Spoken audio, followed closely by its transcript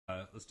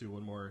Let's do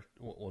one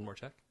more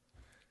check.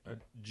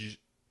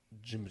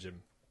 Jim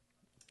Jim.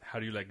 How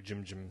do you like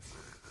Jim Jims?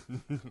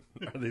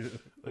 Are they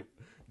like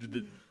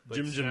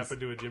Jim Jims? Snap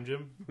into a Jim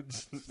Jim?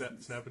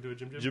 Snap into a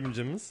Jim Jim? Jim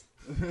Jims?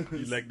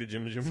 You like the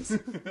Jim Jims?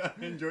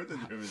 I enjoyed the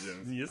Jim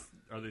Jims. Yes.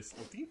 Are they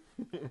salty?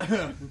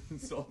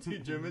 Salty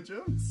Jim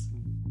Jims?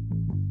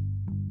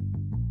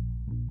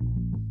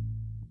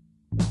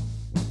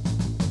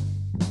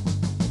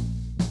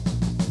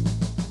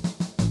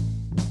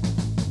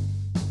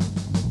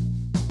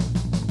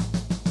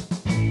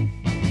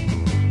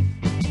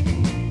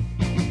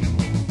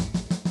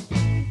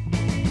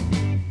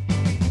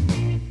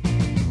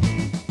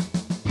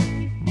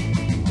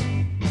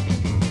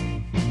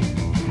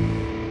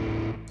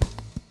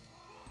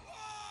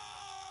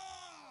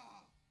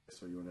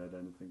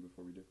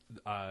 Before we do,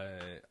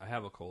 I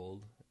have a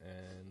cold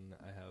and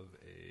I have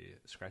a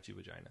scratchy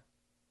vagina.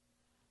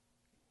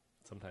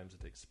 Sometimes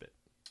it takes spit.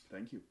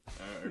 Thank you.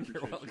 I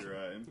appreciate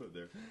your input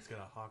there. It's got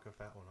a hawk of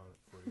fat one on it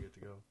before you get to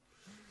go.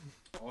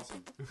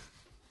 Awesome.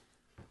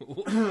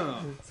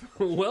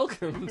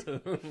 Welcome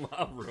to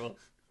Mob Rule.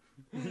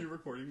 Are you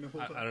recording the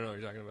whole time? I don't know what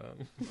you're talking about.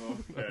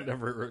 Okay. I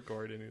never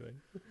record anything.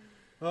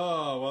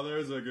 Oh, well,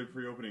 there's a good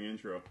pre-opening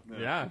intro.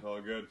 Yeah. It's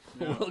all good.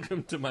 Yeah.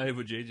 Welcome to my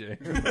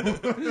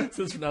JJ.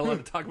 Since we're not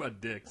allowed to talk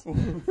about dicks. Switch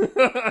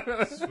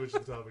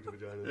the topic to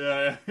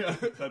vagina. Yeah.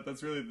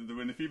 That's really,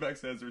 when the feedback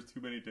says there's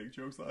too many dick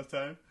jokes last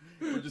time,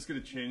 we're just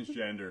going to change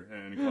gender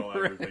and call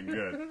everything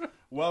good.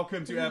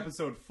 Welcome to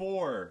episode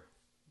 4.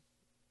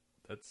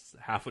 That's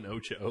half an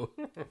ocho.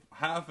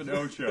 Half an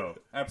ocho.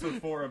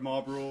 Episode 4 of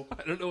Mob Rule.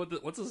 I don't know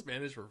what's the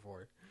Spanish for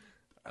 4.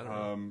 I don't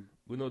know.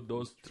 Uno,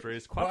 dos,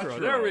 tres, Quattro.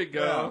 cuatro. There we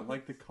go. Yeah,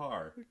 like the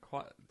car.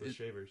 The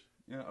shavers.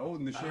 Yeah. Oh,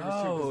 and the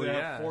shavers too, because they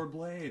have 4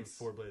 blades.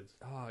 4 blades.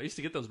 Oh, I used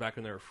to get those back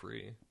when they were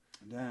free.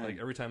 Dang. Like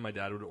every time my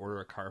dad would order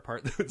a car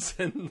part, they would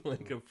send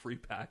like a free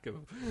pack of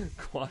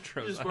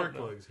Quattros. Just spark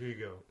plugs. Here you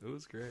go. It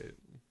was great,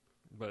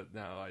 but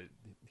now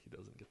he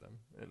doesn't get them,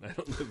 and I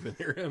don't live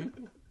near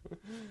him.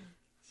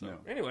 So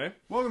anyway,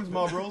 welcome to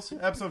Mob Rules,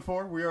 episode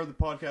 4. We are the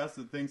podcast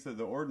that thinks that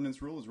the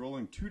ordinance rule is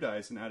rolling 2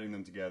 dice and adding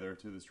them together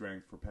to the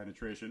strength for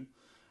penetration.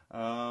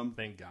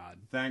 Thank God.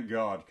 Thank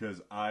God, because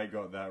I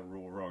got that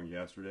rule wrong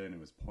yesterday, and it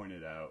was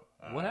pointed out.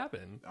 What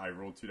happened? I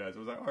rolled 2 dice. I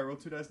was like, I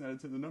rolled 2 dice and added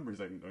to the number. He's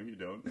like, no, you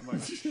don't.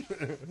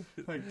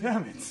 I'm like,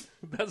 damn it.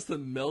 That's the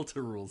Melta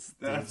rules.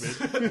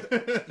 That's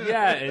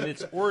yeah, and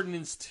it's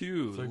ordinance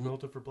 2. It's like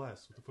Melta for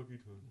blast. What the fuck are you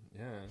doing?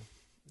 Yeah.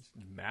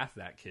 Math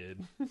that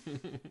kid.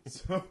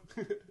 So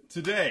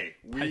today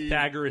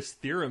Pythagoras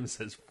theorem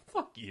says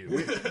fuck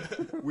you.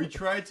 We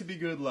tried to be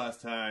good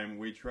last time.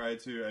 We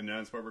tried to, and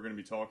that's what we're going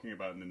to be talking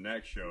about in the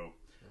next show.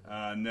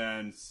 And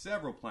then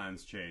several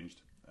plans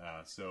changed.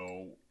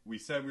 So we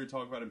said we were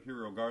talking about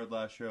Imperial Guard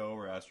last show,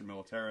 or Astra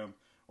Militarum,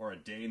 or a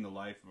day in the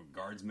life of a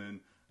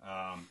guardsman.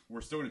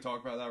 We're still going to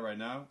talk about that right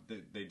now.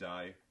 They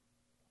die.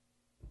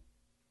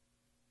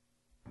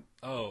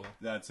 Oh.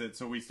 That's it.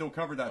 So we still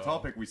covered that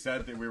topic we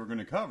said that we were going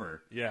to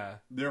cover. Yeah.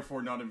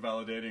 Therefore not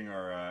invalidating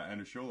our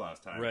end of show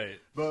last time. Right.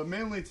 But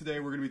mainly today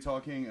we're going to be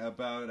talking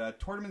about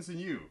Tournaments in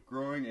You,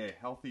 growing a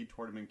healthy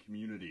tournament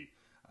community,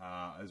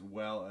 as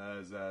well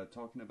as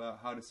talking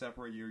about how to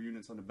separate your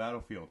units on the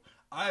battlefield.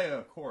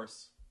 Of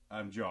course,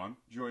 I'm John,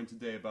 joined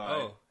today by...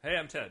 Oh, hey,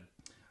 I'm Ted.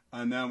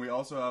 And then we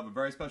also have a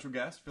very special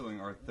guest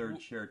filling our third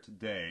chair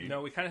today.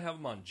 No, we kind of have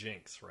him on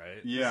Jinx, right?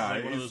 Yeah.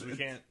 Like one of those we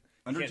can't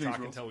talk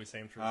until we say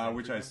him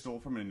which I stole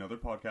from another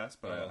podcast,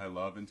 but I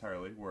love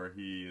entirely, where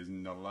he is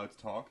not allowed to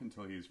talk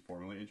until he's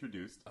formally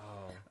introduced.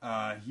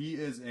 Oh. He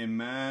is a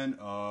man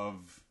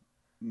of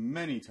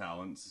many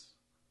talents,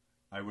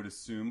 I would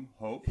assume,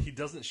 hope. He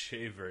doesn't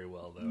shave very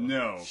well, though.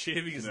 No.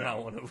 Shaving is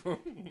not one of them.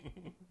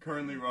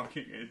 Currently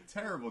rocking a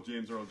terrible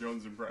James Earl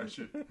Jones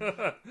impression.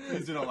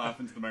 Please do not laugh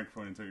into the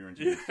microphone until you're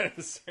introduced. Yeah,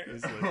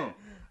 seriously.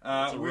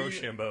 It's a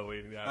Rochambeau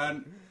waiting to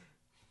happen.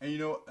 And you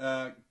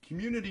know,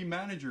 community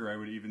manager, I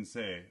would even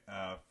say,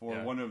 for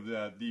one of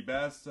the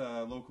best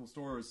local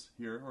stores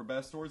here, or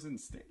best stores in the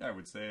state, I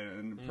would say,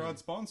 and a proud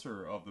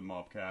sponsor of the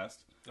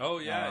Mobcast. Oh,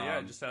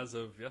 yeah, just as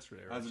of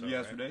yesterday. As of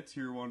yesterday, right?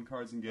 Tier 1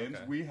 Cards and Games.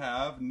 Okay. We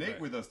have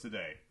Nate with us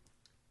today.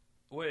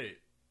 Wait,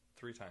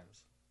 3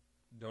 times.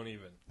 Don't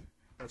even.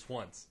 That's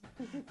once.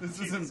 This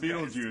isn't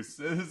Beetlejuice.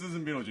 This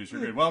isn't Beetlejuice.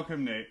 You're good.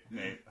 Welcome, Nate.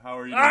 Nate, how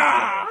are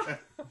you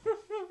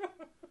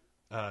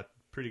doing?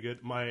 Pretty good.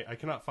 I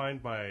cannot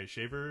find my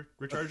shaver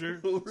recharger.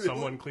 Oh, really?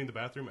 Someone cleaned the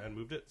bathroom and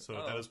moved it, so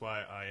that is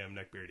why I am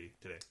neckbeardy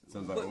today.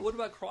 Sounds like what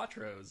about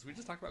Quattros? We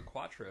just talked about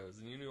Quattros,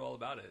 and you knew all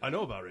about it. I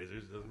know about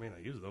razors. Doesn't mean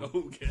I use them.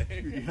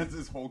 Okay. He has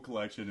this whole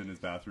collection in his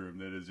bathroom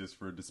that is just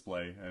for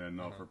display and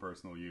not for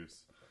personal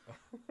use.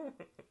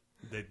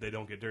 They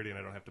don't get dirty, and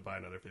I don't have to buy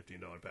another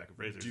 $15 pack of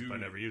razors if I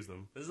never use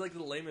them. This is like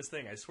the lamest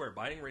thing. I swear,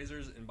 buying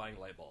razors and buying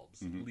light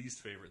bulbs.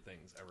 Least favorite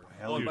things ever.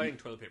 Hell, and buying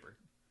toilet paper.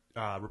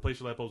 Replace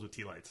your light bulbs with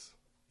tea lights.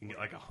 You can get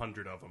like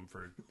 100 of them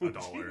for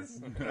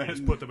 $1. And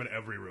just put them in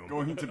every room.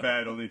 Going to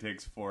bed only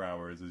takes 4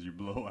 hours as you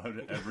blow out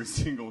every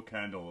single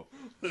candle.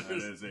 That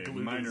is a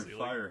minor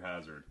fire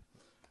hazard.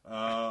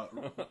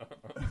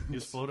 You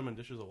just float them in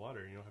dishes of water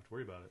and you don't have to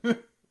worry about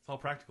it. It's all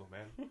practical,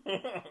 man.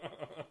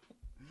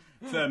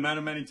 It's a man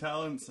of many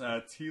talents.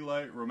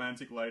 T-Light,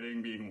 romantic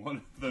lighting being one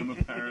of them,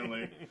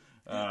 apparently.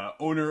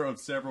 Owner of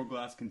several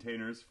glass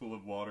containers full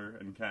of water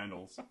and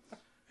candles.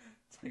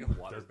 It's like a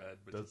waterbed.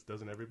 But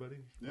Doesn't everybody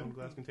own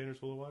glass containers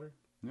full of water?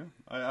 Yeah,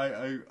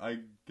 I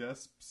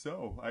guess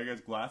so. I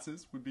guess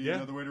glasses would be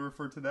another way to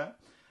refer to that.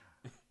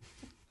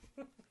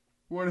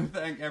 We want to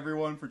thank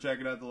everyone for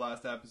checking out the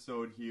last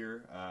episode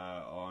here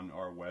on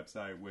our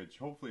website, which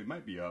hopefully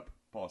might be up,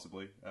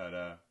 possibly,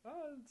 at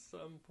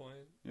some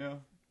point. yeah,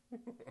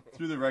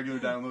 through the regular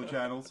download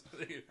channels.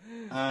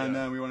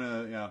 And we want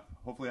to,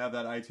 hopefully have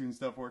that iTunes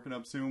stuff working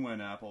up soon when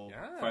Apple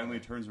finally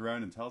turns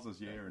around and tells us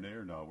yay or nay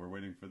or no. We're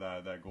waiting for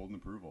that golden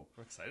approval.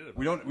 I'm excited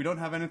about that. We don't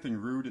have anything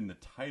rude in the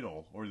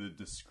title or the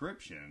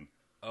description.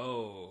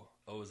 Oh,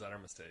 is that our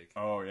mistake?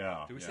 Oh,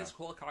 yeah. Did we say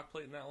Squall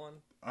Cockplate in that one?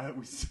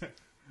 We said...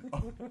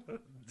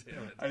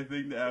 Damn it. I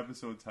think the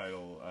episode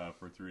title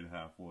for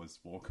 3.5 was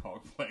Swole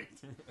Cockplate.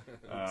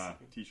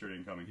 T-shirt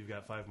incoming. You've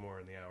got 5 more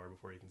in the hour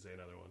before you can say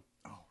another one.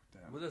 Oh,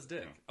 damn. What is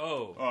Dick? Yeah.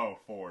 Oh.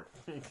 4.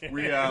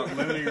 We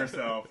limiting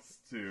ourselves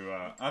to,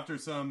 after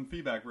some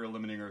feedback, we're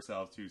limiting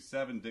ourselves to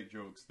 7 dick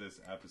jokes this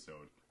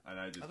episode. And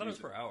I thought it was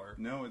per hour.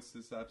 No, it's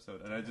this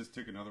episode. And I just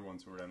took another one,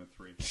 so we're down to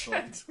 3. So,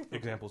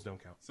 Examples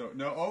don't count. So,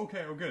 no,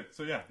 okay, good.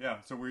 So, yeah.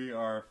 So we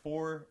are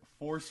 4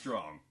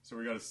 strong. So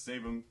we got to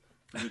save them.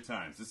 Good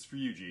times. This is for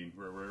you, Gene.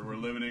 We're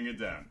limiting it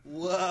down.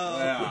 Whoa!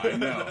 Yeah, I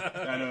know.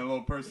 And a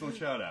little personal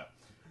shout out.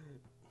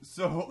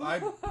 So I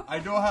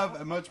don't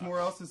have much more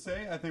else to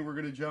say. I think we're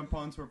going to jump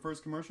on to our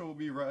first commercial. We'll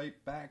be right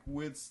back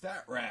with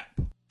Stat Rap.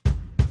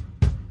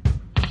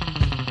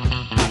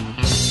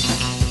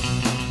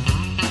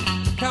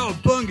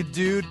 Cowabunga,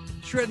 dude!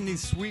 Shredding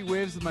these sweet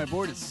waves with my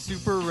board is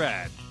super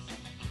rad.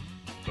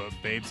 But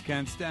babes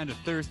can't stand a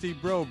thirsty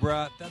bro,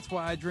 brah. That's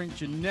why I drink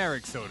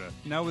generic soda,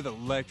 now with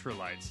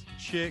electrolytes.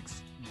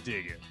 Chicks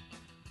dig it.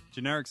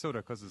 Generic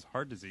soda causes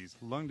heart disease,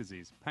 lung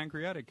disease,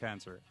 pancreatic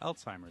cancer,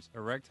 Alzheimer's,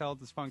 erectile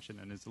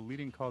dysfunction, and is the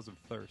leading cause of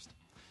thirst.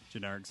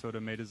 Generic soda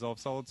may dissolve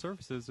solid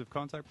surfaces if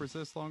contact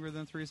persists longer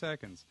than 3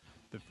 seconds.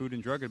 The Food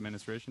and Drug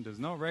Administration does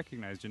not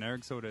recognize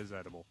generic soda as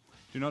edible.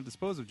 Do not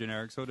dispose of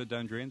generic soda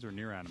down drains or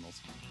near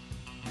animals.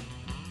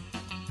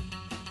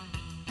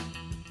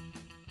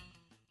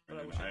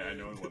 I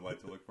know what light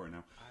to look for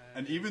now.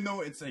 And even though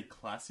it's a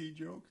classy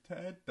joke,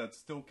 Ted, that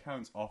still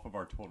counts off of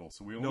our total.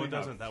 So we only No, it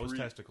have doesn't. That was 3...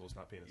 testicles,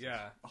 not penises.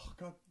 Yeah. Oh,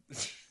 God.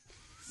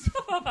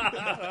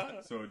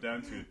 So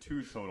down to a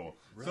 2 total.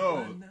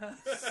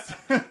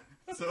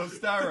 So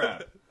Star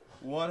Rap,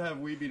 what have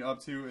we been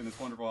up to in this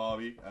wonderful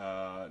hobby?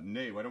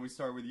 Nate, why don't we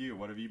start with you?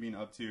 What have you been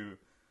up to?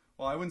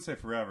 Well, I wouldn't say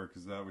forever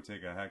because that would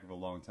take a heck of a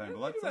long time. But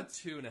About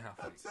let's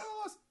 2.5 weeks.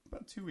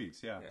 about 2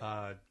 weeks.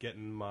 Yeah.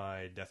 Getting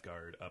my Death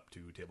Guard up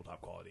to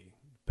tabletop quality.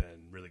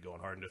 Been really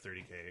going hard into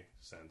 30k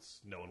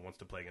since no one wants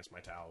to play against my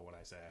Tau when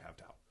I say I have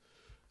Tau.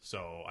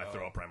 So I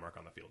throw a Primarch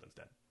on the field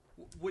instead.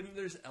 When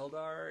there's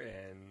Eldar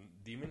and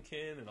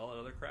Demonkin and all that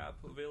other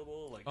crap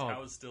available, like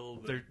Tau is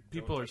still...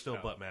 People are still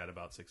butt mad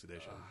about 6th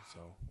edition.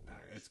 So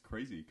It's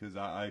crazy because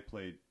I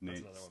played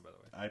Nate. That's another one, by the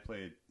way. I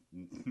played...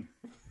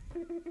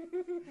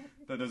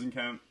 That doesn't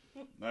count.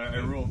 I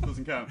rule.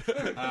 Doesn't count.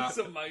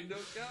 So mine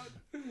don't count?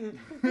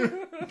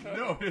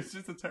 No, it's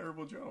just a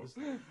terrible joke.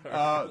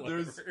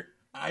 Whatever.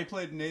 I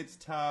played Nate's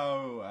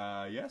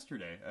Tau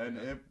yesterday, and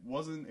it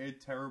wasn't a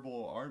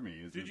terrible army.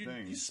 Is Dude, the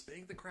thing. you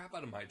spanked the crap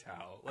out of my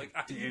Tau. Like,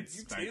 did you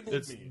spank tabled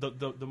it's me.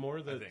 the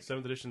more that think.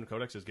 7th edition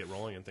codexes get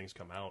rolling and things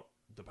come out,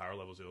 the power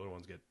levels of the other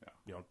ones get.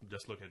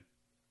 Just look at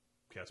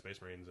Chaos Space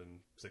Marines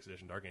and 6th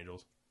edition Dark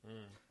Angels.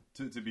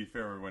 To be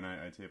fair, when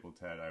I tabled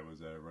Ted, I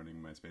was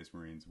running my Space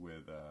Marines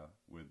with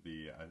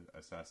the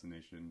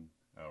assassination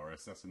or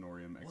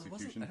Assassinorium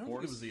Execution I don't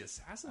Force. think it was the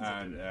Assassins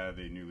that and did it.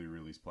 the newly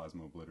released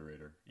Plasma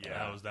Obliterator.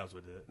 Yeah, that was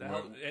what did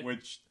it.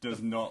 Which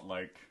does not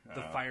like...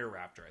 The Fire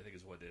Raptor, I think,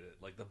 is what did it.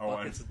 Like, the Oh,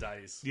 buckets of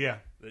dice Yeah.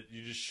 that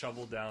you just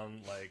shovel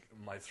down, like,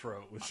 my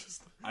throat. Which is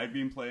I've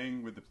been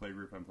playing with the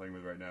playgroup I'm playing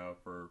with right now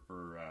for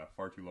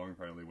far too long,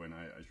 apparently, when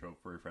I show up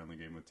for a friendly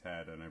game with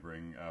Ted, and I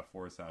bring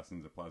 4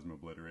 Assassins, a Plasma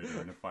Obliterator,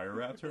 and a Fire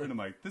Raptor, and I'm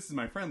like, this is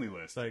my friendly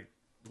list. It's like,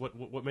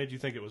 what made you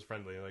think it was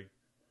friendly? Like,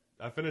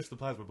 I finished the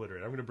Plasma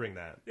Obliterator. I'm going to bring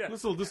that. Yeah.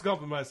 This will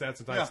compliment my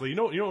assassin nicely. You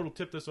know what'll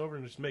tip this over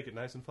and just make it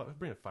nice and fun?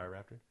 Bring a Fire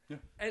Raptor.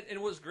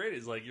 and what's great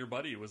is, like, your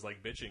buddy was,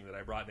 like, bitching that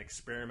I brought an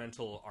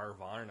experimental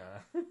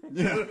Arvarna.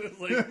 Yeah. It's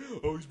like,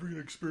 oh, he's bringing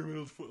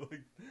experimental...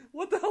 Like,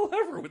 what the hell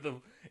ever with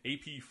the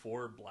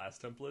AP4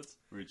 blast templates?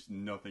 Which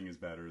nothing is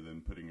better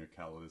than putting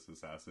a Calidus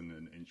Assassin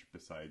an inch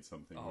beside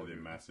something with a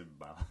massive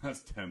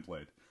blast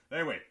template.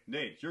 Anyway,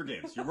 Nate, your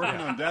games. You're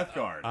working on Death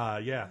Guard.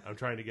 Yeah, I'm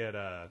trying to get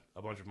a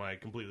bunch of my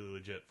completely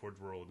legit Forge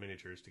World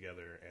miniatures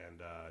together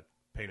and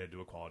painted to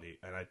a quality.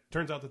 And it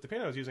turns out that the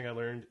paint I was using, I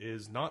learned,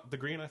 is not the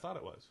green I thought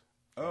it was.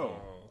 Oh.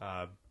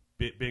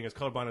 Being as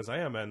colorblind as I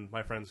am, and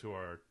my friends who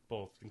are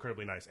both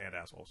incredibly nice and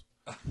assholes.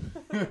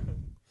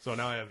 So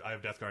now I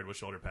have Death Guard with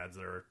shoulder pads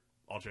that are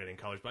alternating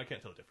colors, but I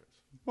can't tell the difference.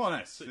 Well,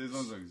 nice. As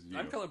long as you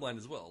I'm colorblind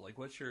as well. Like,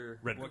 what's your...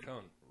 Red, what green.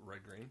 cone?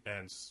 Red, green?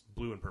 And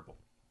blue and purple.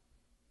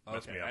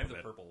 messed Okay, me up I have a the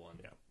bit. purple one.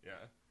 Yeah. Yeah.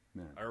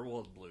 Man, Or well,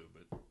 it's blue,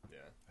 but yeah.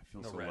 I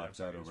feel No, so red. I'm left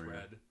sorry, out it was over here.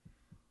 red.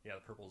 Yeah,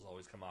 the purples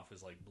always come off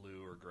as like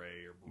blue or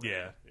gray or red.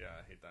 Yeah. Yeah,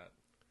 I hate that.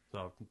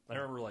 So I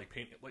remember like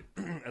painting, like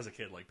as a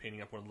kid, like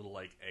painting up one of the little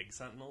like egg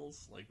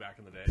sentinels, like back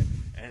in the day,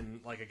 and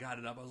like I got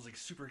it up. I was like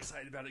super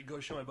excited about it. Go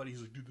show my buddy. He's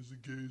like, "Dude, this is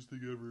the gayest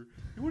thing ever."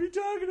 What are you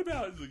talking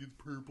about? He's like, "It's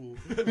purple."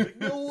 I'm like,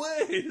 no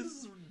way, this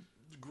is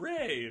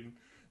gray. And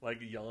like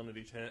yelling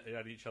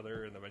at each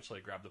other, and eventually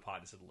I grabbed the pot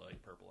and said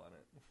light purple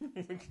on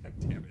it. God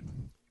damn it!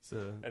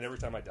 so, And every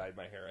time I dyed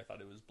my hair, I thought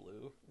it was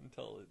blue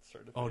until it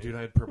started. To oh, fade. dude,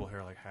 I had purple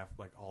hair like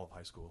all of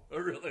high school. Oh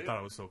really? I thought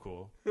it was so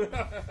cool.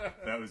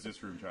 That was just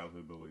from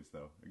childhood bullies,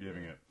 though.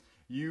 Giving it.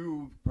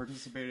 You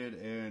participated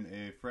in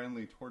a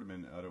friendly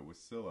tournament out at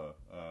Wasilla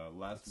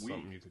last week.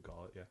 Something you could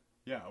call it, yeah.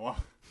 Yeah, well,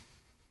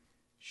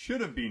 should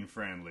have been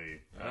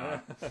friendly.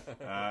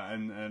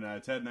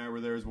 And Ted and I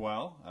were there as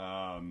well.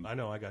 I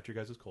know, I got your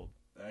guys' cold.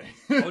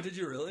 Oh, did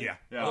you really? Yeah.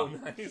 Yeah. Oh,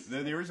 nice.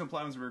 The original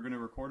plan was we were going to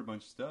record a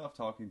bunch of stuff,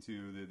 talking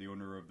to the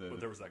owner of But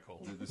there was that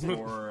cold. the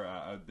store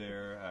out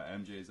there,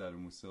 MJ's out in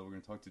Wasilla. We're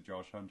going to talk to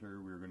Josh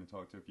Hunter. We were going to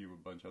talk to a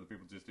bunch of other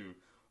people, just do a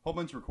whole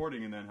bunch of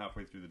recording, and then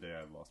halfway through the day,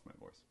 I lost my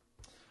voice.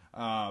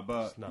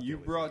 But It's not the you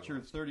only brought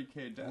thing your you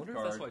 30K I death wonder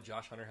if that's why card.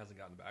 Josh Hunter hasn't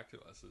gotten back to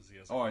us. Is he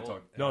has a Oh, I cold?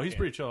 talked- And No, I he's can't-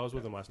 pretty chill. I was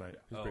with him last night.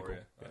 He's Oh, pretty cool.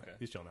 really? Yeah, Okay.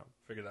 he's chilling out.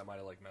 Figured that might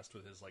have like messed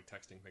with his like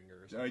texting finger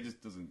or He something.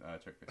 just doesn't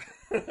check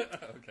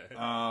Facebook.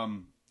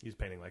 Okay. He's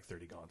painting like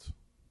 30 gaunts.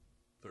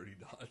 30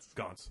 dots.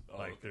 Gaunts. Oh,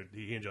 like okay.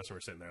 he and Justin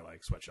were sitting there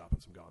like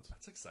sweatshopping some gaunts.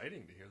 That's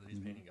exciting to hear that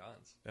he's painting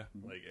Gons. Yeah,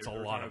 Like it's a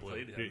every lot time of I blue.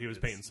 played him, He was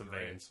it's painting some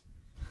great. veins.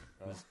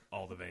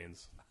 All the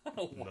veins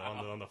Oh, on,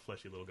 wow. on the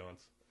fleshy little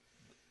gaunts.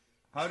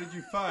 How did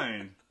you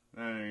find?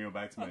 I'm going to go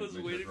back to my. I was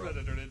my waiting joke. for that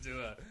to turn into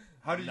a.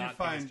 How did you not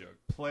find penis joke.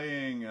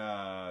 playing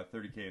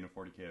 30K in a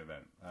 40K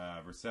event?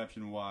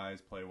 Reception wise,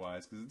 play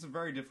wise, because it's a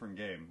very different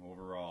game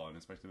overall, and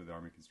especially with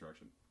Army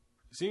construction.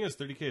 Seeing as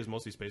 30K is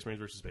mostly Space Marines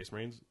versus Space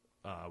Marines,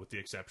 with the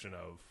exception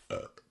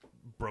of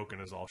broken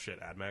as all shit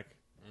AdMech,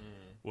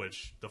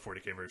 which the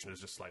 40K version is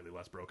just slightly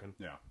less broken.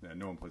 Yeah,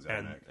 no one plays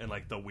And, AdMech. and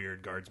like the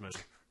weird guardsmen.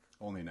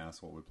 Only an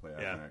asshole would play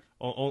Yeah. AdMech.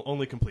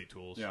 Only complete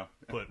tools. Yeah.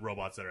 Put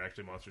robots that are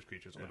actually monstrous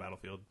creatures on the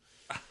battlefield.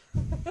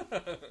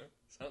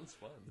 Sounds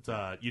fun. It's,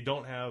 you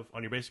don't have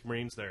on your basic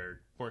Marines. They're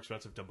more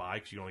expensive to buy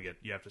because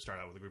you have to start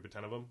out with a group of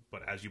 10 of them.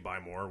 But as you buy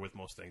more with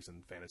most things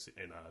in fantasy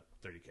in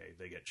 30K,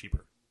 they get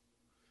cheaper.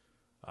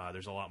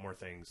 There's a lot more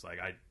things. Like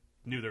I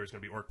knew there was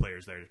going to be orc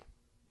players there,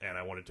 and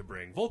I wanted to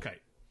bring Volkite,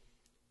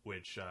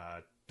 which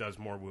does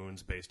more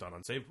wounds based on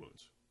unsaved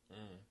wounds,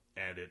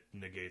 and it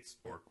negates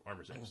orc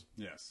armor saves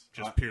Yes.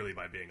 just purely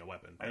by being a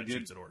weapon. I That did-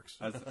 shoots at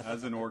orcs.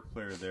 As an orc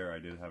player there, I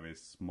did have a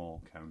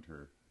small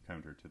counter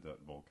to the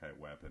Volkite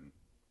weapon.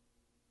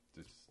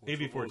 Just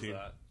AV-14. What was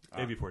that?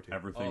 AV-14.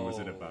 everything was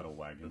in a Oh, battle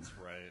wagon. That's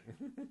right.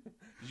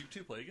 Did you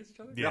two play against each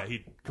other? Yeah,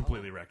 he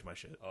completely wrecked my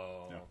shit.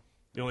 Oh. Yeah.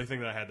 The only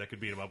thing that I had that could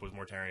beat him up was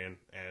Mortarion,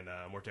 and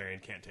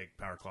Mortarion can't take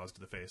power claws to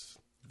the face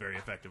very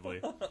effectively.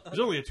 There's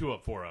only a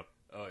 2-up, 4-up.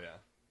 Oh yeah.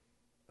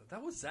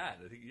 That was sad.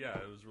 I think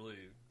it was really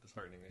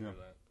disheartening to hear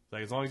that.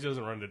 Like as long as he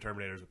doesn't run into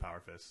Terminators with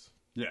power fists,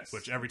 Yes.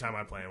 which every time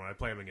I play him, when I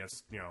play him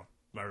against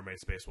my roommate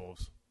Space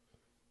Wolves,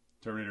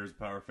 Terminator's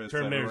power fist.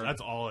 Terminators, everywhere.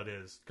 that's all it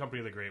is. Company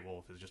of the Great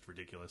Wolf is just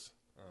ridiculous.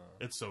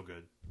 It's so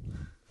good.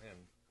 Man,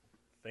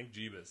 thank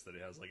Jeebus that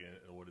he has like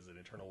an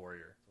Eternal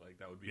Warrior. Like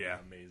that would be Yeah.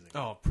 amazing.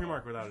 Oh,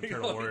 Primarch without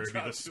Eternal Oh, Warrior would be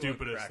drop the to a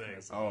stupidest crack thing.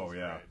 missile. Oh That's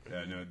yeah, great.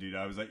 yeah. No, dude,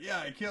 I was like, yeah,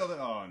 I killed it.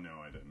 Oh no,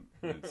 I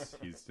didn't.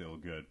 He's still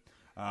good.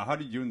 How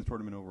did you do in the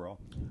tournament overall?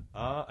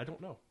 I don't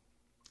know.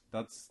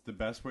 That's the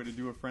best way to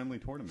do a friendly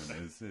tournament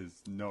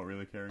is not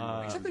really caring.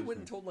 about Except they position. went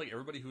and told like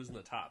everybody who was in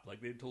the top.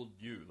 Like they told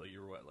you like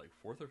you were what, like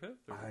 4th or 5th?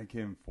 Or... I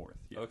came fourth.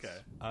 Yes. Okay.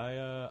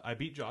 I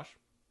beat Josh.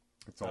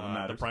 That's all that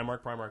matters. The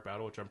Primarch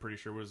battle, which I'm pretty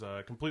sure was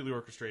completely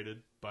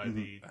orchestrated by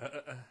the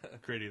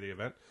creator of the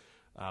event.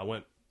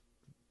 Went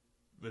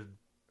the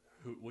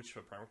Which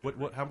primer?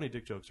 what? How many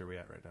dick jokes are we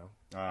at right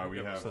now? We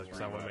Okay, have. so three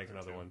Because I want left. to make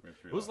another one. We have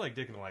three It was left. like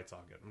dick in the light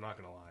socket. I'm not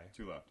gonna lie.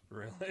 2 left.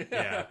 Really?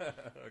 Yeah.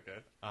 Okay.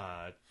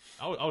 I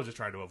was just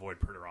trying to avoid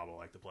Perturabo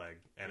like the plague,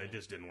 and it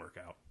just didn't work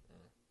out.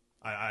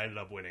 I ended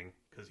up winning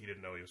because he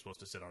didn't know he was supposed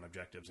to sit on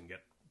objectives and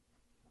get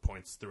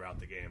points throughout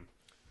the game.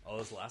 Oh,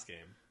 this last game.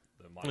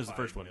 The It was the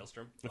first one.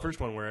 Maelstrom? The first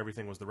one where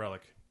everything was the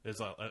relic. It's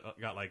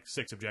got like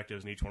 6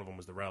 objectives, and each one of them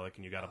was the relic,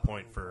 and you got a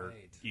point for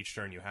right. each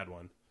turn you had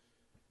one.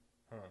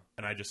 Huh.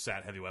 And I just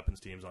sat heavy weapons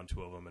teams on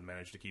 2 of them and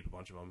managed to keep a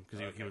bunch of them because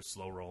he Okay. was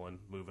slow rolling,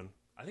 moving.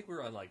 I think we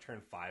were on like turn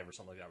 5 or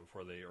something like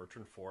that or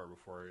turn 4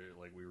 before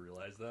like we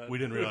realized that. We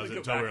didn't realize it Go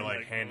until we back were and,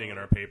 like handing in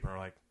our paper. And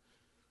we're like,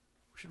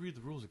 we should read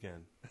the rules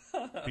again.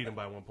 Beat him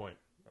by 1 point.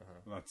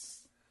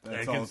 That's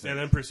And, all. and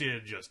then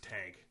proceeded to just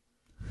tank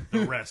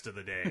the rest of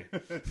the day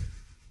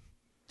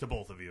to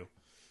both of you.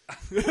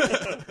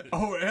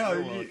 Oh yeah,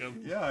 You're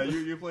welcome.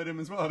 you played him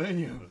as well, didn't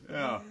you?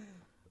 Yeah.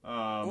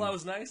 Well, I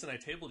was nice and I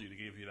tabled you to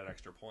give you that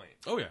extra point.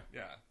 Oh yeah,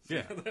 Yeah.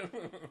 yeah.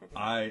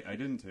 I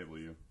didn't table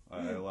you.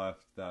 I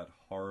left that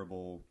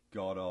horrible,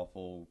 god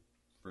awful,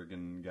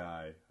 friggin'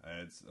 guy.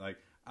 It's like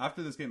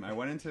after this game, I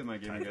went into my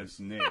game against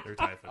Nate. Or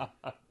Typhon.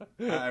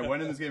 I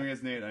went in this game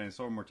against Nate, and I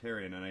saw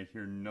Mortarion, and I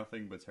hear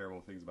nothing but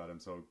terrible things about him.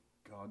 So,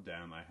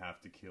 goddamn, I have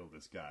to kill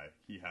this guy.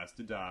 He has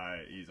to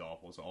die. He's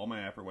awful. So all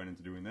my effort went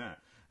into doing that.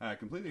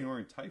 Completely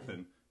ignoring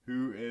Typhon,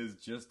 who is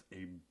just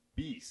a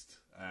beast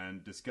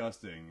and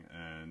disgusting,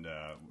 and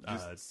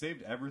just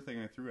saved everything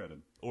I threw at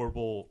him.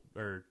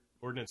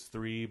 Ordnance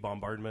 3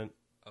 bombardment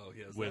Oh,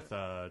 he has with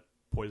that?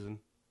 poison,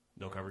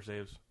 no cover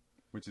saves,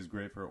 Which is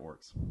great for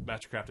orcs.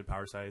 mastercrafted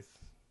power scythe.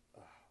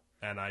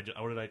 And how many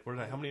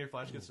of your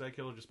flash kits did I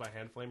kill just by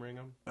hand flame ring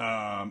them?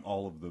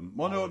 All of them.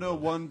 Well, no,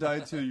 one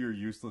died to your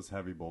useless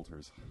heavy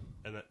bolters.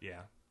 And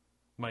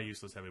my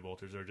useless heavy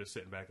bolters are just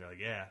sitting back there like,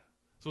 yeah,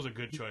 this was a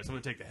good choice. I'm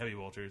gonna take the heavy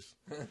bolters.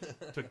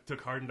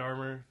 took hardened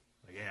armor.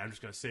 Like, yeah, I'm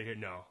just gonna sit here.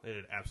 No, it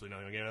did absolutely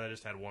nothing. Again, I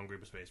just had one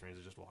group of space marines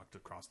that just walked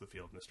across the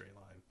field in a straight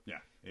line. Yeah,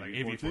 Like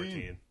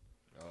AV-14.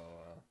 Oh,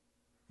 wow.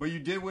 But you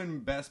did win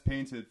best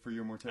painted for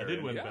your Mortarion. I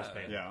did win Yeah. best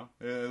paint. Yeah,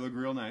 it looked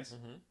real nice.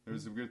 There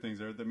was some good things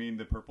there. I mean,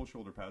 the purple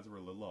shoulder pads were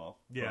a little off.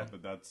 Yeah.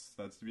 but that's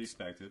to be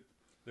expected.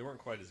 They weren't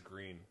quite as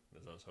green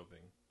as I was hoping.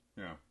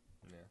 Yeah,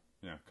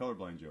 Yeah.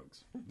 colorblind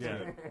jokes.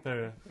 Yeah.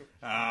 They're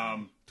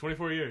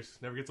 24 years,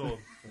 never gets old.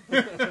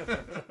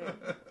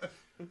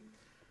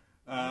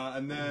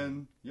 And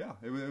then,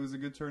 it was a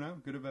good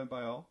turnout, good event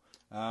by all.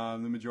 The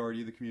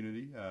majority of the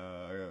community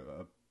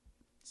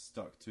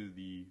stuck to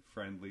the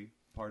friendly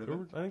part of it.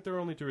 I think there were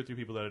only 2 or 3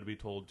 people that had to be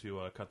told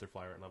to cut their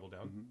flyer and level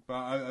down. But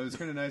I was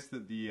kind of nice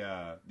that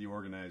the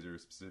organizer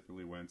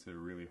specifically went to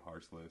really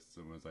harsh lists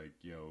and was like,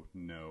 yo,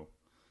 no.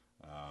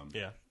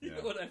 Yeah. You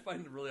know what I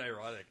find really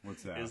ironic?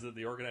 What's that? Is that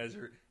the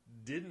organizer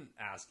didn't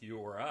ask you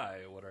or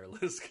I what our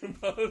list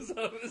composed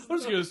of. I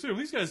was going to assume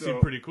these guys seem So-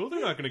 pretty cool.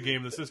 They're not going to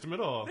game the system at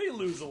all. They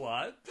lose a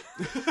lot.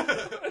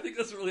 I think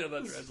that's really how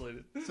that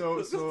translated. So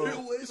Just going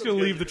to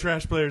leave the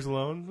trash players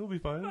alone. They'll be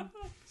fine.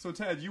 So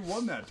Ted, you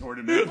won that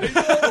tournament.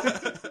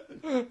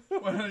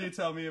 Why don't you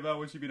tell me about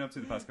what you've been up to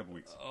the past couple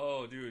weeks?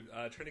 Oh, dude,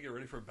 trying to get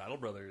ready for Battle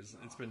Brothers.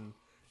 It's been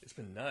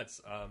nuts.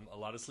 A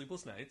lot of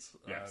sleepless nights.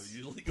 Yes.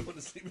 Usually going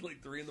to sleep at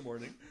like 3 in the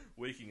morning,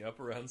 waking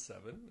up around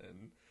 7,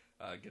 and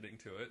getting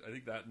to it. I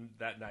think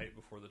that night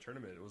before the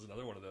tournament, it was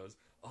another one of those.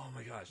 Oh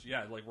my gosh,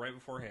 yeah, like right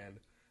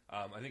beforehand.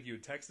 I think you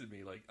had texted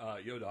me like,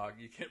 "Yo, dog,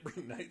 you can't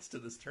bring knights to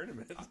this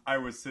tournament." I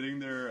was sitting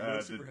there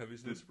No super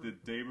heavies, no super- the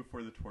day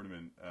before the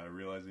tournament,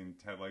 realizing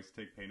Ted likes to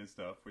take painted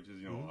stuff, which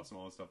is awesome.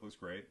 All this stuff looks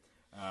great,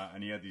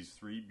 and he had these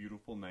 3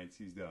 beautiful knights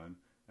he's done,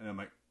 and I'm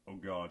like, oh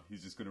god,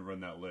 he's just going to run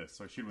that list.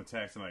 So I shoot him a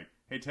text. I'm like,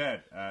 hey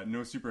Ted,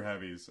 no super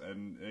heavies,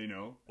 and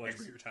Like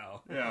bring your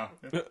towel. yeah.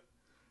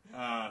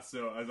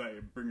 So I was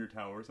like, bring your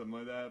towel or something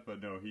like that.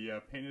 But no, he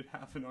painted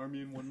half an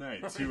army in one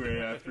night to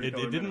a 3 It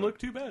didn't look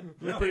too bad.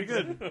 It looked pretty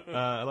good.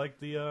 I like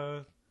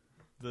the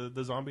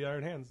zombie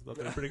iron hands. I thought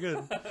they were pretty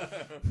good.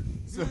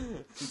 So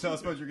tell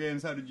us about your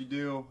games. How did you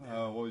do?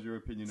 What was your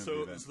opinion of the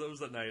So event? that was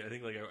that night. I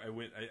think like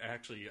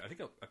I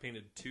think I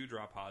painted 2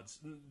 drop pods.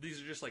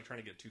 These are just like trying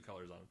to get 2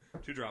 colors on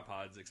them. 2 drop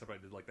pods, except I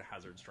did like the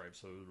hazard stripes,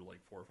 so it were like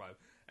 4 or 5.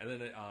 And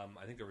then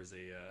I think there was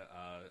a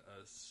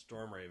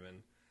Storm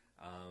Raven,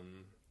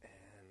 and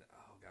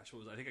oh gosh, what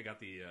was I think I got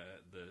the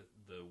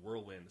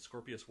whirlwind, the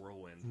Scorpius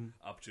whirlwind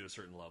up to a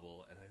certain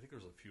level, and I think there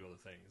was a few other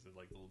things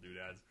like little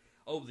doodads.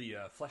 Oh, the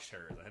flesh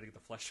terrors. I had to get the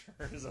flesh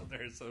terrors up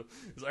there. So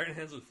it was Iron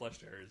Hands with flesh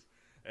terrors.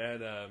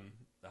 And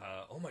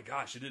oh my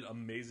gosh, it did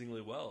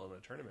amazingly well in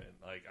the tournament.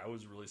 Like, I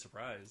was really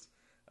surprised.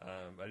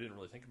 I didn't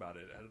really think about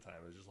it ahead of time.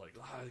 I was just like,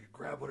 I can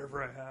grab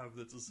whatever I have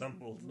that's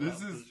assembled.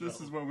 This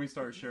is when we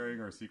start sharing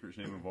our secret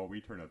shame of what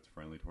we turn up to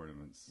friendly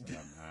tournaments.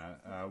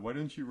 Why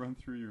don't you run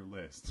through your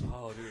list?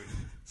 Oh, dude.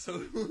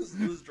 So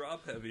it was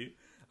drop heavy.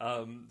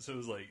 So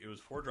it was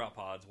 4 drop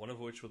pods, one of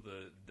which with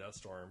the Death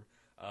Storm.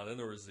 Then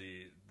there was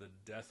the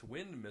Death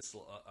Wind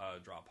missile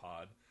drop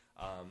pod,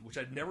 which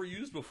I'd never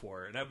used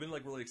before, and I've been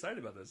like really excited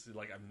about this.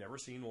 Like, I've never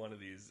seen one of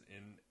these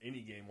in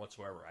any game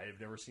whatsoever. I have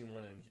never seen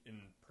one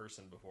in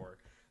person before.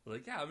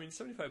 Like, yeah, I mean,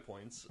 75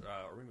 points,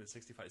 or maybe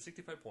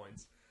 65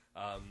 points,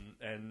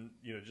 and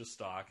just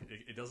stock.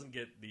 It doesn't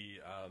get the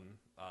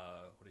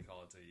what do you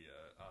call it? The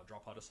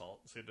drop pod assault.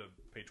 So you had to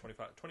pay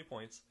 20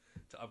 points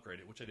to upgrade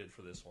it, which I did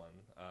for this one.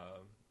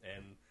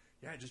 And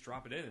yeah, I just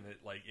drop it in, and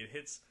it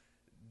hits.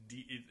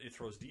 It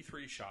throws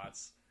D3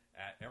 shots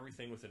at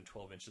everything within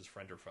 12 inches,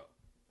 friend or foe,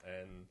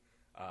 and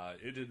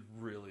it did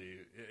really.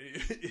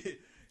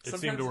 It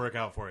seemed to work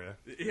out for you.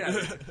 Yeah,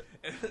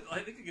 I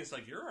think against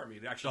like your army,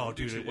 it actually Oh,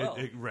 dude, did well.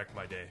 it wrecked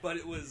my day. But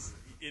it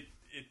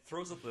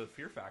throws up the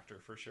fear factor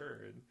for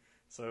sure. And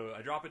so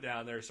I drop it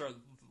down there, start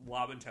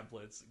lobbing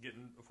templates,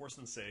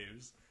 forcing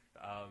saves.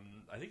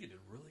 I think he did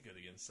really good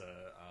against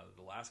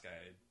the last guy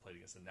I played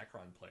against, the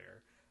Necron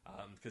player,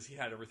 because he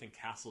had everything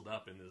castled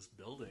up in this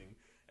building.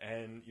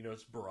 And,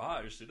 it's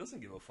barraged. It doesn't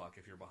give a fuck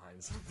if you're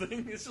behind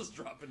something. It's just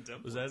dropping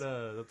templates. Was that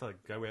that's the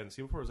guy we hadn't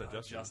seen before? Was that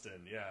Justin?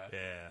 Justin, yeah.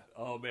 Yeah.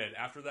 Oh, man.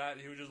 After that,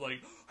 he was just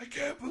like, I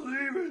can't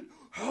believe it.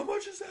 How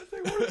much is that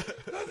thing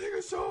worth? That thing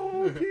is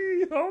so OP.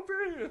 How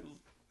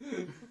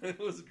big? It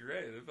was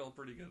great. It felt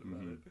pretty good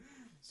about it.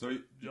 So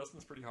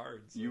Justin's pretty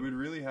hard. So. you would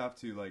really have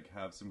to like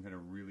have some kind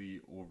of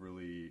really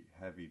overly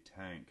heavy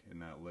tank in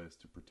that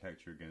list to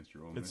protect you against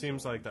your own. It seems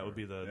missile like that would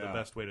be the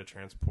best way to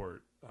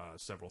transport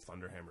several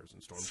Thunderhammers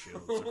and Storm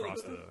Shields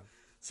across the...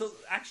 So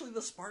actually,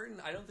 the Spartan,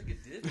 I don't think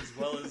it did as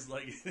well as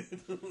like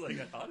like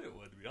I thought it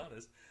would. To be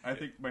honest, I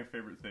think my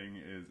favorite thing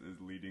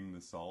is leading the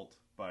assault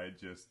by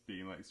just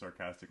being like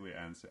sarcastically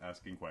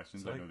asking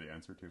questions I know the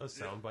answer to. A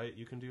soundbite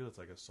you can do that's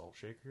like a salt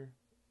shaker.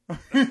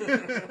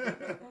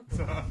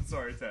 So, I'm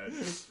sorry, Ted.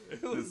 This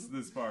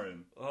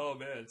Spartan. Oh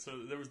man,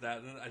 so there was that,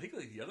 and then I think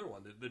like the other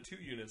one, the two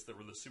units that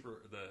were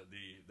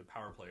the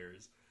power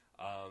players.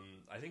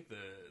 I think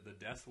the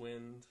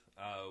Deathwind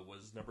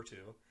was number 2.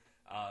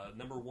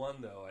 Number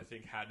 1 though, I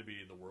think had to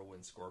be the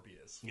Whirlwind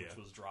Scorpius, which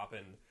was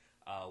dropping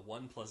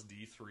 1 plus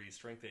D3,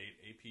 Strength 8,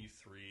 AP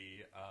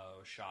 3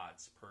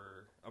 shots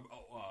per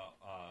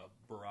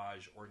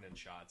barrage ordnance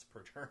shots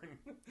per turn.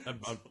 I'm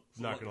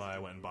not gonna lie, I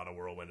went and bought a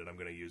Whirlwind and I'm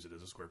gonna use it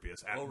as a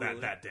Scorpius really?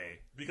 that day.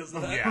 Because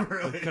of that? Yeah,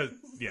 Really? because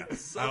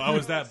So I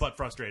was that butt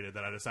frustrated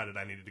that I decided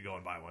I needed to go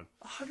and buy one.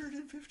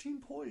 115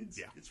 points.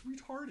 Yeah. It's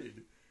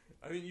retarded.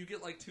 I mean, you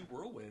get like 2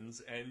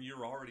 Whirlwinds and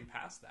you're already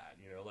past that,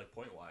 like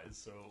point wise.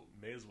 So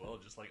may as well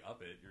just like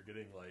up it. You're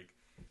getting like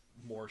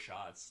more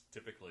shots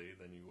typically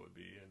than you would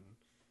be, and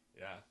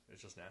yeah,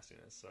 it's just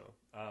nastiness. So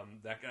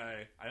that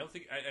guy, I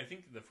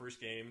think the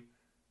first game,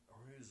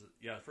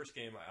 the first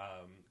game,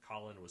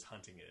 Colin was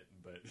hunting it,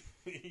 but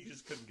he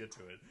just couldn't get to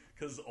it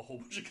because a whole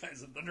bunch of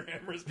guys in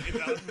Thunderhammers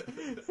came out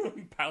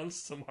and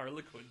pounced some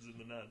Harlequins in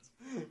the nuts.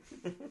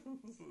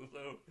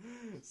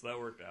 so that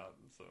worked out.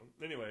 So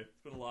anyway, it's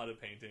been a lot of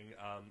painting.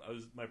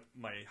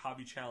 My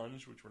hobby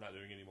challenge, which we're not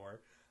doing anymore,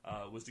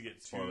 was to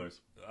get 2.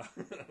 Spoilers.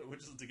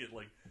 Which is to get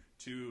like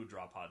 2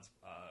 drop pods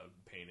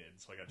painted.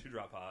 So I got 2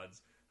 drop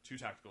pods, 2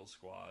 tactical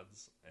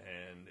squads,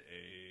 and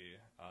a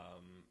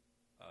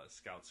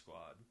scout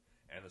squad,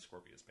 and the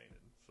Scorpius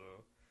painted. So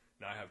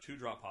now I have 2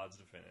 drop pods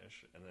to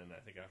finish, and then I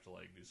think I have to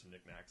like do some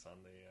knickknacks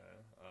on the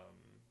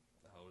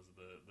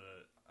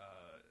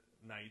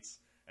knights,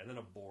 and then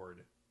a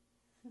board.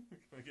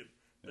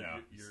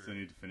 Still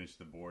need to finish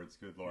the boards.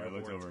 Good lord, I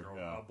looked over.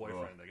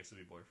 Boyfriend. I guess it'd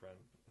be boyfriend.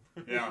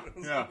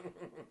 Yeah.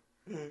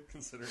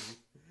 Considering.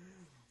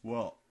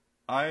 Well,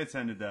 I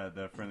attended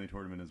that friendly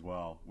tournament as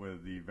well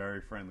with the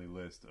very friendly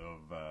list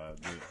of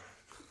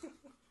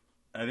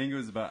I think it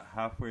was about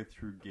halfway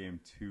through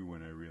game 2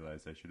 when I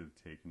realized I should have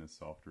taken a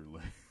softer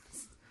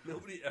list.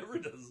 Nobody ever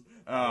does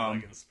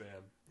wagon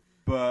spam.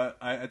 But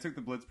I took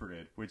the Blitz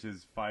Brigade, which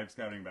is 5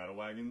 scouting battle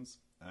wagons,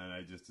 and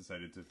I just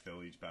decided to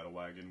fill each battle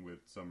wagon with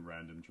some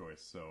random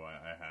choice. So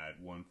I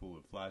had 1 full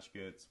of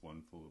Flashgits,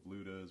 1 full of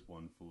Ludas,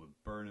 1 full of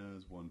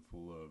Burnas, 1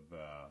 full of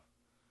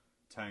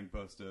Tank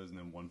Busters, and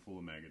then 1 full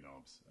of Mega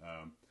Knobs.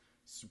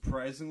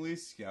 Surprisingly,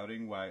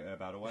 scouting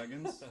battle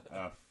wagons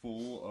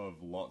full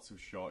of lots of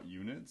shot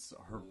units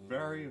are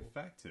very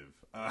effective.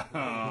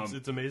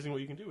 It's amazing what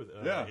you can do with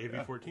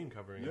AV-14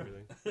 covering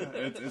everything.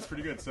 It's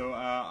pretty good. So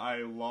I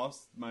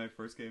lost my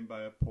first game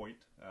by a point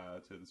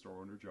to the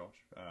store owner,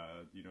 Josh.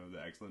 The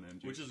excellent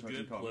MG. Which is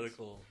good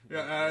political.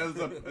 Yeah,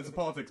 it's a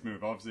politics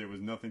move. Obviously, it was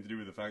nothing to do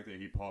with the fact that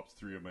he popped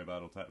 3 of my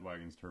battle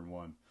wagons turn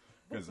 1.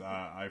 Because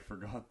I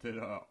forgot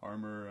that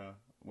armor,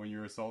 when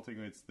you're assaulting,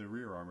 it's the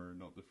rear armor,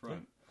 not the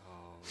front.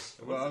 Oh.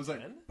 Well, I was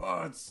like,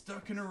 it's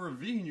stuck in a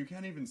ravine. You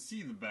can't even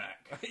see the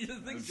back. The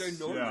thing's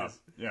ginormous.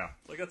 Yeah.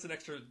 Like, that's an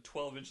extra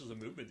 12 inches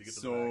of movement to get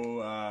to the back.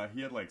 So,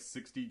 he had like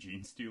 60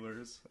 Gene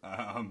Stealers.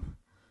 And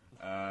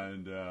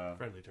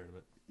Friendly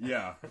tournament.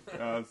 Yeah.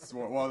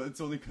 Well, it's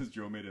only because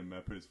Joe made him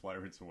put his fly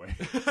rates away.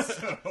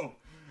 So,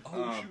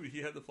 shoot, he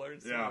had the fly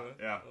rates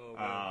yeah.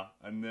 Oh,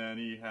 and then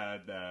he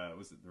had,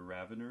 was it the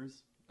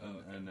Raveners?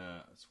 And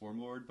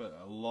Swarmlord, but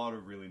a lot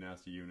of really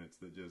nasty units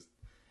that just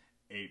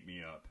ate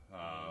me up.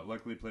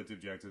 Luckily played the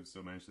objective,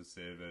 so managed to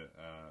save it.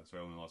 So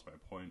I only lost by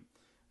a point.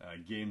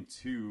 Game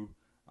 2,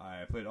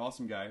 I played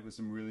Awesome Guy with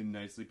some really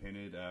nicely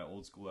painted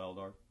old school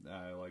Eldar,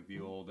 like the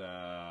old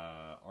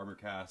armor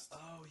cast.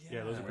 Oh yeah,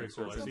 Yeah, those are pretty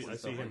cool. I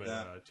see him like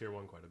at Tier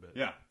 1 quite a bit.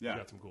 Yeah. He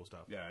got some cool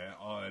stuff. Yeah,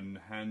 and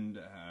hand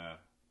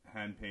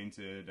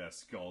painted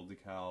skull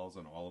decals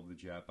on all of the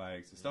jet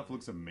bikes. The stuff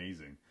looks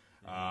amazing.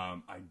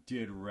 I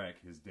did wreck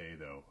his day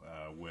though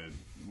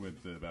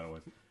with the battle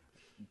with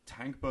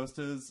Tank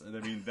Busters. I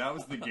mean, that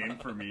was the game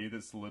for me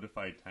that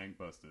solidified Tank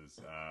Busters.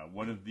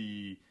 One of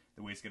the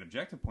ways to get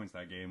objective points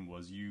that game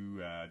was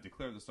you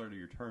declare at the start of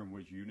your turn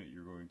which unit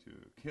you're going to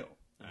kill,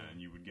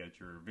 and you would get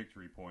your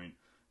victory point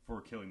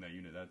for killing that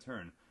unit that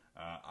turn.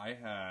 I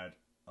had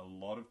a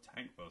lot of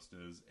Tank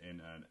Busters in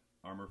an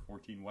Armor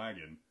 14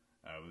 wagon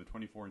with a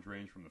 24-inch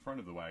range from the front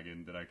of the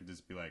wagon that I could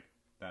just be like,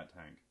 that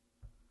tank.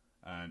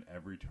 And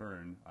every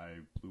turn, I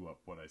blew up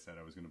what I said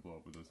I was going to blow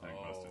up with those Tank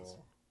Busters.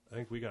 I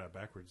think we got it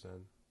backwards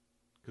then.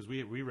 Because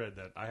we read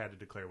that I had to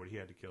declare what he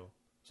had to kill.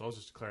 So I was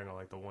just declaring on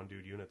like the one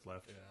dude units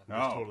left. Yeah.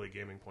 Just totally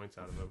gaming points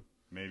out of him.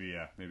 Maybe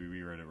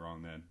we read it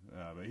wrong then.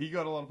 But he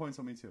got a lot of points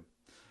on me too.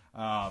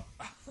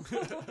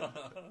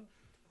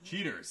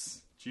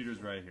 Cheaters.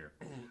 Cheaters right here.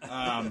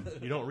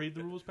 You don't read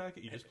the rules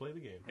packet, you just play the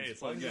game. Hey,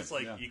 as long as it's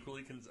like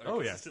equally Oh,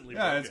 yeah. consistently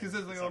Yeah, broken, it's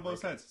consistently on not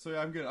both broken. sides. So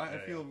yeah, I'm good. I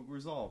Yeah, feel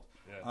resolved.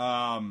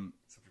 Yeah.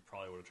 Except you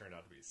probably would have turned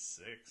out to be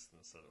 6th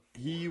instead of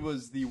 4th. He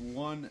was the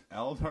one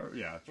Eldar.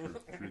 Yeah, true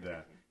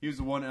that. He was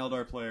the one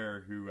Eldar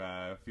player who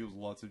feels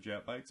lots of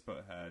jet bikes,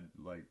 but had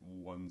like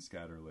one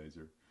scatter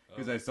laser.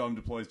 Because I saw him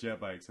deploy his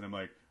jet bikes, and I'm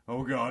like,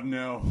 oh god,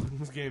 no,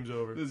 This game's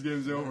over. this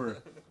game's over.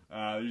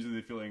 Usually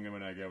the feeling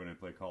when I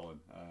play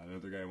Colin,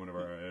 another guy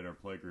in our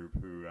play group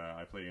who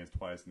I played against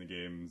twice in the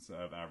games.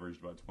 I've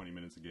averaged about 20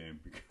 minutes a game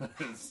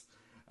because.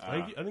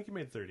 I think you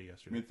made 30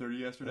 yesterday. You made 30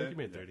 yesterday. I think you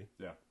made 30.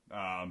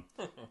 Yeah.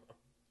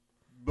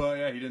 But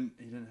yeah, he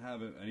didn't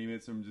have it, and he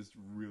made some just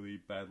really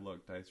bad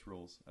luck dice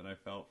rolls, and I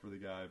felt for the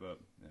guy, but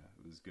yeah,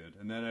 it was good.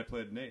 And then I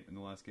played Nate in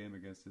the last game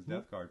against his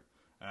Death Guard.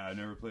 I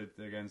never played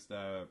against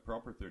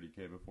proper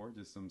 30k before,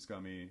 just some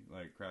scummy,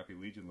 like crappy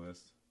Legion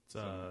list,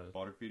 some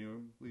fodder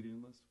feeding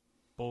Legion list.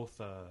 Both,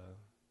 yeah,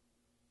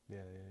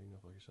 you know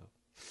for yourself.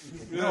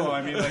 No,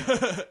 I mean,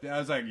 like, I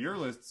was like, your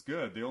list's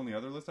good. The only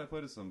other list I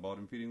played is some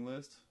bottom feeding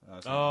list.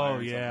 Some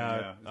iron yeah.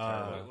 something. Yeah,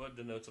 it's terrible. What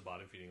denotes a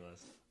bottom feeding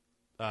list?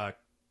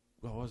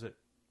 What was it?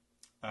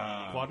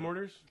 Quad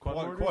mortars? Quad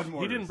He didn't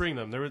mortars. bring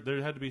them.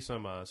 There had to be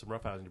some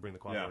roughhousing to bring the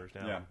quad mortars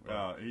down.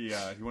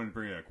 Yeah. He wanted to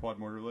bring a quad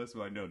mortar list,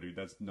 but like, no, dude,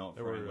 that's not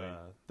friendly.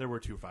 There were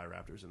 2 fire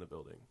raptors in the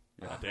building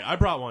that day. I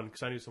brought one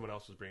because I knew someone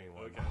else was bringing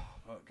one. Okay.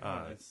 Oh,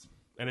 God,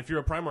 And if you're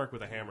a Primarch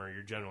with a hammer,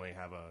 you generally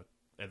have a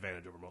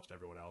advantage over most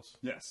everyone else.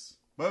 yes.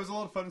 But it was a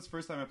lot of fun. It's the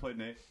first time I played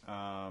Nate.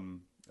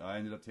 I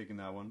ended up taking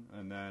that one,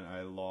 and then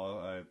I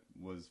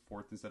was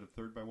 4th instead of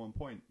 3rd by 1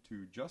 point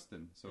to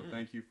Justin. So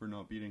thank you for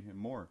not beating him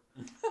more,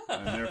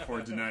 and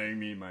therefore denying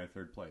me my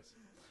 3rd place.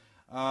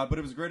 But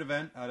it was a great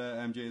event at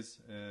MJ's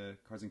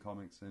Cards and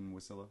Comics in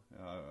Wasilla,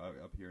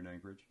 up here in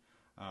Anchorage.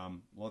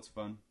 Lots of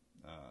fun.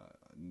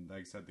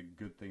 Like I said, the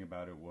good thing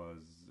about it was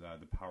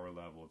the power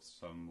level of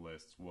some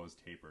lists was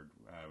tapered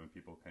when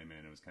people came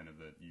in. It was kind of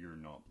that you're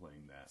not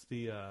playing that.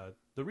 It's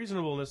the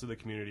reasonableness of the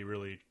community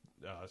really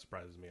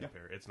surprises me up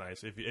here. It's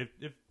nice if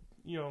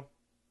you know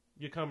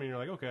you come and you're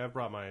like, okay, I've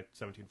brought my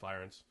 17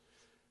 fire ants,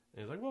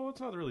 and it's like, well, it's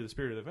not really the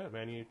spirit of the event,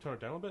 man. You tone it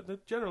down a bit. They're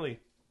generally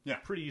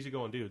pretty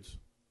easygoing dudes.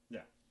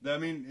 Yeah, I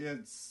mean,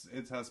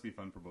 it has to be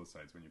fun for both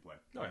sides when you play,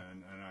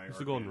 and It's our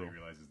the golden community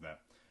rule. realizes that.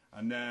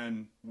 And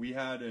then we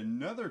had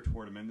another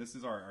tournament. This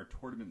is our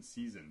tournament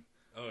season.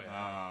 Oh,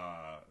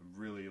 yeah.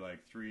 Really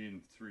like 3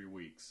 in 3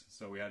 weeks.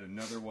 So we had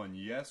another one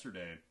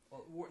yesterday.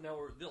 Well, now,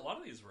 a lot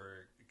of these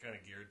were kind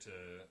of geared to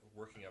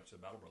working up to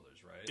Battle Brothers,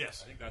 right?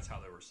 Yes. I think that's how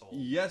they were sold.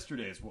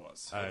 Yesterday's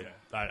was.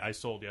 I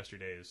sold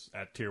yesterday's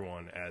at Tier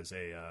 1 as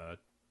a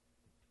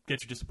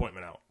get your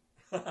disappointment out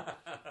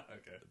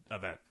Okay.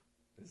 event.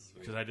 This is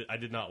sweet. Because I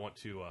did not want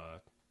to...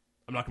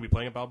 I'm not going to be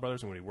playing at Battle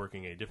Brothers. I'm going to be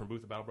working a different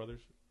booth at Battle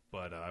Brothers.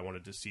 But I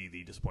wanted to see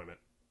the disappointment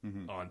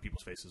on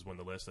people's faces when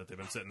the list that they've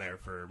been sitting there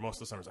for most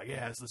of the summer is like,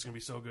 yeah, this is going to be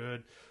so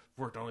good.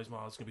 Worked on all these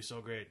models. It's going to be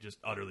so great. Just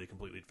utterly,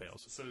 completely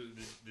fails. So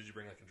did you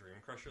bring like a Dream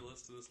Crusher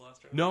list to this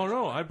last round?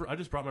 No. I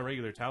just brought my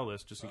regular Tau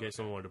list just in case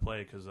someone wanted to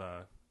play because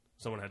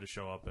someone had to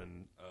show up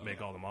and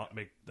make all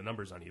make the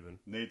numbers uneven.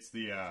 Nate's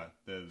the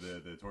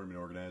tournament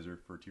organizer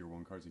for Tier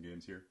 1 Cards and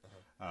Games here.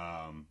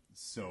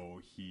 So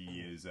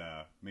he is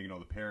making all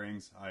the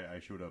pairings. I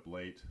showed up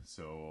late,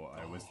 so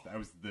I was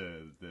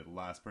the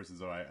last person,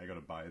 so I got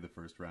to buy the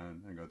first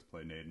round and got to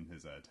play Nate and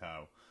his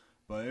Tau.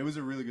 But it was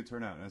a really good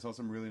turnout, and I saw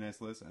some really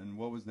nice lists. And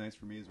what was nice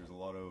for me is there's a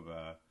lot of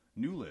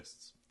new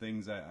lists,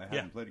 things I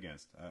hadn't played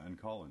against, and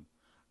Colin.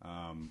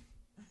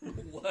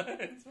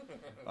 What?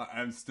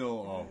 I'm still,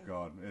 oh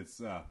god, it's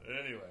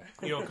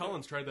Anyway.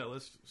 Colin's tried that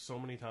list so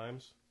many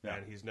times,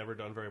 and he's never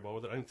done very well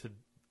with it. I think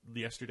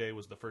yesterday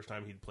was the first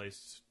time he'd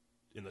placed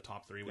in the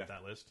top 3 with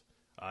that list.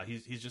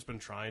 He's just been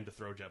trying to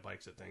throw jet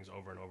bikes at things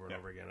over and over and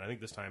over again. I think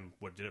this time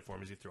what did it for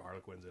him is he threw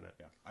Harlequins in it.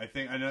 Yeah, I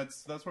think, and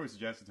that's what we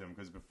suggested to him,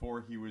 because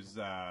before he was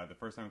the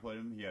first time I played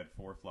him, he had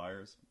 4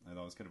 flyers. I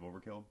thought it was kind of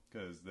overkill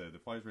because the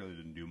flyers really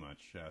didn't do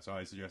much. So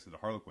I suggested the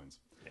Harlequins.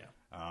 Yeah,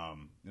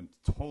 I'm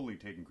totally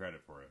taking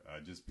credit for it,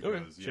 just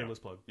because. Shameless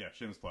plug. Yeah,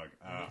 shameless plug.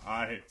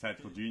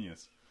 Tactical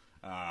genius.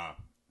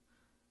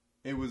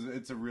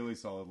 It's a really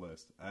solid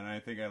list, and I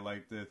think I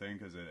liked the thing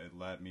because it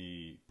let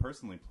me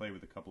personally play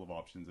with a couple of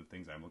options of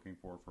things I'm looking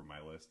for my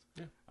list.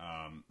 Yeah.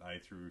 I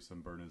threw some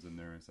burners in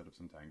there instead of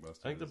some tank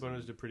busters. I think the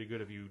bonus did pretty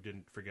good if you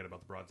didn't forget about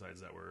the broadsides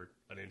that were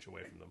an inch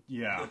away from them.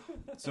 Yeah.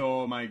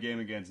 So my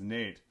game against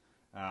Nate,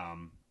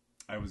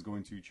 I was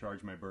going to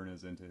charge my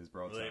burners into his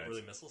broadsides. Were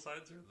they missile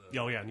sides? Or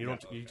Oh yeah, and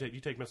you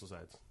take missile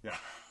sides. Yeah.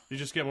 You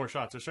just get more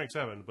shots. They're strength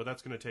 7, but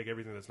that's going to take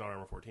everything that's not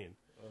armor 14.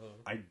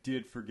 I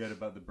did forget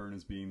about the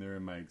burners being there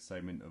in my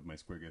excitement of my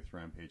Squiggoth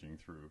rampaging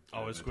through.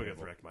 Oh, his the Squiggoth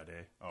table. wrecked my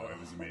day. Oh, it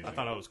was amazing. I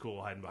thought it was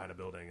cool hiding behind a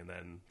building and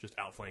then just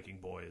outflanking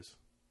boys.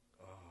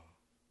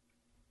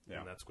 Yeah.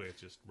 And that's the way it's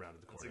just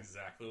rounded the That's corner.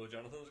 exactly what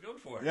Jonathan was going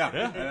for. Yeah,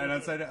 and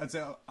I'd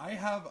say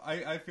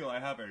I feel I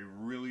have a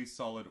really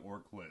solid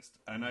orc list,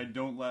 and I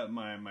don't let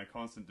my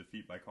constant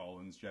defeat by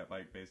Collins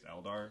jetbike based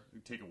Eldar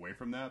take away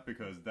from that,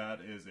 because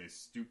that is a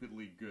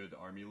stupidly good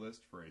army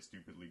list for a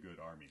stupidly good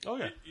army. Oh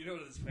yeah, You know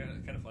what is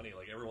kind of funny?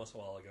 Like every once in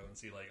a while, I go and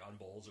see like on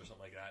bowls or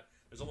something like that.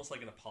 There's almost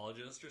like an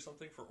apologist or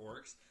something for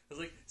orcs. It's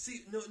like,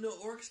 see, no,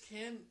 orcs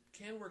can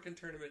work in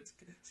tournaments.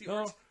 See,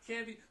 No. orcs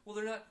can be. Well,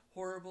 they're not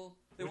horrible.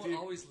 They With won't the-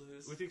 always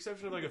lose. with the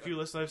exception of like a few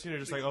lists I've seen are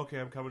just like, okay,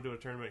 I'm coming to a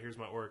tournament. Here's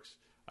my orcs.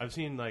 I've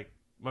seen like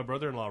my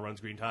brother-in-law runs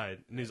Green Tide,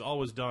 and he's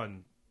always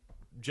done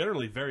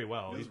generally very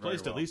well. He He's does very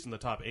placed well. at least in the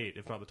top 8,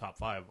 if not the top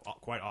 5,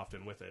 quite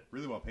often with it.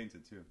 Really well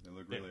painted too. They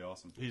look really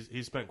awesome.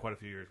 He's spent quite a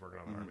few years working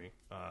on the army.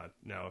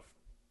 Now, if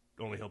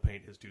only he'll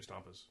paint his 2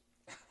 Stompas.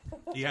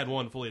 He had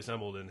one fully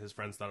assembled, and his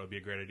friends thought it would be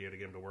a great idea to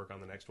get him to work on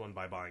the next one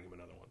by buying him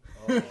another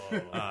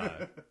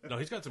one. No,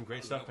 he's got some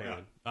great stuff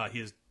painted. He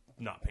has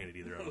not painted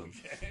either of them.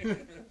 Okay.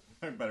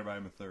 I better buy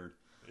him a third.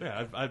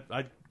 Yeah,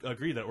 I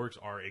agree that orcs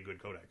are a good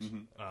codex.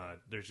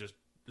 There's just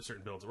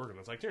certain builds that work, and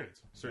it's like Tyranids.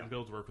 Certain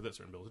builds work with it,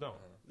 certain builds don't.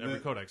 Every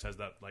codex has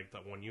that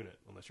one unit,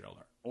 unless you're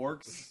Eldar.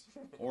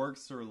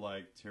 Orcs are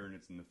like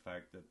Tyranids in the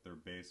fact that their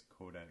base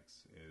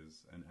codex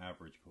is an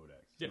average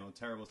codex. Yeah. No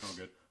terrible, it's not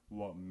good.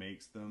 What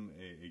makes them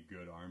a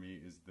good army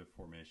is the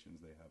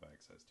formations they have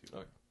access to.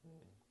 Okay.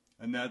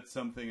 And that's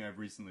something I've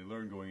recently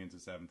learned going into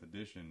 7th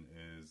edition,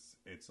 is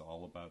it's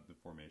all about the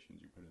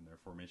formations you put in there.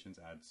 Formations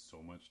add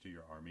so much to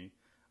your army.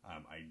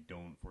 I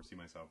don't foresee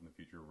myself in the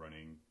future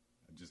running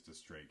just a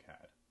straight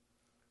CAD.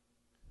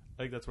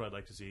 I think that's what I'd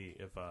like to see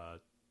if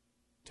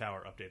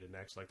Tower updated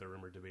next, like they're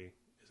rumored to be,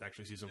 is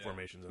actually see some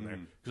formations in there.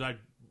 Because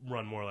I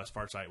run more or less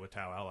Farsight with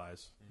Tau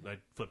allies. I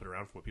flip it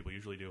around for what people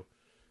usually do.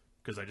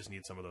 Because I just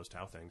need some of those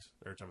Tau things,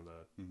 or some of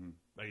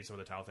the I need some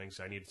of the Tau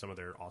things. I need some of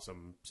their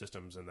awesome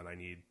systems, and then I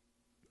need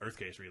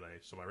Earthcase relay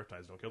so my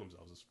Riptides don't kill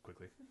themselves as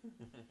quickly.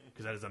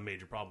 Because that is a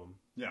major problem.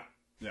 Yeah,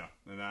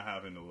 and that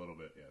happened a little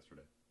bit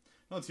yesterday.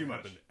 Not too It much.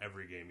 happened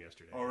every game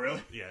yesterday. Oh,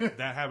 really? Yeah,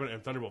 that happened,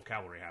 and Thunderwolf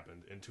Cavalry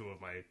happened in 2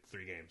 of my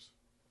 3 games.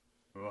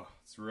 Oh,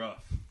 it's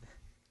rough.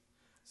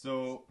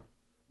 So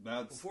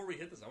that's Before we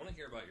hit this, I want to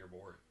hear about your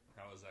board.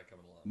 How is that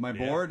coming along? my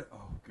Yeah. board.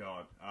 Oh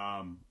God,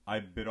 I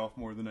bit off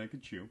more than I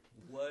could chew.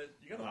 What?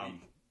 You got a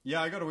week.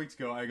 Yeah, I got a week to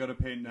go. I got to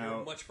paint now.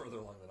 You're much further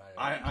along than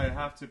I am. I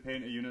have to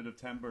paint a unit of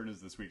 10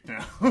 burners this week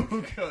now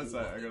because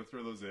I got to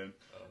throw those in.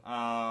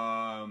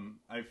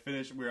 I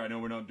finished. I know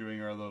we're not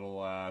doing our little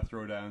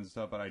throwdown and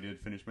stuff, but I did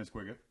finish my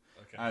Squigga.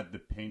 Okay. I had the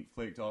paint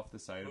flaked off the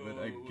side of it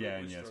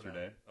again Which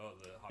yesterday. throwdown? Oh,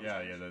 the hobby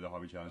Yeah, challenge? the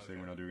hobby challenge thing.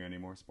 Okay. We're not doing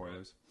anymore.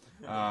 Spoilers.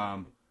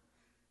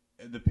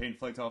 The paint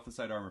flaked off the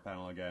side armor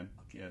panel again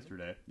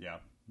yesterday. Yeah.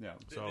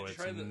 So did you it's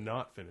try the-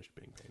 not finished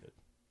being painted.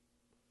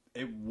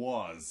 It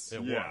was.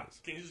 It yeah.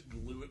 was. Can you just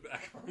glue it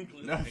back on?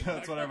 Glue the No, paint that's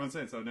back what on? everyone's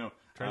saying. So no.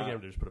 Trying to get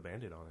him to just put a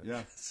band-aid on it.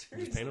 Yeah.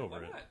 Seriously, paint over why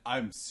it. not?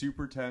 I'm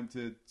super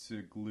tempted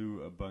to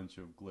glue a bunch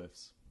of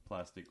glyphs,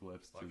 plastic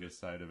glyphs, to Fuck the it.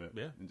 side of it,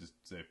 Yeah. and just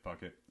say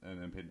fuck it,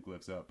 and then paint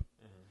glyphs up.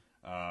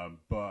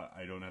 But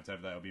I don't have to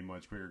have that. It'll be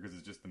much quicker because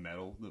it's just the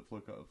metal that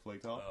flaked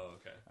off, Oh,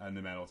 okay. and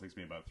the metal takes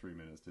me about 3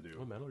 minutes to do.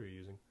 What metal are you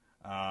using?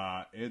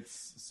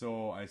 It's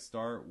so I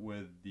start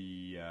with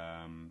the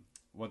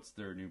what's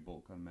their new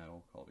bolt gun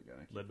metal called again?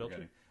 I keep Lead Belcher?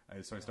 forgetting.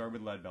 So I start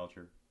with lead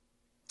belcher,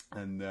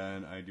 and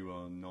then I do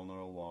a null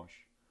oil wash,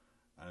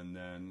 and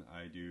then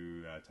I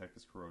do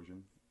typhus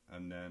corrosion,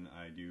 and then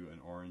I do an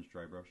orange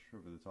dry brush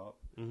over the top.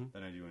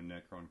 Then I do a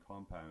Necron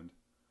compound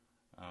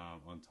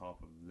on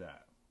top of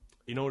that.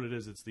 You know what it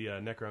is? It's the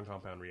Necron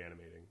compound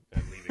reanimating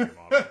and leaving your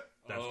model.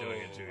 That's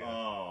doing it too. Yeah.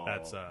 Oh.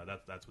 That's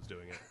what's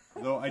doing it.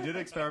 Though I did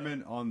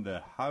experiment on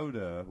the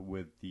Howdah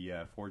with the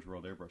Forge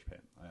World airbrush pen.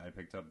 I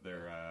picked up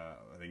their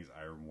I think it's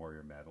Iron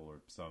Warrior metal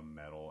or some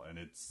metal, and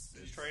it's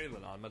Did you try any of the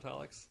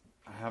non-metallics?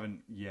 I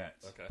haven't yet,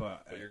 Okay.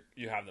 but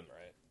you have them,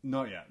 right?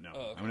 not yet. No, Oh,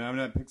 okay. I'm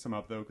gonna pick some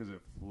up though because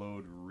it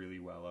flowed really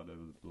well out of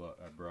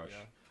the brush.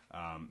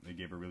 It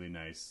gave a really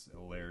nice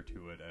layer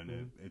to it, and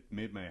it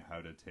made my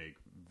Howdah take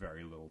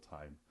very little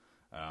time.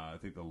 I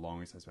think the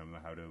longest I spent with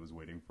my Howdah was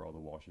waiting for all the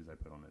washes I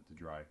put on it to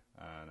dry,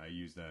 and I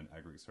used an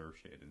aggregate surf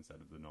shade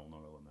instead of the null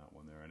oil in that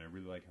one there, and I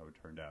really like how it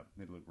turned out.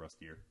 Made it look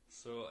rustier.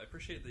 So I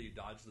appreciate that you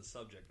dodged the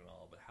subject and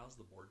all, but how's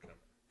the board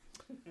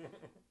coming?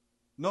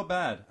 Not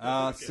bad.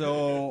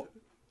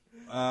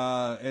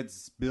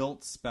 It's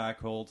built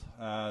spackled.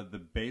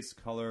 The base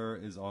color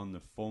is on the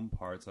foam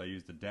part, so I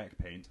used the deck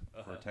paint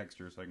for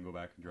texture, so I can go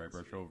back and dry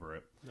brush over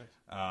it. Nice.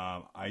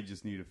 I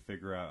just need to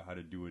figure out how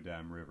to do a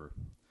damn river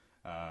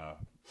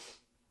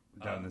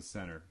down the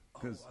center.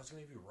 I was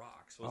going to give you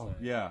rocks, Oh, wasn't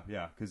I?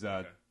 yeah, because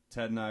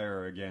Ted and I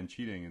are again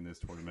cheating in this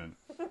tournament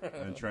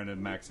and trying to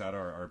max out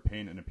our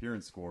paint and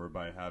appearance score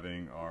by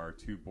having our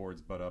 2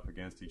 boards butt up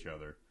against each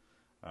other.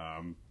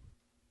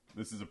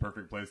 This is a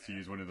perfect place to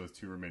use one of those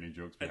 2 remaining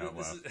jokes we I have think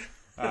this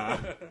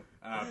left.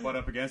 is... Butt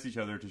up against each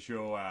other to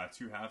show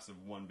 2 halves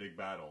of one big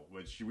battle.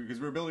 Because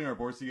we were building our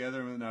boards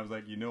together, and I was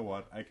like, you know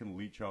what? I can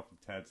leech off of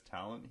Ted's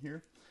talent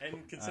here.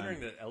 And considering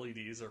that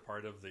LEDs are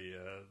part of the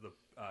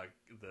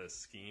the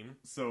scheme.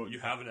 So you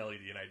have an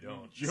LED and I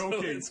don't.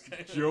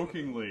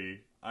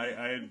 Jokingly, I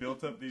had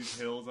built up these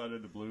hills out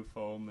of the blue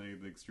foam,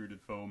 the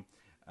extruded foam,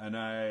 and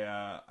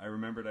I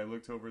remembered I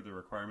looked over the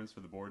requirements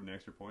for the board and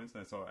extra points,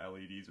 and I saw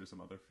LEDs or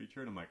some other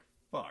feature, and I'm like,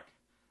 fuck.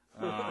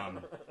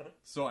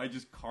 So I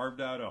just carved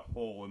out a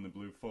hole in the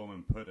blue foam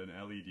and put an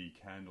LED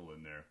candle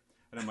in there,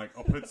 and I'm like,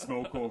 I'll put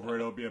smoke over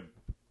it. It'll be a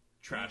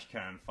trash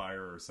can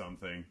fire or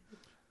something.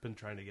 Been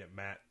trying to get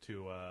Matt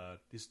to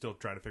he's still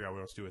trying to figure out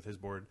what else to do with his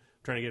board,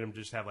 trying to get him to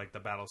just have like the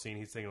battle scene.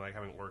 He's thinking like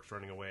having orcs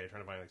running away,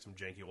 trying to find like some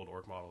janky old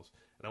orc models,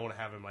 and I want to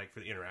have him like for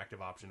the interactive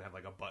option have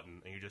like a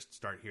button, and you just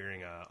start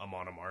hearing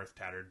Amon Amarth,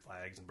 tattered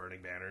flags and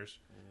burning banners,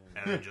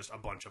 and then just a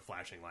bunch of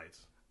flashing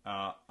lights.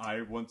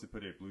 I want to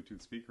put a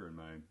Bluetooth speaker in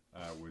mine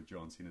with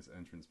John Cena's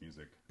entrance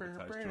music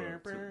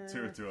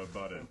attached to a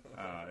button.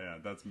 Yeah,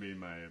 that's me.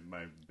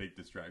 My big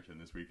distraction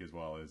this week as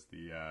well is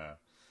the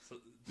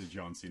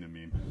John Cena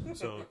meme.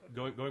 So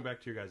going back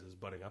to your guys'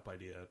 butting up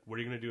idea, what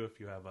are you going to do if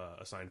you have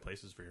assigned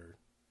places for your?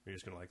 You're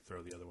just going to like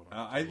throw the other one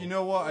on? You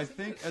know what? I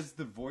think as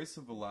the voice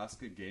of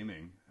Alaska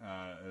Gaming,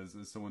 as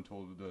someone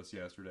told us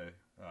yesterday,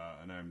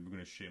 and I'm going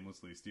to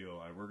shamelessly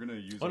steal, we're going to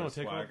use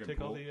take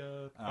all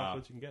the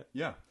compliments you can get.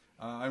 Yeah.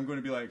 I'm going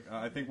to be like,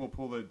 I think we'll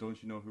pull the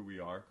 "Don't you know who we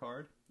are"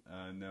 card,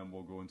 and then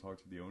we'll go and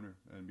talk to the owner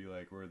and be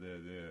like, we're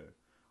the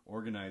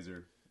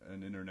organizer,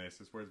 and in our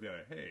nicest words, be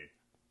like, hey,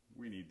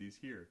 we need these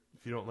here.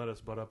 If you don't let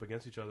us butt up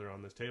against each other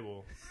on this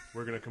table,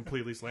 we're going to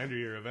completely slander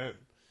your event.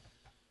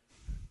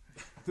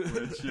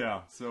 Which,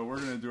 yeah, so we're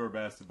going to do our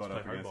best to butt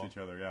up against each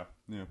other, yeah.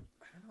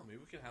 I don't know, maybe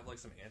we can have like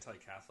some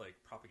anti-Catholic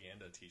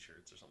propaganda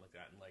t-shirts or something like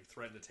that and like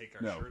threaten to take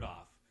our shirt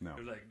off. No.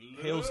 Like,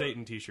 Hail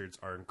Satan t-shirts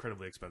are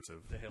incredibly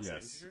expensive. The Hail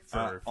Satan t-shirts?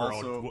 For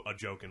also, a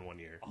joke in 1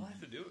 year. All I have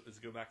to do is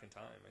go back in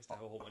time. I used to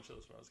have a whole bunch of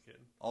those when I was a kid.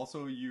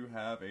 Also, you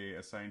have a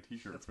assigned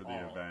t-shirt for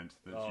the event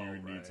that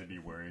you need to be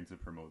wearing to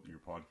promote your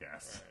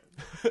podcast.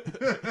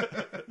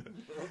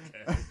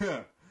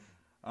 Okay.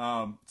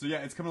 So yeah,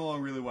 it's coming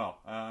along really well.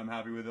 I'm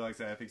happy with it. Like I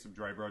said, I think some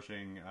dry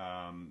brushing.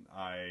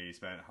 I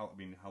spent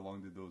how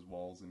long did those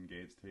walls and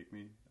gates take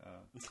me?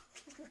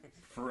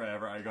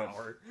 Forever. I got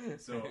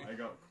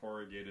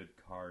corrugated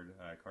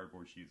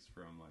cardboard sheets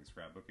from like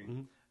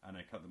scrapbooking, and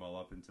I cut them all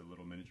up into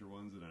little miniature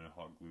ones, and then I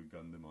hot glue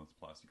gunned them onto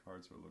plastic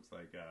cards, so it looks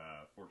like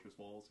fortress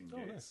walls and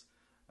gates.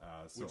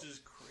 Nice. Which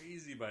is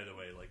crazy, by the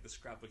way. Like the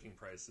scrapbooking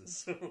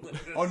prices.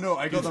 Oh no,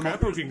 I got them.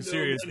 Scrapbooking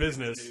serious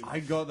business. I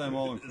got them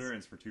all in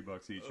clearance for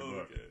 $2 each a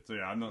book. Okay. So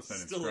yeah, I'm not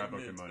sending Still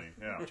scrapbooking money.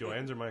 Yeah,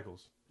 Joanne's or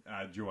Michael's?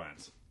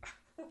 Joanne's,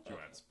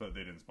 but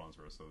they didn't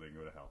sponsor us, so they can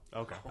go to hell.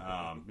 Okay.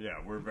 Yeah,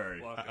 we're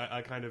very.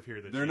 I kind of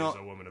hear that They're she's not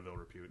a woman of ill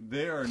repute.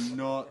 They are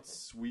not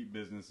sweet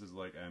businesses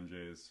like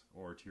MJ's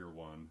or Tier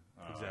 1.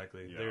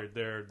 Exactly. Yeah.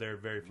 They're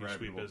very few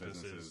sweet Reputable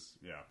businesses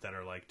yeah. that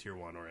are like Tier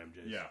 1 or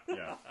MJ's.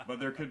 Yeah. But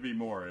there could be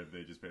more if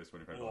they just pay us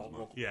 $25 a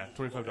month. Yeah,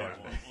 $25.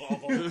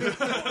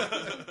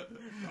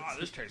 Oh,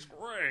 this tastes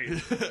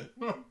great.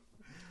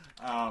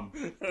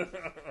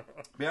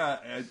 Yeah,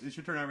 it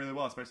should turn out really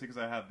well, especially because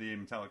I have the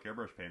metallic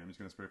airbrush paint. I'm just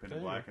going to spray paint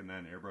it black and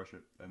then airbrush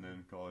it and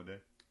then call it a day.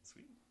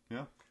 Sweet.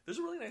 Yeah. There's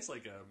a really nice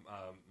like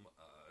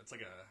it's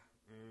like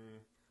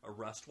a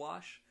rust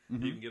wash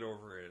that you can get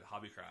over at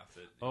Hobbycraft.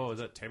 Is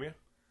that Tamiya?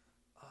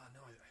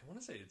 No, I want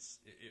to say it's.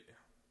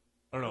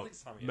 I don't know. think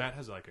it's Tamiya. Matt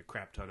has like a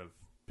crap ton of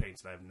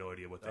paints, and I have no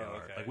idea what they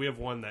are. Okay. Like we have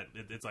one that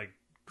it's like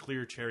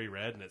clear cherry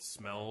red, and it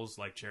smells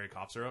like cherry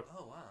cough syrup.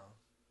 Oh wow.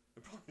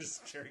 It probably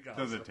just cherry cough.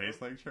 Does it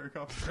taste like cherry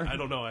coffee? I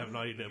don't know. I have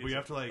not eaten it. We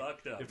have to like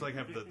fucked up. you have to like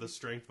have the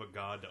strength of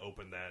God to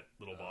open that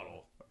little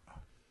bottle.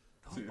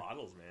 Those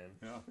bottles, man.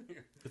 Yeah.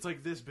 It's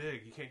like this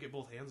big. You can't get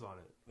both hands on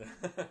it.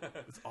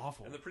 It's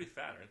awful. And they're pretty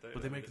fat, aren't they?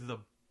 But they make the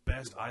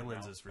best eye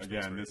lenses for Space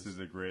Again, Marines. this is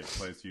a great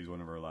place to use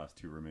one of our last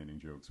 2 remaining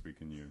jokes we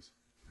can use.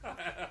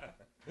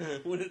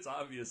 When it's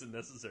obvious and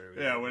necessary.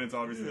 Yeah, when it's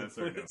obviously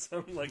necessary. When it's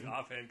some like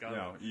offhand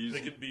comment, Yeah,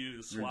 they can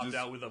be swapped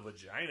out with a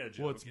vagina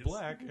joke. Well, it's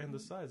black and the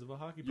size of a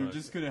hockey puck. You're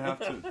just gonna have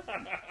to.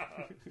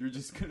 You're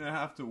just gonna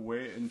have to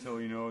wait until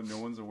no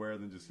one's aware,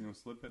 then just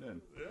slip it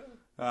in.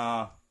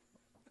 Yeah.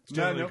 It's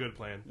generally a good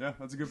plan. Yeah,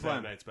 that's a good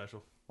Saturday plan. night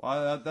special.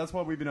 Well, that's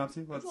what we've been up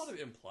to. There's a lot of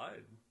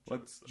implied.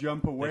 Let's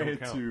jump away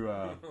count.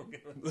 to.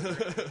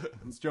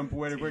 Let's jump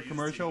away to a quick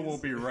commercial. tease. We'll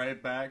be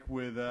right back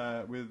with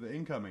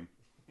incoming.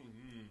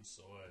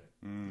 Soy.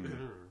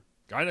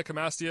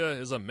 Gynecomastia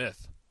is a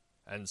myth,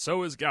 and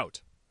so is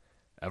gout.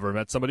 Ever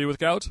met somebody with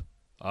gout?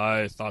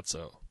 I thought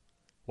so.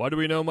 Why do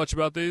we know much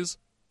about these?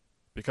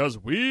 Because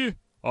we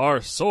are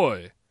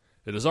soy.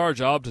 It is our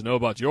job to know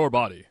about your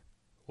body.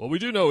 What we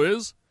do know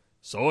is,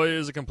 soy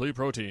is a complete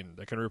protein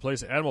that can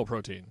replace animal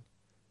protein.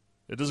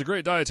 It is a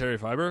great dietary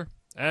fiber,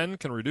 and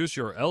can reduce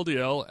your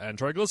LDL and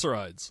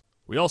triglycerides.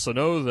 We also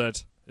know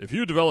that if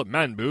you develop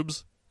man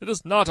boobs, it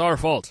is not our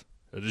fault.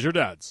 It is your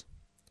dad's.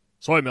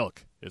 Soy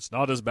milk. It's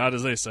not as bad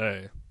as they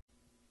say.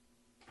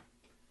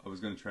 I was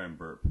going to try and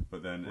burp,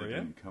 but then it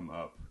didn't come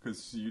up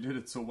because you did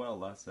it so well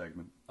last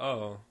segment.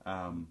 Oh.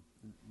 Don't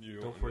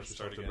force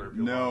yourself to burp.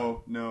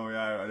 No,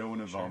 yeah, I don't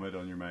want to vomit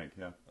on your mic.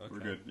 Yeah, we're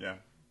good. Yeah.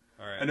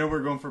 All right. I know we're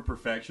going for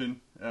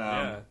perfection,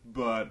 Yeah.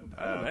 but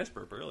I had a nice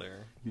burp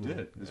earlier. you did.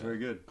 It was very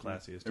good.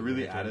 Classiest. It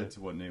really added to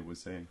what Nate was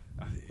saying.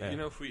 You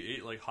know, if we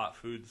ate like hot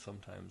food,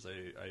 sometimes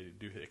I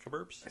do hiccup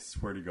burps. I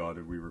swear to God,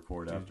 if we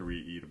record after we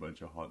eat a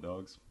bunch of hot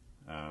dogs,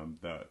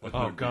 that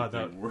Oh would be god, the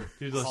that worst.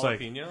 you just like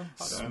Jalapeno hot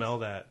dog? smell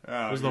that.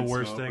 Oh, It was the good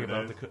worst smell thing for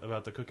about days.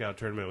 about the cookout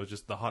tournament was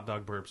just the hot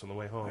dog burps on the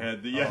way home.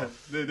 And the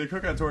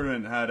cookout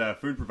tournament had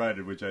food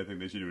provided, which I think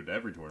they should do at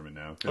every tournament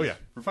now. 'Cause Oh, yeah.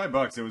 for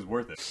 $5 it was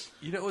worth it.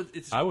 You know,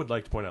 it's I would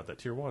like to point out that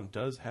Tier 1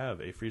 does have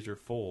a freezer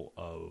full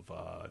of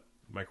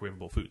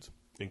microwavable foods,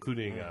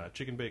 including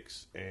chicken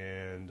bakes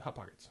and Hot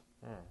Pockets.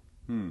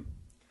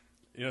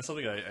 you know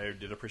something I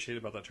did appreciate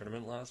about that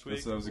tournament last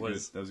week That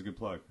was a good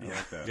plug. I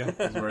like that. Yeah.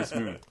 That was very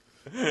smooth.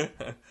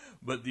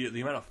 but the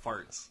amount of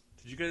farts.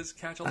 Did you guys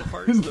catch all the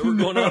farts that were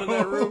going on in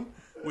that room?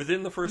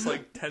 Within the first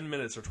like 10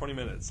 minutes or 20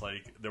 minutes,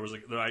 like there was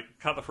I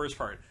caught the first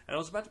fart and I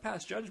was about to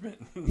pass judgment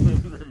and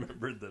then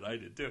remembered that I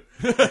did too.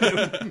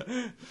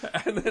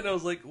 And then I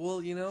was like,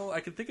 well, you know, I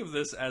could think of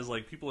this as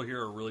like people here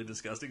are really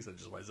disgusting,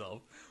 such as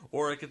myself,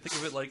 or I could think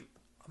of it like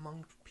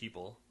among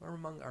people or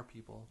among our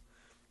people.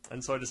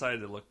 And so I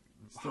decided to look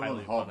Still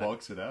highly hot upon it.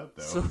 box it out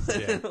though.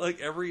 So like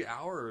every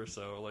hour or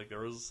so, like there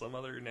was some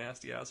other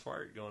nasty ass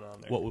fart going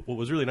on there. What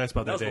was really nice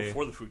about that that was day?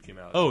 before the food came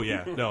out. Oh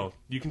yeah, no,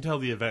 you can tell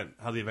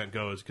how the event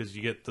goes because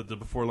you get the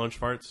before lunch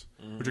farts,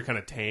 which are kind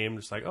of tame,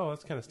 just like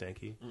that's kind of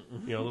stanky.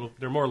 You know,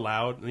 they're more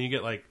loud, and then you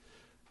get like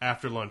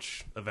after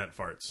lunch event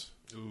farts,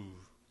 Ooh.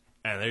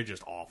 and they're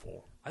just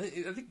awful. I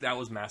think that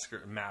was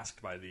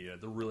masked by the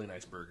really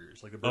nice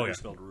burgers. Like the burgers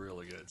yeah. smelled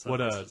really good. So What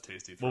that was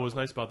tasty. what was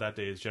nice about that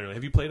day is generally,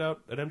 have you played out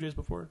at MJ's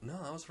before? No,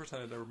 that was the first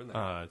time I'd ever been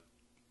there.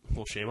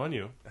 Well, shame on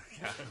you,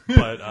 Yeah.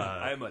 but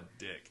I'm a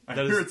dick. I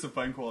that hear is- it's a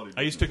fine quality.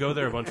 I used to go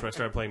there a bunch when I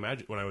started playing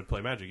Magic. When I would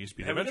play Magic, it used to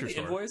be the Have we got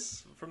adventure the store.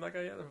 invoice from that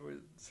guy yet? Have we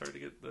started to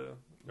get the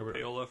Never-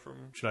 payola from?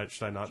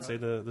 Should I not say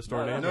the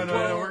store No, name?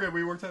 No, we're good.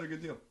 We worked out a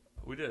good deal.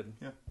 We did.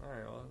 Yeah. All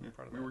right. Well, I'm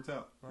proud of We that. worked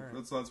out. All right.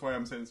 That's why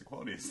I'm saying it's a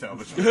quality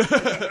establishment.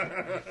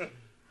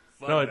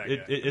 Fuck No, that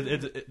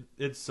guy.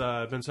 it's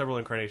been several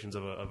incarnations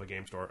of a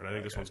game store, and I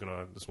think this one's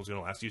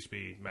gonna last. It used to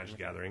be Magic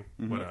the Gathering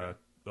when a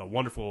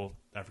wonderful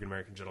African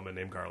American gentleman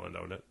named Garland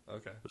owned it.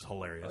 Okay. It was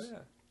hilarious. Oh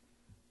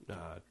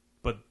yeah.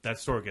 But that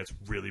store gets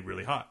really,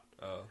 really hot.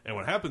 Oh, And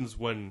what happens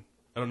when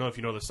I don't know if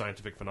you know the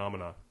scientific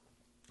phenomena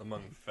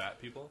among fat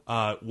people.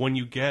 when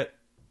you get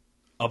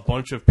a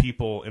bunch of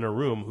people in a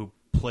room who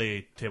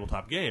play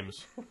tabletop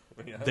games,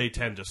 Yeah. they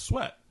tend to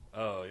sweat,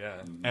 Oh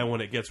yeah. and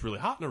when it gets really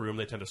hot in a room,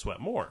 they tend to sweat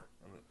more,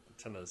 I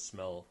tend to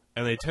smell.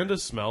 and they tend to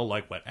smell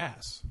like wet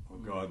ass. Oh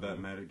god, that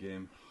meta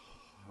game.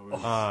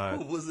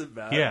 Was it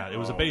bad? Yeah, it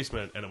was a Oh.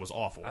 basement, and it was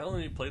awful. I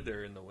only played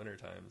there in the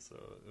wintertime, so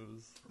it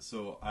was.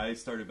 So I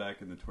started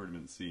back in the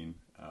tournament scene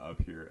up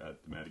here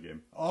at the Meta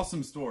Game.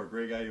 Awesome store,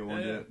 great guy who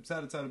owned Yeah. it.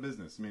 Sad it's out of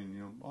business. I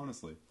mean,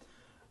 honestly.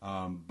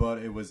 But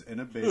it was in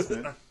a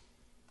basement.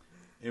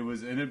 It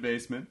was in a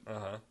basement.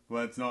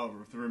 Let's not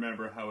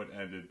remember how it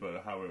ended,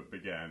 but how it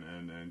began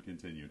and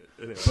continued.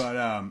 Anyway. But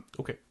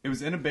Okay. it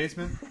was in a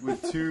basement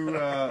with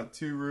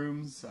two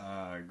rooms.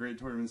 Great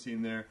tournament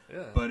scene there.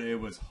 Yeah. But it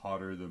was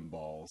hotter than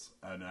balls,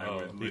 and I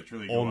would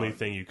literally The go only out-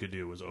 thing you could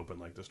do was open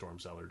like the storm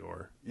cellar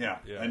door. Yeah,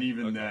 Yeah, and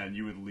even okay. then,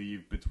 you would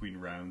leave between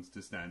rounds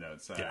to stand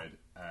outside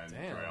and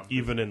Damn. dry off.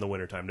 Even in the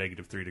wintertime,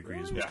 -3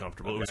 degrees was Yeah.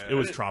 comfortable. Okay. It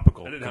was I didn't-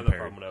 tropical. I didn't have that compared.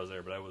 problem when I was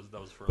there, but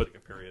that was for But- like a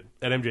period.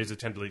 At MJ's, it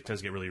tends to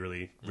get really,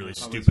 really, really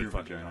How was your stupid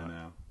fucking vagina hot.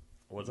 now?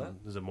 What's that?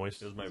 Is it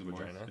moist? It was my Is it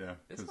moist? vagina. Yeah,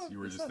 It's because not- you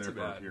were it's just not there too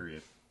for a bad.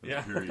 period.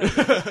 Yeah.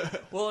 Period.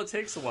 Well, it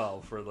takes a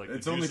while for like.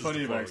 It's the only juices funny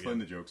to if I flow explain again.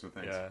 the joke, so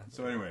thanks. Yeah.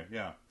 So anyway,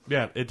 yeah.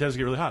 Yeah, it tends to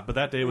get really hot. But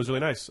that day was really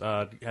nice.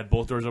 Had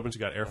both doors open, so you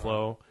got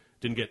airflow.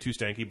 Didn't get too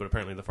stanky, but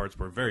apparently the farts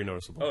were very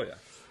noticeable. Oh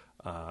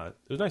yeah.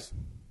 It was nice.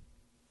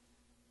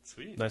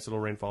 Sweet. Nice little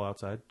rainfall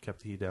outside. Kept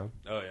the heat down.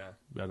 Oh yeah.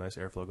 Got nice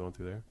airflow going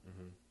through there.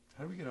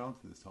 How do we get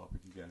onto this topic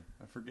again?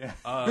 I forget.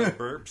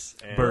 Burps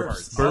and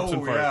Burps. farts. Burps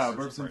and farts. Yeah,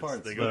 burps and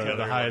farts. They go The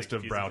together highest like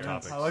of peas brow and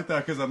carrots. topics. I like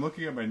that because I'm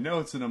looking at my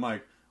notes and I'm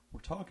like, we're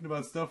talking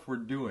about stuff we're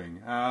doing.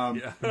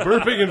 Yeah.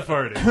 Burping and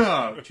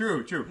farting.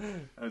 True.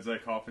 As I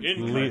cough and In-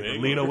 sneeze.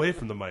 Lean away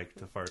from the mic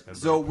to fart. And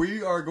So burp.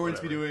 we are going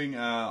to be doing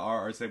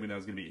our segment now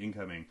is going to be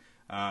incoming.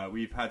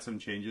 We've had some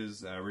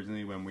changes.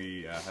 Originally, when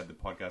we had the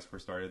podcast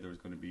first started, there was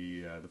going to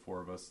be the four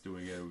of us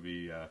doing it. It would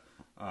be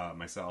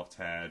myself,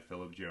 Tad,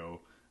 Philip, Joe,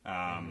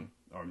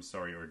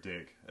 or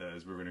Dick,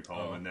 as we were going to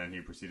call him. And then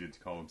he proceeded to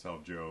call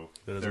himself Joe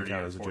That doesn't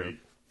count as a joke.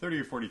 30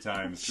 or 40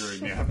 times during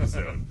the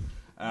episode.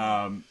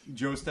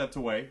 Joe stepped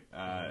away.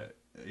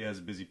 He has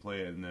a busy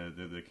play, and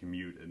the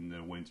commute in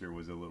the winter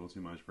was a little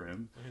too much for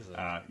him.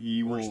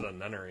 He Works will. at a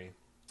nunnery.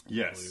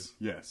 Yes,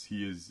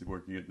 he is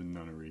working at the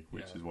nunnery,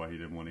 which Yeah. is why he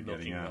didn't want to get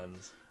Milking out.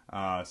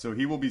 nuns. So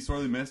he will be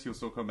sorely missed. He'll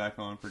still come back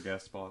on for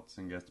guest spots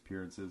and guest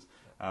appearances.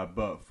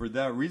 But for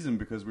that reason,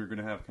 because we're going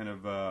to have kind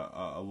of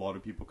a lot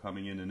of people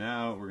coming in and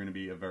out, we're going to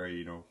be a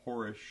very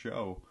horror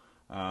show,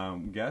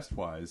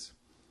 guest-wise.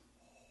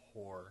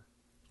 Whore.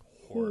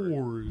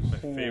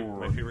 whore.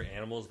 My favorite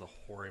animal is the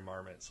hoary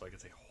marmot, so I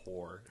could say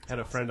whore. Had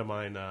a friend of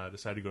mine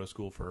decide to go to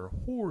school for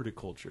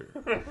horticulture.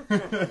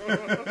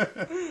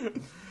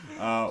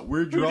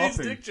 We're Who needs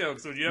dropping dick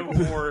jokes when you have a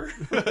whore?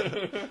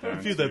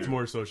 I feel that's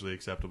more socially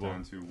acceptable.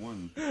 down to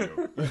one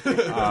joke.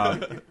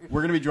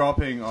 We're going to be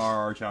dropping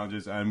our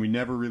challenges, and we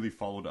never really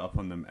followed up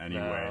on them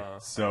anyway.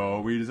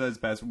 So we decided it's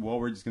best. What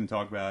we're just going to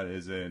talk about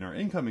is in our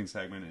incoming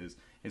segment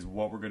is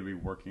what we're going to be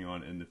working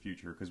on in the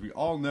future. Because we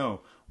all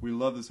know we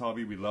love this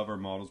hobby, we love our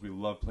models, we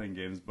love playing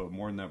games, but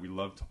more than that, we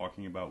love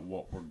talking about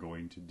what we're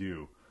going to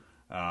do.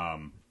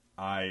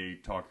 I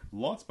talk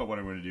lots about what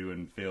I'm going to do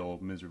and fail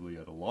miserably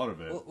at a lot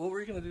of it. What were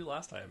you going to do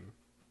last time?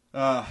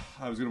 I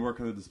was going to work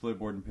on the display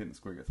board and paint the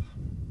Squiggoth.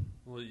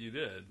 Well, you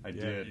did. I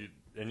did.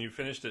 And you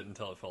finished it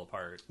until it fell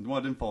apart. Well,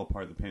 it didn't fall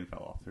apart. The paint fell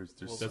off. There's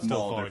that's still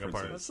small falling differences.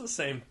 apart. That's the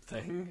same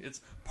thing.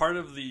 It's part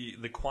of the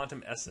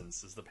quantum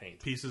essence is the paint.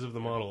 Pieces of the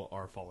model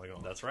are falling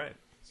off. That's right.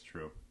 It's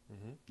true.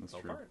 That's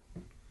Fell true. apart.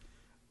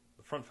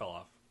 The front fell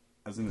off.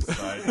 As an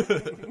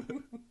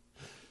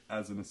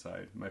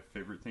aside, my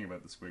favorite thing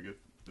about the Squiggoth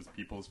is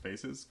people's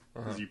faces.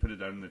 Because you put it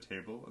down on the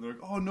table, and they're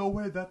like, "Oh no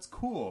way, that's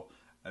cool!"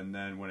 And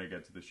then when I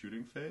get to the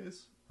shooting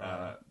phase,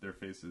 their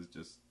faces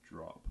just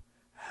drop.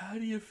 How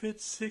do you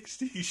fit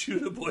 60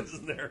 shooter boys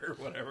in there or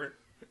whatever?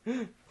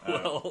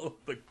 Well,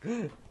 the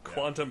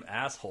quantum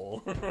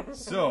asshole.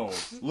 So,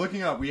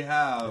 looking up, we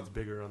have It's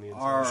bigger on the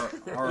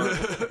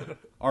inside.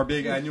 our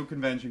big annual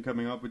convention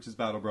coming up, which is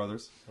Battle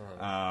Brothers.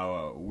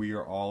 We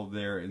are all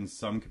there in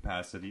some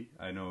capacity.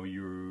 I know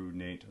you,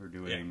 Nate, are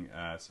doing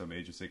some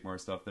Age of Sigmar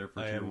stuff there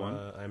for Tier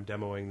 1. I'm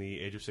demoing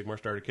the Age of Sigmar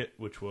starter kit,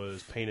 which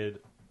was painted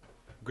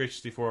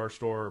graciously for our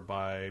store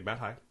by Matt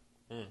High,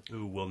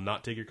 who will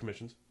not take your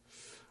commissions.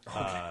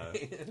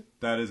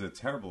 That is a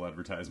terrible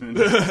advertisement.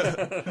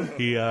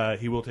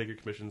 He will take your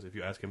commissions if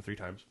you ask him 3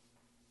 times.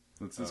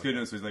 That's good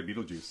news. There's like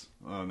Beetlejuice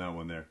on that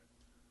one there.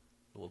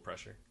 A little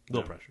pressure.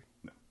 No pressure.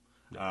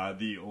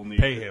 The only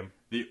Pay him.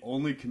 The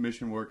only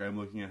commission work I'm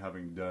looking at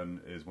having done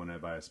is when I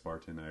buy a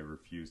Spartan. I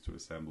refuse to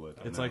assemble it.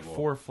 It's like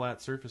 4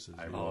 flat surfaces.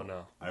 Oh,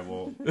 no. I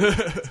will.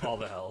 It's all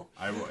the hell.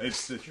 I will.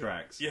 It's the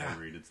tracks. Yeah. I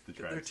read. It's the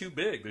tracks. They're too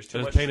big. There's too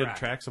I much just painted track.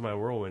 tracks on my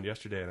Whirlwind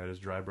yesterday, and I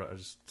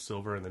just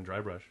silver and then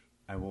dry brush.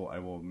 I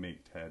will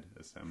make Ted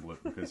assemble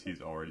it because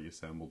he's already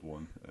assembled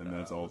one, and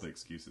that's all the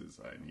excuses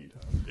I need.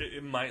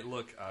 It might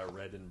look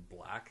red and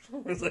black.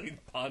 It's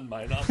like pawn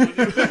mine off.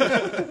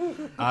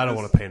 I don't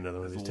want to paint another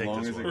one of these. As Take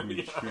long this as it one. can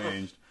be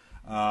changed.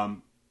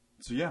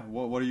 So yeah,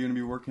 what are you going to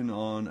be working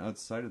on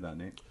outside of that,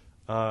 Nate?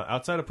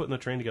 Outside of putting the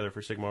train together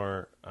for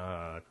Sigmar,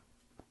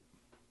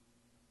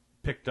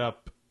 picked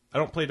up. I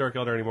don't play Dark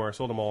Eldar anymore. I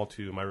sold them all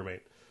to my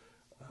roommate.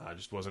 I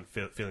just wasn't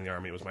feeling the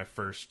army. It was my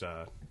first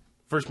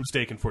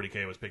mistake in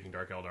 40k was picking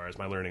Dark Eldar as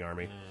my learning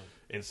army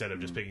instead of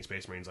just picking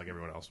Space Marines like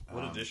everyone else.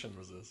 What edition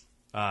was this?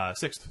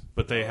 6th,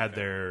 but they had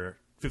their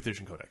 5th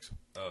edition codex.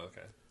 Oh,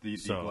 okay. The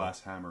So-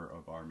 glass hammer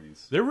of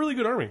armies. They're a really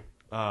good army.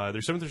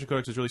 Their 7th edition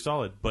codex is really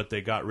solid, but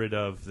they got rid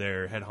of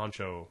their head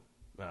honcho,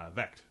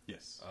 Vect.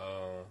 Yes.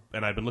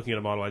 And I've been looking at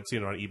a model. I'd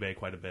seen it on eBay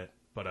quite a bit.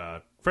 But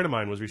a friend of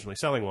mine was recently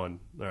selling one,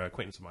 an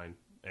acquaintance of mine,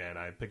 and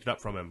I picked it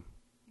up from him.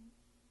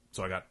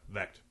 So I got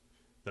Vect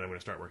that I'm going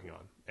to start working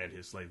on, and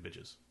his slave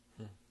bitches.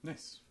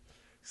 Nice.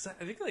 'Cause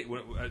I think like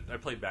when I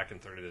played back in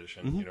 3rd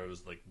edition, you know, it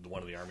was like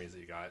one of the armies that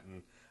you got,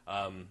 and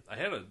I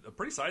had a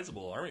pretty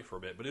sizable army for a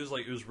bit, but it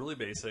was really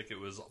basic. It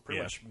was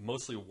pretty much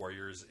mostly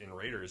warriors and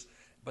raiders,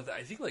 but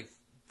I think like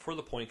for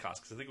the point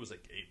cost, because I think it was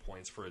like 8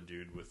 points for a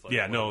dude with like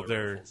one of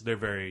their rifles. they're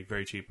very,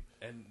 very cheap.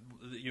 And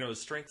you know,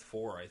 strength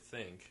 4, I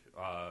think,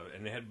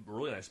 and they had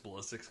really nice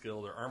ballistic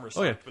skill. Their armor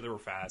sucked, yeah. but they were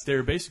fast.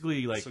 They're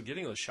basically like So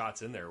getting those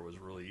shots in there was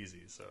really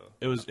easy. So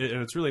and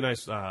it's really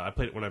nice. I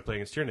played it when I played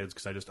against Tyranids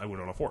because I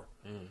went on a 4.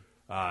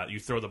 You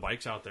throw the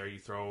bikes out there.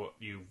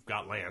 You've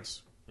got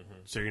lance,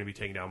 so you're going to be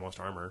taking down most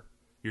armor.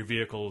 Your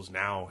vehicles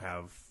now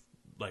have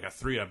like a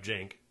 3-up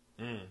jank,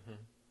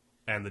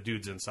 and the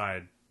dudes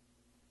inside,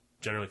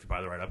 generally if you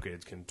buy the right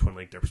upgrades, can twin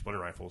link their splinter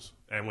rifles.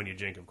 And when you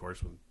jank, of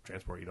course, with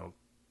transport,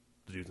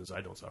 the dudes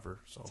inside don't suffer.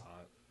 So it's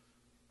hot.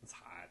 It's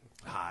hot.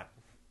 hot,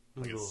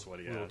 Like little, it's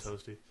sweaty little ass.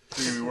 toasty.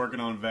 So you're going to be working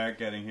on Vec,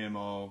 getting him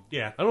all...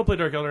 Yeah, I don't play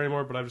Dark Eldar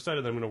anymore, but I've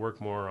decided that I'm going to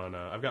work more on.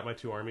 I've got my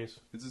 2 armies.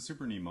 It's a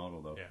super neat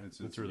model, though. Yeah, It's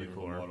it's a really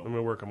beautiful cool. I'm model. going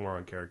to work more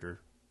on character.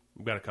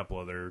 I've got a couple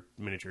other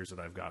miniatures that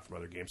I've got from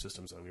other game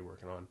systems that I'm going to be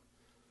working on.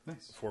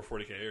 Nice. For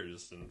 40k or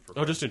just in for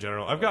Oh, just in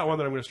general. I've got one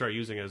that I'm going to start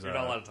using as. You're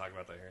not allowed to talk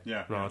about that here.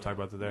 Yeah. No, I'll talk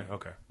about that there.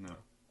 Okay.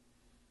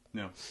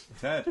 No.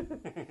 Ted,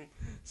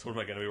 So what am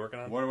I going to be working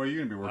on? what are you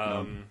going to be working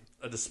on?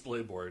 A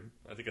display board.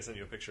 I think I sent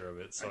you a picture of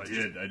it. So I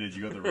did.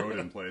 You got the road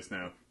in place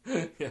now.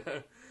 Yeah,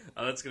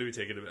 that's going to be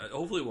taken.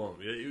 Hopefully, it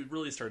won't. It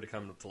really started to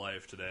come to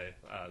life today.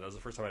 That was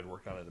the first time I'd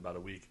worked on it in about a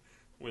week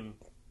when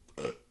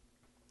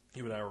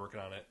you and I were working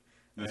on it.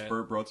 This And-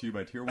 Burt brought to you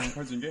by Tier 1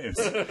 Cards and Games.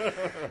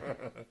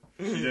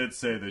 She did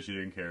say that she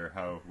didn't care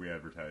how we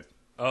advertised.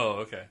 Oh,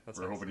 okay. That's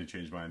We're nice. hoping to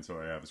change mine so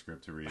I have a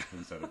script to read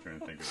instead of trying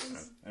to think of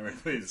it. Anyway,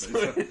 please.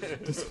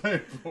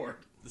 Display board.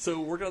 So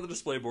working on the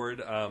display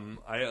board,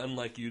 I,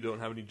 unlike you, don't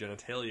have any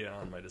genitalia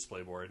on my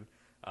display board.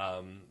 So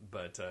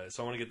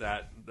I want to get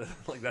that.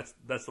 Like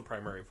that's the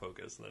primary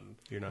focus. And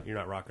then You're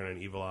not rocking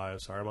an Evil Eye of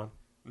Saruman?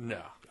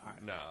 no.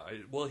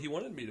 Well, he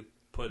wanted me to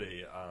put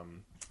a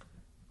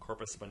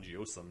corpus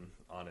spongiosum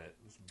on it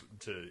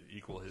to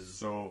equal his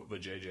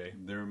vajayjay.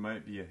 There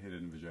might be a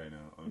hidden vagina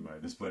on my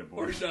display Or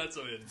board. not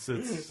so in.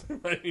 It's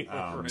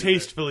Right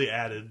tastefully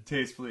added.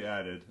 Tastefully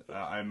added.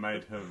 I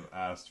might have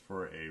asked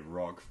for a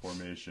rock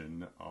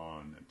formation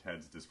on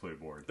Ted's display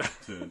board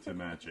to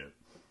match it.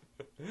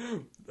 there.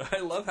 I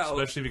love how.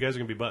 Especially if you guys are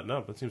going to be buttoned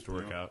up. It seems to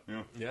work out.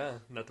 Yeah. Yeah,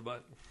 not the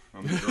butt.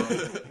 I'm the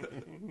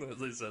girl.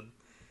 As I said.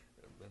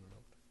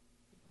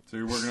 So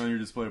you're working on your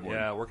display board.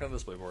 Yeah, working on the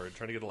display board,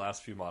 trying to get the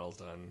last few models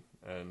done,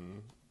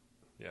 and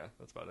yeah,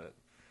 that's about it.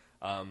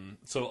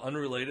 So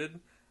unrelated,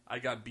 I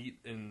got beat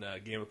in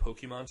a game of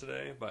Pokemon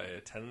today by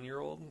a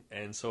 10-year-old,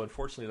 and so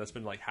unfortunately that's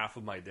been like half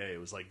of my day. It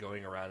was like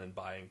going around and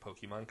buying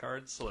Pokemon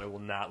cards so that I will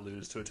not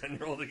lose to a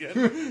 10-year-old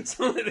again.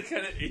 So it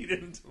kind of ate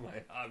into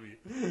my hobby.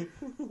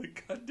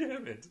 Like, God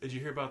damn it. Did you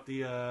hear about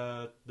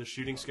the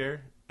shooting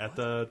scare at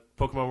the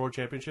Pokemon World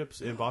Championships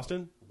in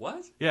Boston?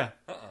 What? Yeah.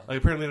 Like,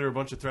 apparently there were a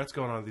bunch of threats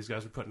going on that these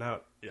guys were putting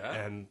out. Yeah.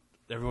 And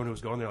everyone who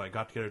was going there like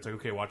got together. It's like,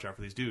 okay, watch out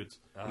for these dudes.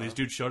 And these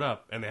dudes showed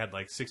up, and they had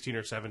like 16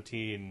 or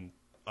 17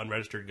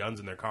 unregistered guns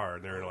in their car,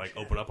 and they were like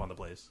open up on the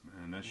place.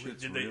 Man, that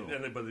shit's Did real.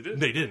 but they didn't.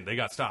 They didn't. They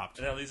got stopped.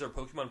 And now these are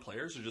Pokemon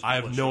players, or just I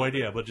people have that no showed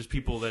idea, up? but just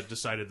people that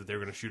decided that they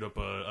were going to shoot up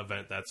a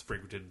event that's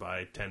frequented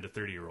by 10 to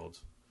 30-year-olds.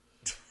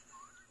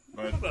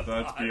 But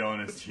let's be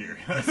honest here.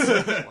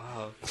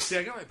 Wow. See,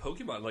 I got my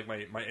Pokemon, like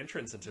my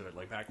entrance into it,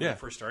 like back when Yeah. I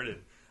first started.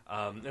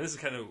 And this is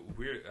kind of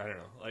weird. I don't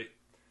know. Like,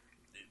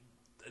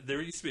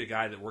 there used to be a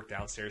guy that worked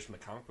downstairs from the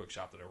comic book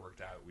shop that I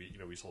worked at.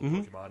 We sold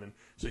Pokemon, and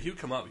so he would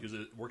come up. He was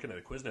working at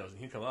a Quiznos, and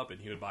he'd come up and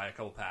he would buy a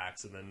couple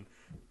packs, and then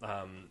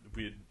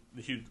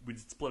we'd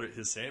split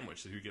his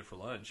sandwich that he would get for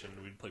lunch,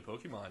 and we'd play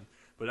Pokemon.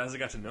 But as I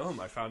got to know him,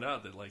 I found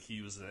out that like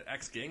he was an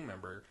ex-gang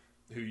member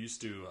who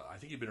used to, I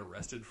think he'd been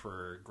arrested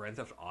for Grand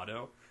Theft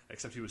Auto,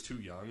 except he was too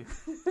young.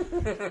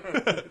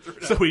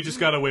 So he just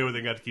got away with it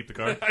and got to keep the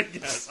car. I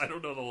guess. I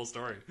don't know the whole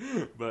story.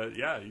 But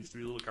yeah, he used to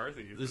be a little car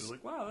thief. It was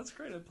like, wow, that's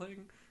great. I'm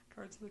playing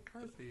Cards of the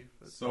Car Thief.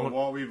 So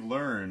what we've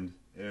learned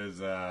is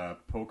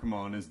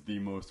Pokemon is the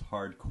most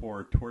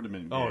hardcore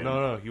tournament game. Oh,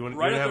 no. You want to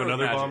Right have after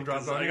another Magic, bomb dropped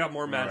 'cause on I you? got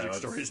more Magic Alright,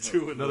 stories let's-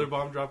 too. Another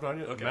bomb dropped on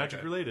you? Okay, Magic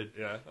okay. related.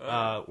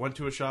 Yeah. Went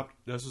to a shop.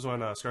 This was when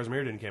Scars of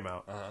Mirrodin came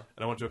out.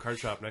 And I went to a card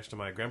shop next to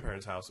my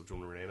grandparents' house, which will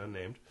remain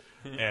unnamed.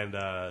 And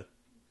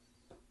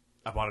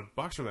I bought a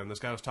box from them. This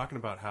guy was talking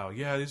about how,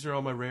 yeah, these are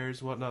all my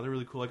rares and whatnot. They're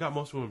really cool. I got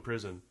most of them in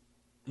prison.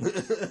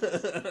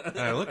 And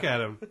I look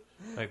at him,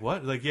 like,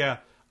 what? Like, yeah,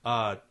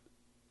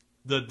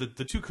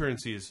 the two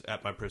currencies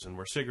at my prison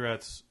were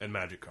cigarettes and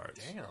Magic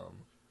cards. Damn.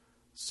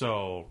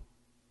 So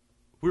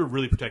we were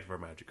really protective of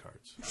our Magic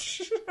cards.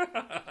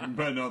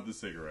 But not the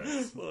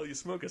cigarettes. Well, you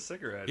smoke a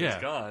cigarette, Yeah.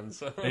 it's gone.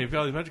 So And you've got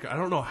all these Magic cards. I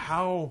don't know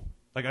how.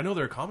 Like, I know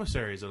there are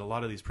commissaries at a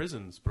lot of these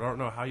prisons, but I don't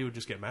know how you would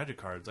just get Magic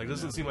cards. Like, it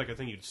doesn't seem like a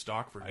thing you'd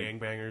stock for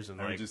gangbangers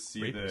and I would like just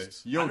see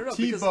rapists. the yo I don't know,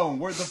 T-Bone.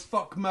 Where the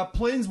fuck my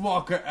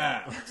planeswalker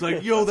at? It's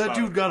like, yo, that That's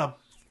dude fine. got a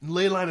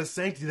ley line of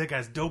sanctity. That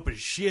guy's dope as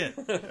shit.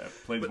 Yeah,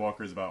 planeswalker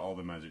is about all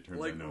the Magic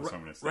terms like I know. So I'm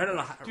gonna say right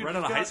out that. of Dude, right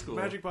you've out of high got school.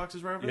 Magic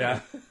boxes right over Yeah.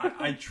 there.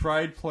 I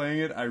tried playing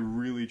it. I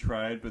really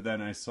tried, but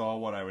then I saw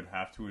what I would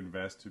have to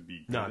invest to be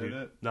good Nah, at dude.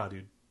 it. Nah,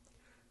 dude.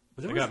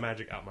 But there I was- got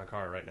Magic out my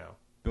car right now.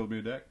 Build me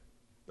a deck.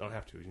 Don't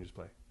have to. You can just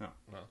play. No.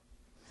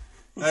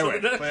 No.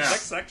 Anyway, So the but yeah.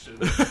 next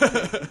section.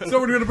 So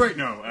we're doing a break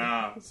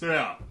now. So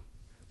yeah.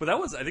 But that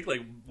was, I think,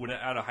 like when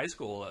out of high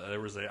school,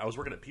 I was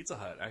working at Pizza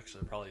Hut.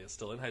 Actually, probably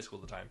still in high school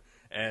at the time.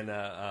 And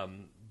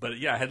but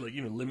yeah, I had like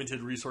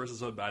limited resources,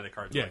 so I'd buy the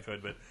cards when I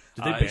could. But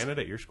Did they ban it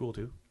at your school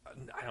too?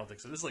 I don't think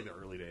so. This is like the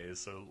early days,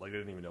 so like they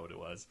didn't even know what it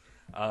was.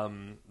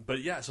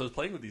 But yeah, so I was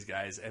playing with these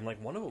guys, and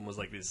like one of them was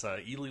like this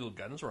illegal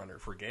guns runner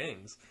for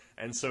gangs,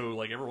 and so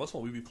like every once in a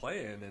while we'd be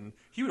playing, and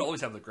he would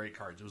always have the great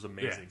cards. It was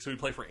amazing. Yeah. So we'd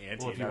play for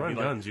Ante. Well, if and you I'd run be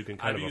like- guns, you can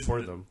kind I'd of use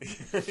afford the- them.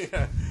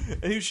 Yeah,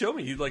 and he'd show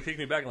me. He'd like take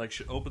me back and like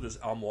open this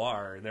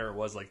armoire, and there it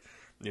was like.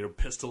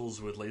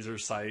 Pistols with laser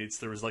sights.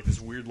 There was like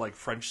this weird like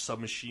French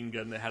submachine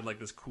gun that had like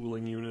this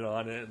cooling unit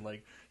on it, and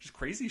like just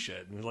crazy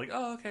shit. And like,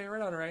 oh, okay,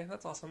 right on, right.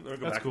 That's awesome. Then we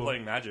go That's back cool. to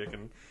playing Magic,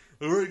 and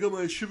all right, got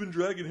my Shivan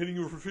Dragon hitting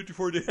you for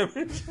 54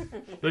 damage.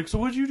 Like, so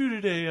what'd you do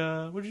today?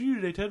 What'd you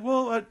do today, Ted?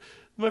 Well,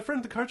 my friend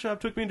at the card shop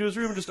took me into his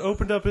room and just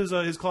opened up his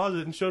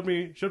closet and showed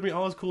me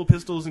all his cool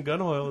pistols and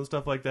gun oil and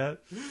stuff like that.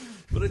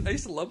 But I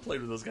used to love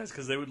playing with those guys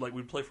because they would like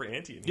we'd play for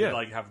Ante, and he'd Yeah.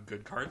 like have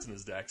good cards in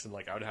his decks, and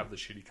like I would have the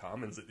shitty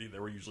commons that they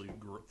were usually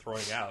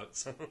throwing out.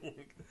 So,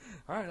 like,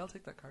 all right, I'll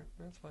take that card.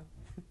 That's fine.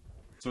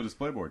 So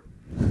display board.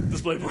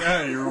 Display board.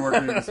 Yeah, you were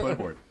working on display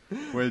board,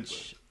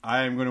 which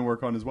I am going to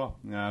work on as well.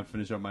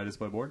 Finish up my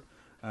display board,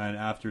 and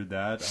after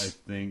that, I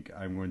think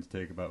I'm going to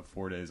take about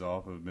 4 days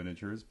off of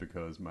miniatures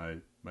because my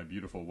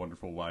beautiful,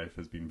 wonderful wife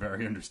has been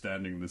very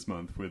understanding this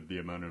month with the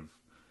amount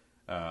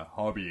of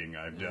hobbying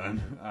I've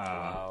done.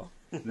 Wow.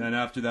 Then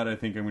after that, I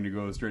think I'm going to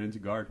go straight into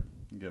guard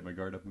and get my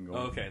guard up and going.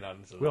 Okay, not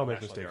into We all the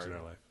make National mistakes in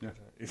Guard. our life.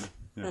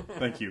 Yeah,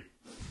 thank you.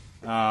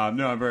 No,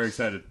 I'm very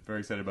excited. Very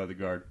excited about the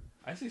guard.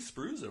 I see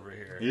sprues over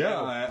here. Yeah,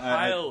 A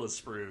pile of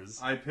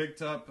sprues. I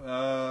picked up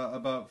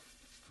about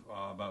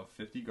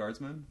 50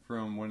 guardsmen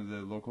from one of the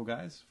local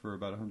guys for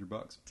about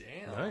 $100.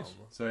 Damn. Nice.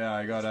 So yeah,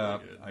 I got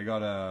That's really good. I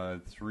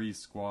got 3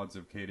 squads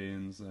of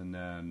Cadians and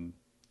then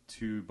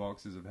 2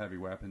 boxes of heavy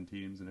weapon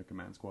teams and a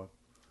command squad.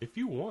 If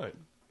you want,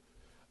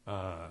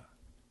 I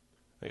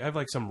have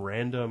like some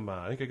random.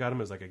 I think I got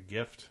them as like a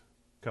gift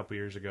a couple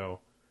years ago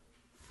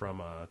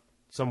from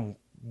some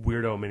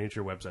weirdo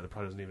miniature website that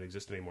probably doesn't even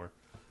exist anymore.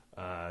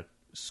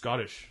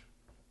 Scottish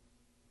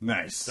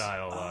Nice.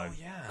 style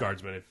yeah.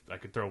 guardsmen. If I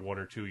could throw 1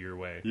 or 2 your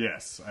way,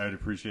 Yes, I would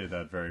appreciate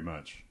that very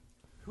much.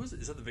 Who is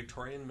it? Is that the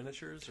Victorian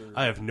miniatures? Or?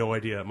 I have no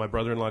idea. My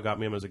brother-in-law got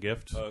me them as a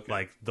gift, Oh, okay.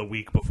 like the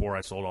week before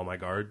I sold all my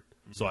guard,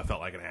 so I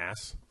felt like an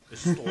ass.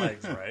 It's just the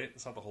legs, right?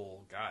 It's not the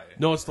whole guy.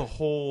 No, it's the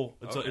whole.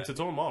 It's Okay. it's its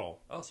own model.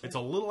 Oh, sweet. It's a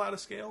little out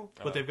of scale,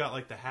 but Oh. they've got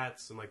like the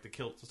hats and like the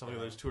kilts and stuff. Like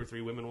that. There's 2 or 3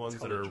 women ones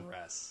It's that called are a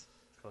dress.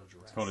 It's called a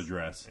dress. It's called a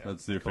dress. Yeah.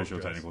 That's the official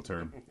dress. technical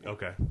term.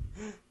 okay.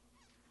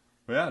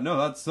 But yeah, no,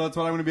 that's what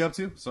I'm going to be up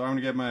to. So I'm going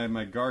to get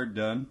my guard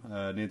done.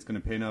 Nate's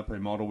going to paint up a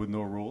model with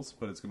no rules,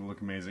 but it's going to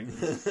look amazing.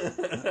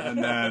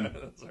 And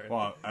then, Sorry.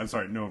 well, I'm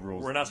sorry, no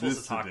rules. We're not supposed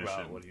This to talk edition.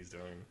 about what he's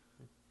doing.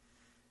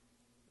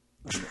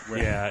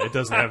 Yeah, it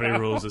doesn't have any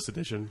rules this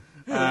edition.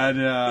 And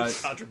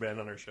Contraband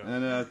on our show.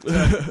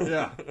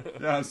 yeah,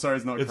 I'm sorry,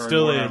 it's not. It's current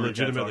still Warhammer, a we can't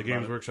legitimately talk Games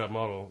about it. Workshop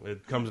model.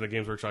 It comes in a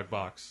Games Workshop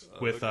box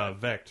with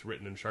Vect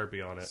written in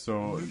Sharpie on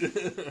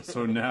it.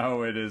 So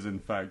now it is in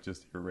fact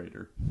just a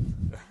raider.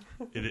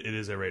 It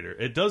is a raider.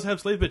 It does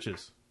have slave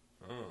bitches.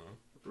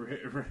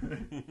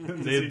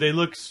 They, They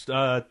look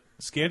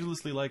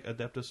scandalously like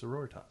Adeptus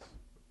Sororitas.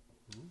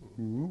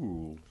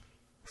 Ooh,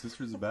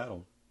 Sisters of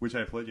Battle, which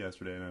I played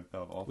yesterday, and I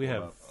felt awful. We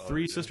have about.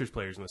 3 sisters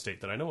players in the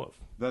state that I know of.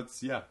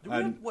 That's yeah. We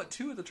And had, what,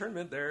 2 at the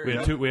tournament there? We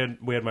had 2. We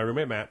had my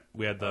roommate Matt.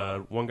 We had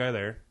the one guy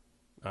there,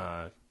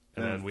 and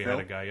then we Phil?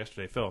 had a guy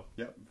yesterday, Phil.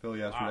 Yep, Phil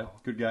yesterday, Wow.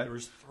 good guy. There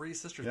was 3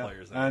 sisters Yeah.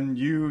 players there. And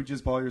you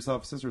just bought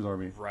yourself a Sisters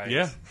Army Right.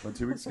 Yeah. about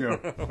 2 weeks ago,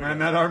 and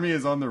that army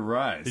is on the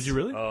rise. Did you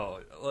really? Oh,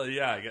 well,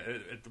 yeah. I got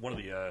it, at one of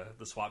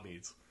the swap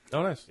meets.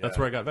 Oh, nice. That's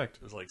Yeah. where I got Vect.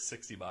 It was like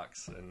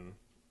 $60 and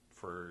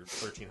for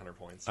 1,300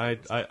 points. I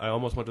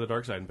almost went to the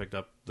dark side and picked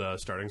up the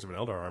startings of an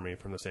Eldar army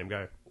from the same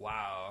guy.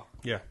 Wow.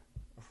 Yeah.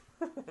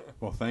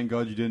 Well, thank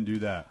God you didn't do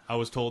that. I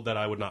was told that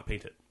I would not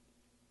paint it.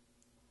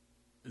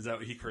 Is that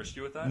what he cursed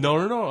you with that? No.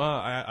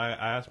 I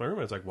asked my roommate,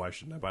 I was like, why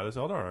shouldn't I buy this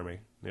Eldar army?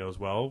 And he goes,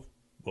 well,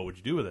 what would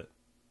you do with it?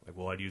 Like,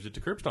 well, I'd use it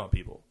to curb stomp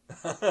people.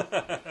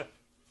 I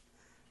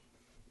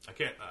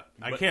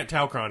can't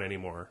Taucron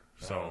anymore.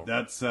 So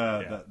That's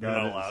that You're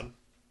not is- allowed?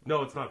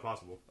 no, it's not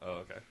possible.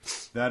 Oh, okay.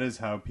 That is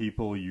how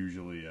people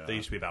usually. They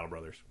used to be Battle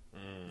Brothers.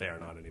 They are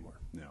not anymore.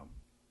 no.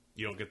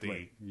 You don't get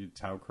the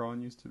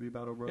Taucron used to be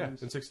Battle yeah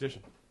Brothers. in 6th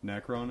edition.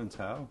 Necron and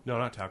Tau. No,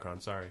 not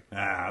Taucron. Sorry,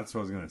 That's what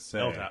I was gonna say.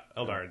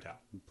 Eldar and Tau.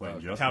 Playing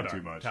Justin Taudar.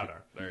 too much.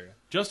 Taudar. There you go.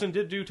 Justin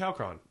did do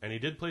Taucron, and he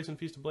did place in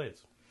Feast of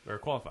Blades or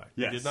qualify.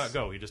 Yes. He did not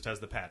go. He just has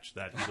the patch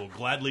that he will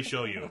gladly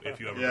show you if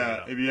you ever bring it Yeah,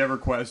 up. if you ever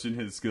question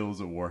his skills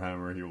at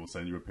Warhammer, he will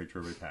send you a picture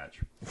of a patch.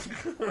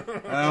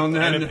 And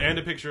then, And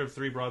a picture of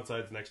 3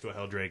 broadsides next to a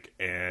Helldrake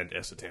and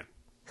a Satan.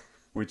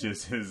 which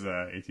is his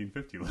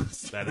 1850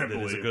 list. That I is a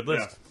believe. good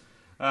list.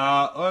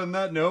 Yeah. On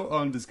that note,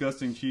 on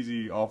disgusting,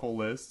 cheesy, awful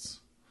lists,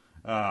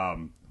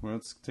 well,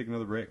 let's take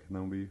another break, and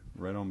then we'll be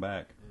right on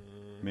back.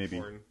 Maybe.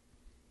 Porn.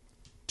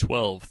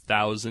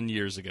 12,000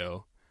 years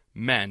ago,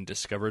 man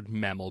discovered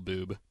mammal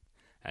boob,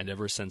 and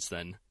ever since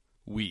then,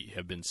 we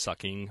have been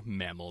sucking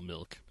mammal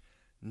milk.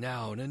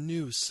 Now, in a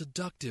new,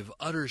 seductive,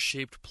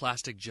 udder-shaped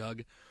plastic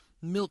jug,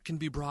 milk can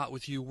be brought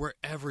with you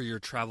wherever your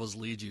travels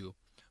lead you.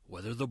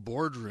 Whether the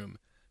boardroom,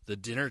 the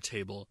dinner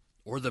table,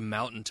 or the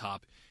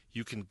mountaintop,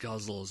 you can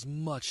guzzle as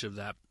much of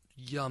that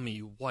yummy,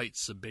 white,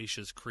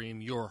 sebaceous cream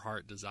your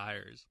heart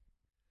desires.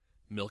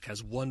 Milk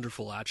has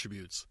wonderful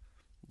attributes,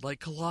 like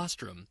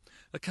colostrum,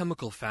 a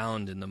chemical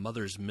found in the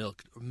mother's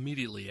milk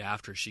immediately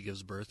after she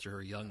gives birth to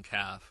her young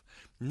calf.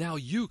 Now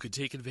you could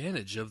take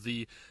advantage of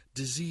the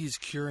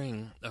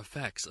disease-curing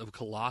effects of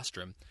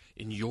colostrum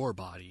in your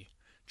body.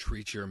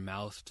 Treat your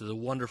mouth to the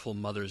wonderful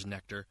mother's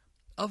nectar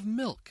of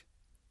milk.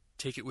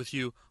 Take it with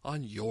you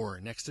on your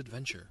next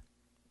adventure.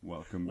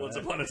 Welcome back. Once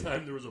upon a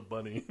time, there was a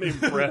bunny named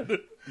Fred.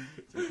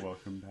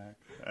 Welcome back.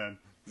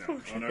 No,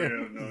 I'm not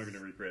going to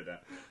recreate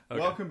that.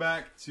 Welcome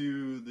back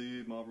to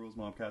the Mob Rules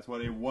Mobcast.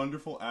 What a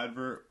wonderful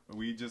advert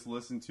we just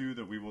listened to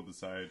that we will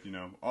decide,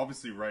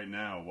 obviously right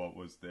now what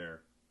was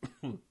there.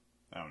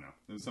 I don't know.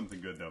 It was something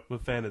good, though. I'm a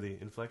fan of the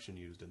inflection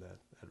used in that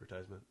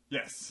advertisement.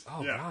 Yes.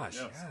 Oh, yeah, gosh,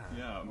 yes,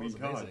 yeah. I That mean, was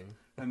God. amazing.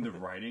 And the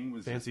writing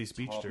was Fancy just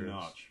speech top terms.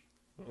 notch.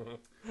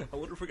 I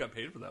wonder if we got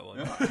paid for that one.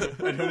 I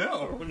don't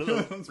know. One of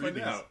those Let's find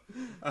freebies. out.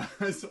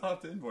 I still have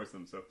to invoice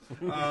them. So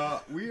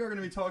we are going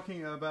to be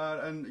talking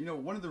about, and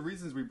one of the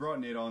reasons we brought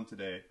Nate on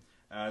today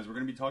is we're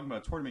going to be talking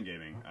about tournament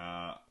gaming.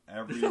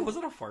 Was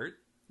it a fart?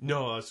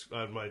 No,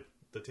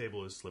 the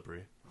table is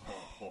slippery.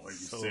 Oh, you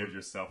saved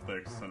yourself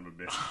there, son of a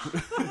bitch.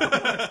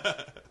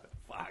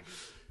 Fuck.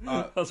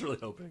 I was really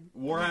hoping.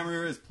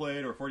 Warhammer is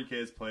played, or 40k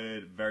is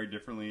played very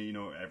differently. You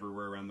know,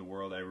 everywhere around the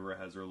world, everywhere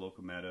has their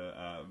local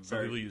meta.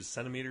 Some people use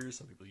centimeters.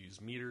 Some people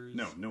use meters.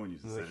 No one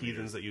uses The centimeters.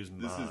 heathens that use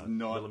This is not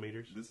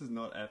millimeters. This is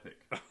not Epic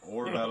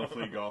or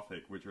Battlefleet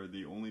Gothic, which are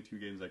the only two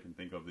games I can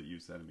think of that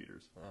use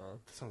centimeters.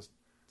 That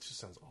just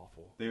sounds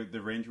awful.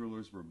 The range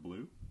rulers were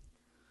blue,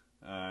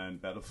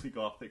 and Battlefleet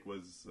Gothic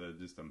was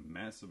just a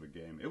mess of a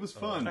game. It was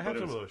fun, I have but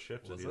some it of was those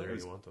ships if was either it? of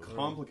It's you want those.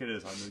 complicated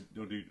as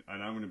hell. Dude,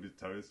 and I'm going to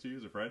tell this to you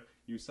as a friend.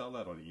 You sell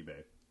that on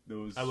eBay.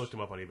 Those I looked them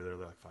up on eBay. They're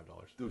like $5.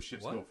 those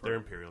ships What? go for. They're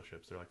Imperial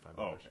ships. They're like $5.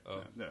 Oh,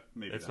 okay. Yeah,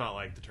 maybe It's that. not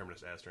like the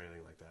Terminus S or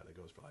anything like that. It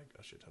goes for like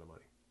a shit ton of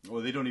money.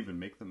 Well, they don't even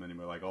make them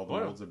anymore. Like all the Oh,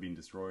 yeah. molds have been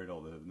destroyed.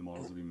 All the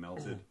models have been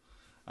melted.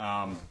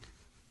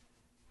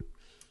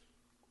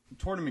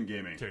 Tournament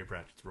gaming. Terry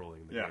Pratchett's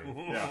rolling in the Yeah, grave.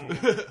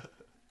 yeah.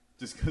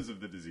 Just because of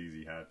the disease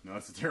he had. No,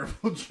 that's a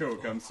terrible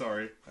joke. I'm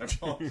sorry. I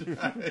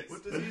apologize.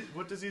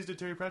 What disease did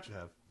Terry Pratchett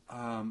have?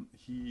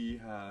 He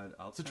had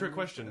Alzheimer's. It's a trick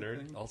question, I nerd.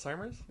 think.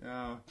 Alzheimer's?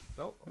 Yeah.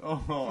 Nope.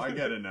 Oh, I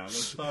get it now.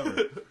 That's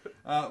clever.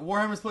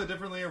 Warhammer's played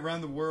differently around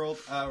the world.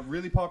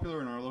 Really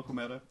popular in our local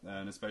meta,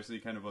 and especially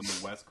kind of on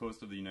the west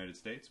coast of the United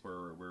States,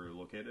 where we're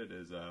located,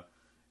 is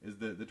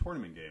the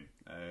tournament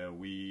game.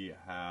 We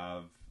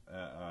have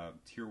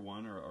Tier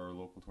 1, our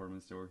local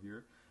tournament store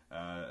here,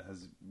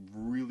 has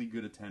really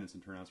good attendance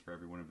and turnouts for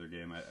every one of their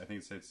game. I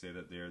think it's safe to say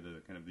that they are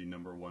the kind of the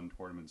 #1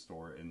 tournament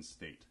store in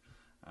state.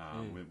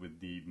 With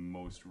the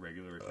most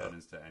regular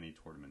attendance to any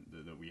tournament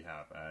that we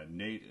have.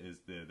 Nate is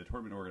the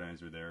tournament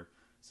organizer there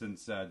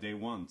since day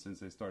one, since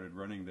they started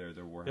running their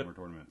Warhammer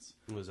tournaments.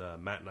 It was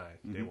Matt and I,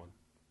 day one.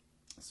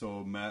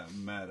 So Matt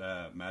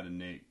and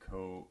Nate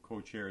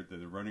co-chaired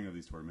the running of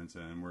these tournaments,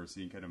 and we're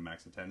seeing kind of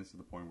max attendance to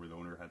the point where the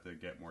owner had to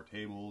get more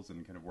tables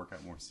and kind of work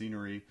out more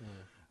scenery.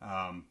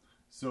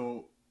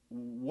 So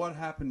what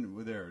happened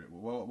with there?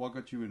 What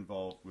got you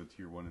involved with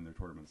Tier 1 in their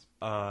tournaments?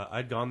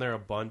 I'd gone there a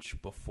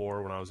bunch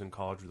before when I was in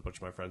college with a bunch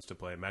of my friends to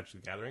play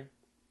Magic the Gathering,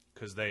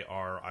 because they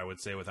are, I would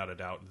say without a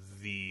doubt,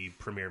 the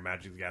premier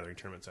Magic the Gathering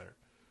tournament center.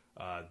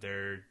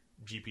 They're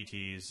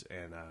GPTs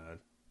and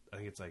I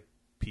think it's like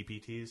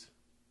PPTs,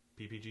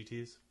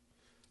 PPGTs.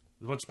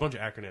 A bunch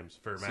of acronyms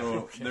for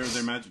Magic. So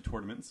they're Magic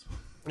tournaments.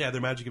 Yeah,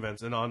 they're Magic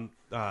events. And on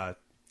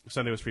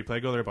Sunday was free play.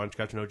 Go there a bunch.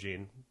 Got to know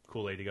Gene,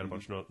 cool lady. Got a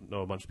bunch know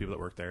a bunch of people that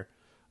work there.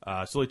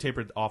 Slowly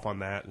tapered off on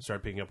that and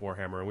started picking up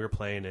Warhammer. And we were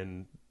playing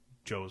in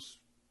Joe's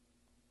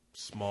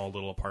small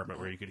little apartment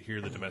where you could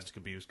hear the domestic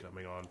abuse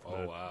coming on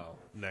from the wow.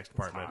 next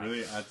apartment.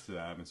 Really adds to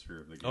the atmosphere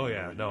of the game. Oh,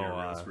 yeah, when you no, hear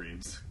real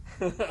screams.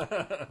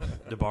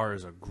 The bar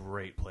is a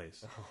great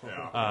place.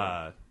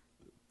 Yeah.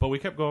 But we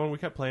kept going. We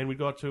kept playing. We'd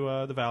go out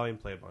to the valley and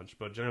play a bunch.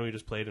 But generally, we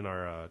just played in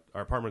our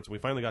apartments. And we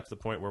finally got to the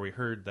point where we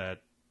heard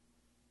that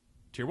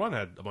Tier 1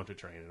 had a bunch of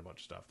terrain and a bunch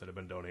of stuff that had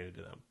been donated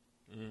to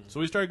them. So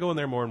we started going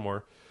there more and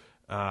more.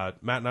 Matt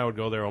and I would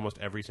go there almost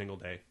every single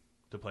day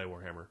to play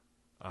Warhammer.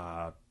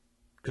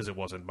 Because it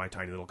wasn't my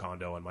tiny little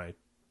condo and my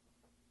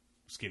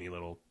skinny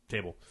little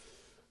table.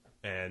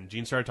 And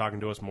Gene started talking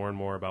to us more and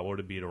more about what it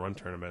would be to run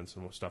tournaments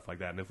and stuff like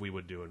that, and if we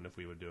would do it and if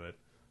we would do it.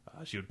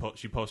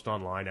 She post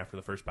online after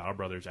the first Battle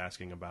Brothers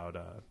asking about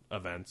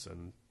events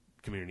and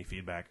community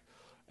feedback,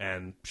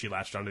 and she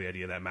latched onto the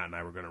idea that Matt and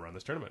I were going to run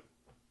this tournament.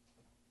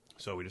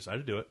 So we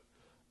decided to do it.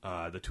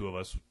 The two of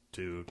us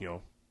to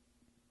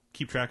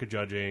keep track of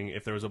judging.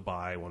 If there was a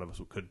bye, one of us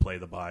could play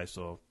the bye.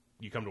 So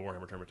you come to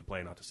Warhammer Tournament to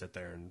play, not to sit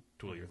there and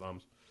twiddle your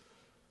thumbs.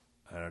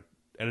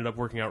 Ended up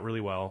working out really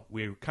well.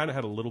 We kind of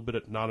had a little bit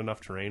of not enough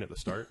terrain at the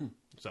start, so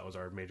that was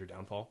our major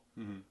downfall.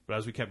 But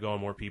as we kept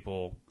going, more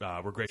people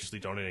were graciously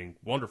donating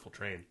wonderful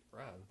terrain.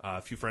 Rad.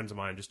 A few friends of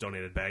mine just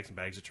donated bags and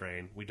bags of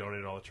terrain. We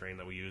donated all the terrain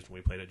that we used when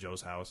we played at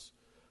Joe's house.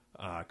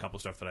 A couple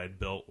stuff that I had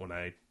built when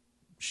I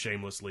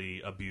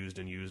shamelessly abused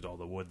and used all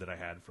the wood that I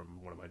had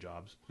from one of my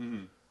jobs.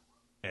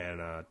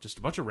 And just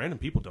a bunch of random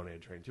people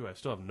donated terrain, too. I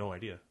still have no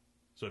idea.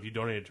 So if you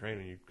donated terrain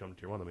and you come to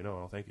Tier 1, let me know.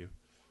 I'll thank you.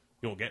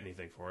 You won't get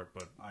anything for it,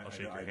 but I'll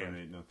shake your I hand.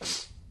 donate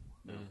nothing.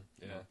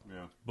 Yeah.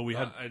 Yeah. But we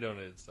had, I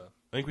donated stuff.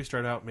 I think we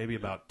started out maybe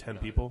about 10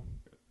 people.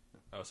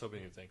 I was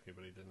hoping he'd thank me,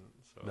 but he didn't.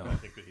 So No. I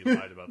think that he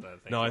lied about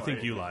that. No, I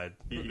think you lied.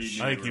 He I think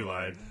never you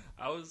lied.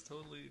 I was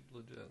totally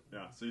legit.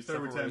 Yeah. So you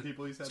started with 10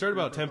 people, you said? Started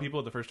about 10 people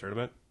at the first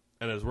tournament,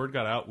 and as word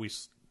got out, we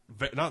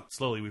not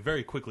slowly, we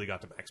very quickly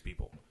got to max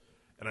people.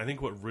 And I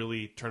think what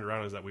really turned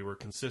around is that we were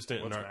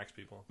consistent What's in our max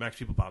people? max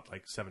people about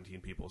like 17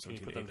 people. Can you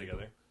 17 put them people.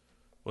 together?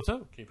 What's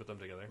up? Can you put them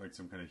together? Like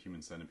some kind of human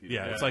centipede.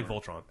 Yeah, it's like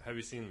Voltron. Have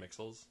you seen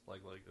Mixels?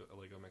 Like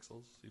Lego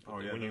Mixels? You put Oh,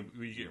 them- yeah, when they're-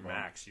 you get your they're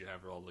max, you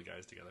have all the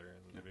guys together,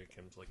 and it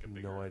becomes like a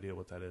bigger. No idea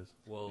what that is.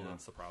 Well, Yeah.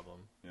 that's the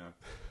problem. Yeah.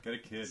 Get a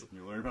kid.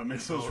 You learn about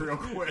mixels real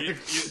you, quick.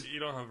 you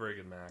don't have very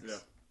good max. Yeah.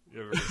 You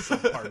have a very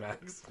subpar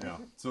max. Yeah.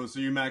 So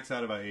you max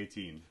out about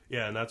 18.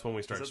 Yeah, and that's when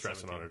we started Is it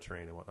stressing on 17? our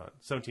terrain and whatnot.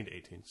 17 to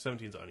 18.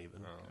 17's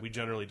uneven. Oh. We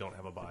generally don't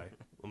have a bye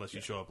unless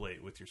you show up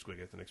late with your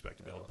squiggoth and expect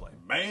to be able to play.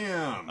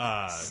 Bam!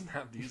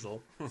 Snap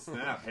Diesel.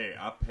 Snap. Hey,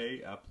 I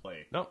pay, I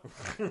play. No.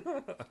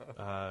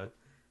 One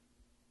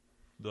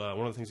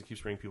of the things that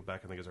keeps bringing people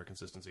back, I think, is our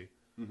consistency.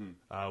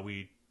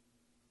 We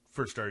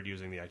first started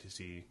using the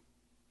ITC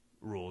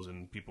rules,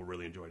 and people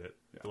really enjoyed it.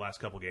 Yeah. The last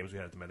couple games we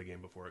had at the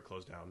metagame before it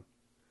closed down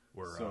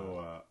were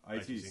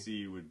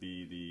ITC would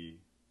be the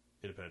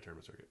independent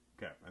tournament circuit.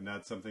 okay, and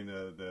that's something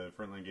the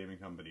Frontline Gaming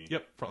Company.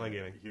 Yep, Frontline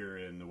Gaming here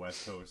in the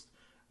West Coast.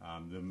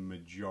 The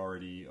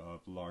majority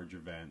of large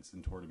events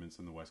and tournaments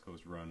in the West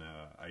Coast run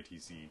a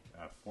ITC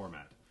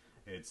format.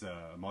 It's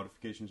a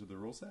modification to the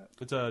rule set.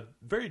 It's a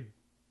very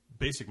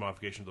basic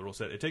modification of the rule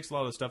set. It takes a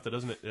lot of the stuff that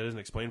doesn't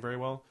explain very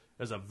well.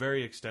 It has a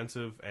very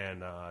extensive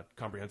and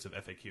comprehensive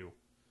FAQ,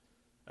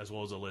 as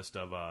well as a list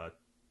of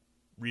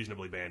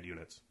reasonably banned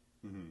units.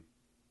 Mm-hmm.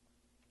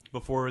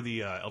 Before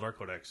the Eldar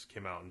Codex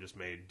came out and just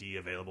made D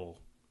available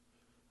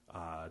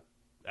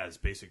as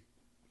basic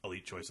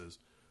elite choices,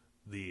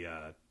 the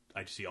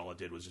ITC all it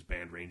did was just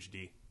banned range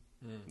D.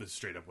 That's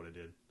straight up what it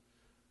did,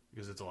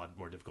 because it's a lot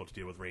more difficult to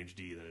deal with range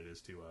D than it is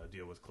to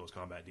deal with close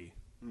combat D.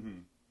 Mm-hmm.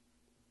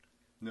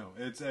 No,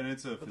 it's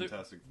a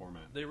fantastic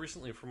format. They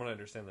recently, from what I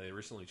understand, they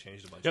recently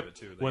changed a bunch Yep. of it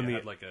too. They When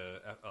had like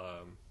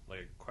a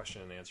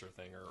question and answer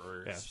thing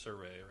or Yeah.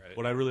 survey, right?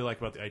 What I really like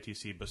about the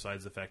ITC,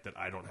 besides the fact that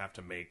I don't have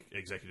to make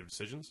executive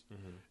decisions,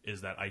 is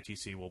that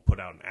ITC will put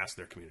out and ask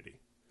their community.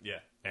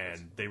 Yeah,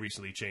 And they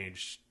recently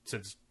changed,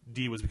 since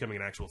D was becoming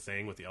an actual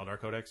thing with the Eldar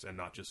Codex and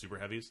not just super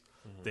heavies.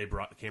 They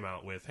came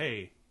out with,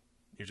 hey,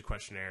 here's a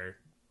questionnaire,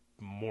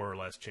 more or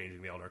less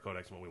changing the Eldar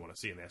Codex and what we want to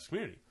see in the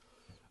community.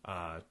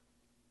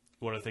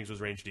 One of the things was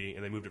range D,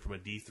 and they moved it from a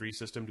D3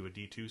 system to a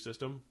D2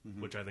 system,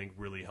 which I think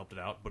really helped it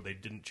out. But they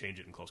didn't change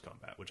it in close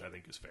combat, which I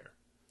think is fair.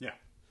 Yeah.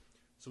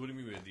 So what do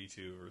you mean by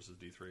D2 versus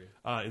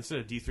D3? Instead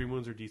of D3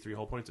 wounds or D3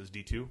 hull points, it's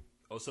D2.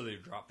 Oh, so they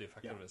dropped the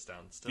effectiveness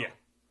down still? Yeah.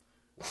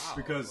 Wow.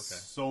 Because okay.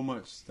 so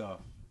much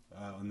stuff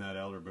on that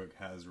Elder book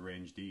has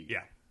range D.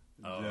 Yeah.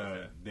 Oh,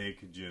 okay. They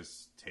could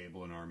just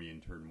table an army in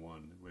turn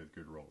one with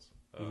good rolls.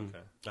 Oh,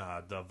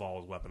 okay. The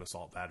Vol's weapon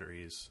assault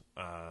batteries,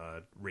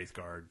 Wraith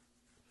Guard,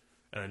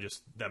 and then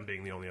just them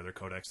being the only other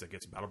codex that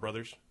gets Battle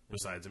Brothers,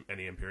 besides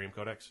any Imperium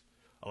codex,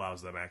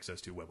 allows them access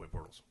to webway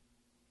portals.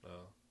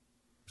 Oh.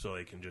 So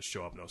they can just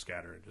show up, no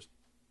scatter, and just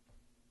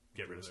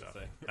get rid of their stuff.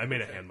 thing. I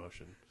made a hand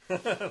motion.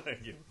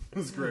 Thank you.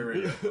 It's great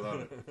radio. I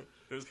love it.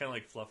 It was kind of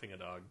like fluffing a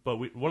dog. But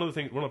one of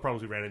the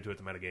problems we ran into at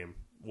the metagame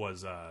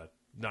was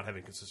not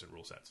having consistent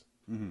rule sets.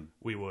 Mm-hmm.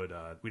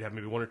 We'd have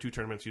maybe one or two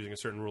tournaments using a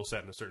certain rule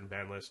set and a certain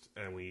ban list,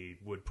 and we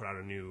would put out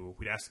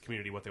we'd ask the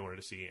community what they wanted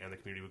to see, and the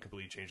community would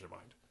completely change their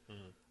mind.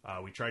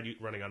 We tried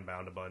running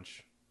Unbound a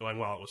bunch, and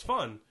while it was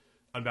fun,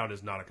 Unbound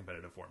is not a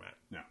competitive format.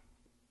 No.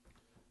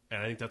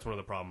 And I think that's one of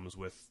the problems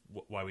with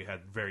why we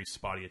had very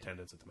spotty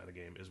attendance at the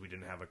metagame, is we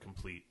didn't have a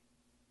complete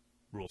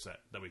rule set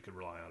that we could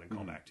rely on and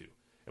call back to.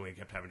 And we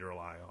kept having to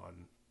rely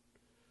on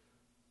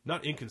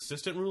not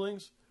inconsistent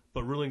rulings,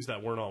 but rulings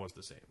that weren't always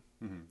the same.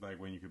 Mm-hmm. Like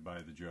when you could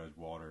buy the judge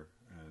water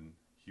and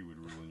he would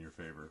rule in your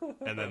favor.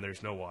 And then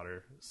there's no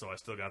water, so I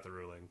still got the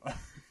ruling.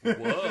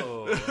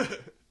 Whoa.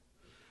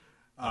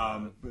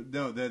 But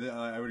no,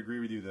 I would agree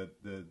with you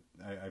that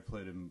I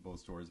played in both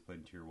stores. I played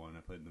in Tier 1.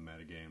 I played in the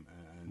metagame.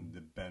 And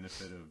the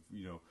benefit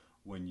of,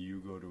 when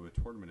you go to a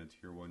tournament in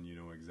Tier 1, you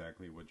know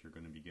exactly what you're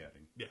going to be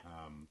getting. Yeah.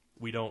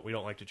 We don't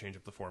like to change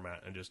up the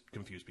format and just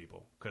confuse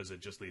people, because it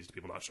just leads to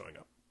people not showing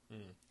up.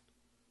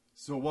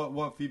 So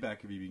what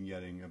feedback have you been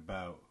getting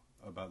about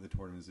the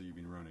tournaments that you've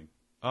been running?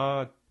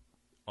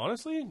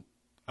 Honestly,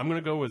 I'm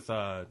going to go with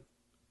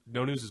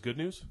no news is good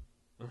news.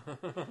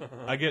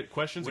 I get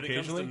questions When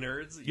occasionally. it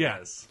comes to nerds, Yeah.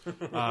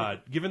 yes.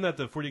 Given that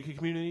the 40K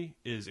community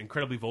is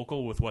incredibly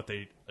vocal with what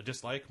they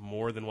dislike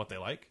more than what they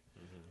like,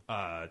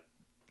 I've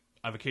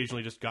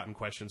occasionally just gotten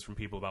questions from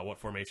people about what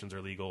formations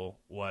are legal,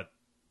 what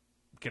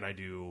can I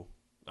do,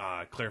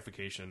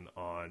 clarification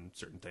on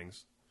certain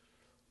things.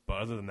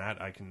 But other than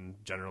that, I can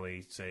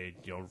generally say,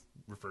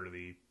 refer to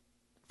the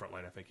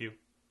Frontline FAQ.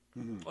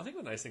 Well, I think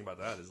the nice thing about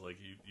that is, like,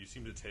 you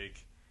seem to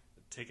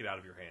take it out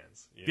of your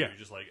hands. Yeah. You're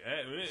just like,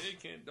 you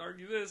can't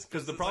argue this.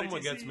 Because the it's problem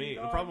what ITC,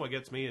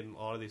 gets me, in a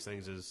lot of these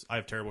things is I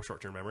have terrible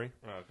short-term memory.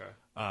 Oh,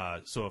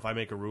 okay. So if I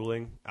make a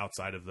ruling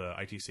outside of the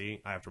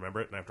ITC, I have to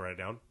remember it and I have to write it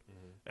down.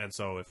 And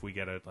so if we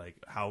get it, like,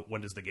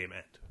 when does the game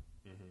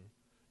end?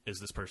 Is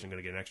this person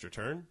going to get an extra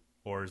turn,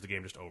 or is the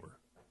game just over?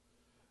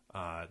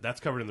 That's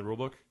covered in the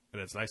rulebook,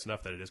 and it's nice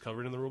enough that it is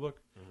covered in the rulebook.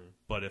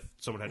 But if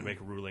someone had to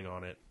make a ruling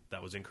on it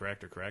that was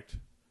incorrect or correct,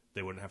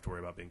 they wouldn't have to worry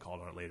about being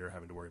called on it later,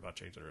 having to worry about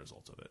changing the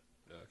results of it.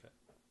 Okay.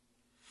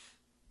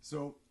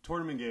 So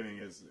tournament gaming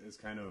is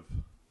kind of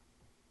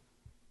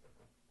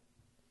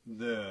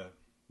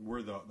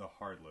where the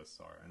hard lists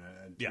are,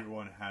 and Tier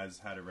 1 has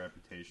had a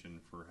reputation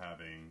for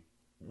having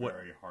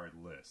very hard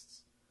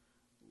lists.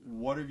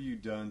 What have you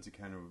done to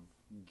kind of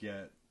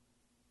get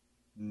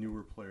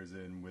newer players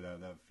in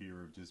without that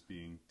fear of just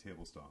being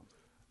table stomped?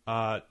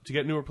 To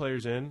get newer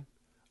players in,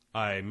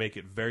 I make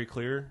it very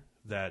clear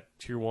that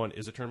Tier 1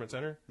 is a tournament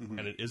center, and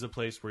it is a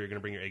place where you're going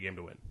to bring your A game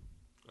to win.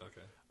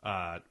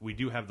 Okay. We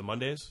do have the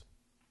Mondays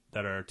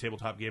that are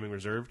tabletop gaming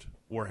reserved,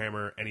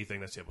 Warhammer,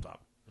 anything that's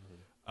tabletop.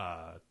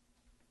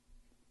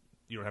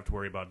 You don't have to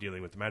worry about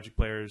dealing with the Magic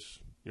players.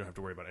 You don't have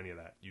to worry about any of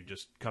that. You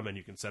just come in,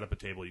 you can set up a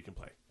table, you can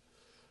play.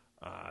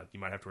 You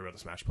might have to worry about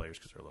the Smash players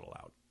because they're a little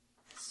loud.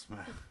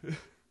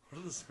 What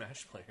are the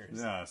Smash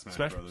players? Yeah,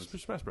 Smash Brothers.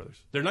 Smash Brothers.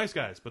 They're nice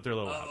guys, but they're a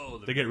little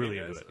loud. They get really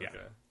into it. Yeah. Okay.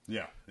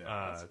 Yeah,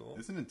 That's cool.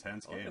 it's an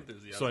intense I like game.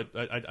 enthusiasm.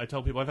 So I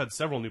tell people I've had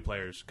several new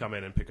players come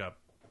in and pick up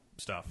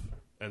stuff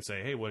and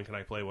say, "Hey, when can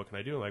I play? What can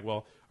I do?" I'm like,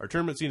 well, our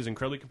tournament scene is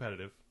incredibly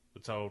competitive.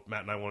 That's how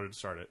Matt and I wanted to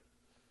start it.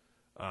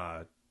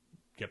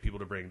 Get people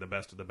to bring the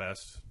best of the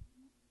best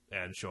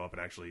and show up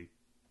and actually,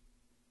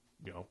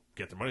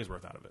 get their money's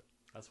worth out of it.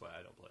 That's why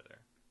I don't play there.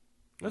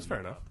 That's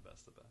fair enough. Not the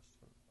best of the best.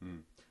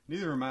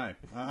 Neither am I.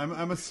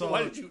 I'm a solid.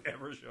 Why did you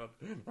ever show up?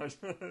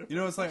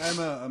 It's like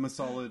I'm a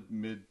solid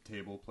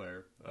mid-table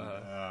player.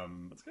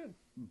 That's good.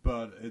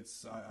 But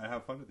I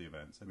have fun at the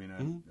events. I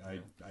mean,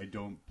 I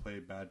don't play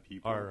bad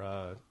people.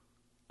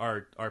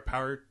 Our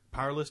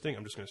power listing,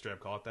 I'm just going to straight up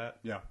call it that.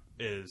 Yeah.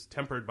 Is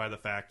tempered by the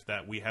fact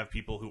that we have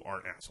people who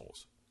aren't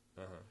assholes.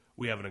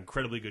 We have an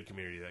incredibly good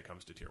community that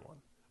comes to tier 1.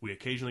 We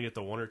occasionally get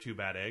the 1 or 2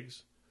 bad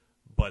eggs,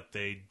 but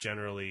they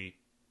generally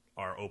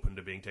are open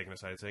to being taken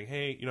aside and saying,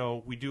 hey,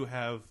 we do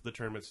have the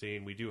tournament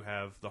scene, we do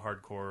have the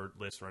hardcore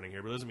list running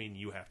here, but it doesn't mean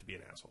you have to be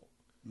an asshole.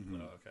 Oh,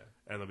 okay.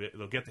 And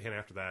they'll get the hint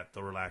after that.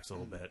 They'll relax a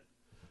little bit.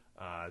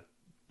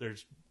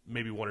 There's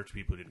maybe 1 or 2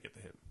 people who didn't get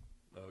the hint.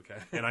 Okay.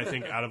 And I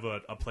think out of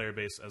a player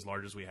base as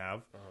large as we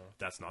have,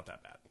 that's not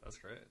that bad. That's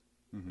great.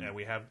 And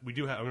we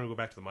do have. I'm going to go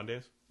back to the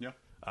Mondays. Yeah.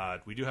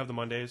 We do have the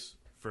Mondays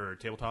for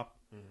tabletop.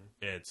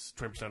 It's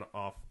 20%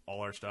 off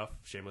all our stuff.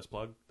 Shameless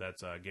plug.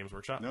 That's Games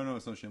Workshop. No,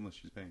 it's not shameless.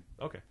 She's paying.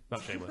 Okay,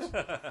 not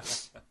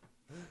shameless.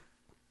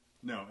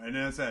 No, and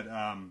as I said,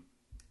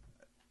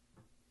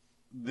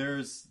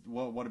 there's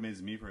what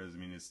amazes me for it is,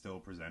 it's still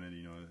presented,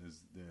 as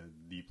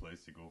the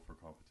place to go for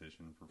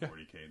competition for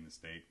 40K in the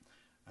state,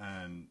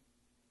 and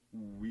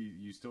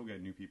you still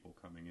get new people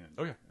coming in.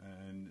 Oh yeah,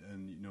 and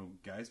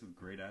guys with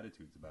great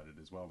attitudes about it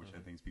as well, which I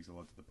think speaks a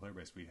lot to the player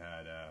base. We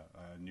had a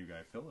new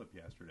guy, Philip,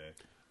 yesterday.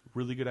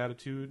 Really good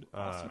attitude.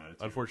 Awesome attitude.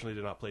 Unfortunately,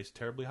 did not place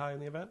terribly high in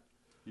the event.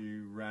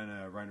 You ran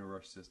a Rhino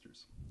Rush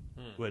Sisters,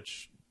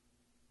 which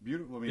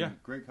beautiful.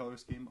 Great color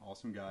scheme,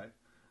 awesome guy.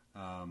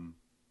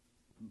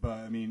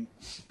 But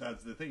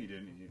that's the thing.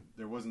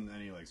 There wasn't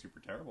any super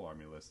terrible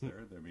army list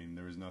there.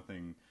 There was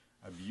nothing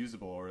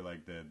abusable or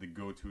the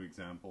go-to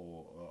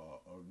example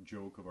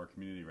joke of our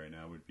community right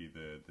now would be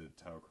the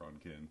Tau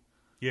Kin.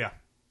 Yeah.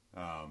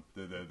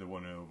 The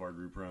one of our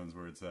group runs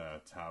where it's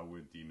Tau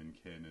with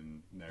Demonkin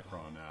and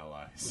Necron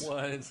allies.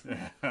 What?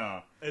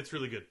 Yeah. It's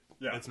really good.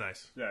 Yeah. It's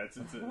nice. Yeah, it's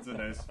a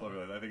nice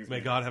flavor. I think it's May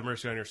God have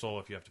mercy on your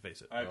soul if you have to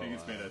face it. I think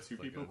it's made that 2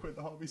 people quit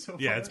the hobby so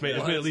far. Yeah, it's made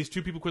at least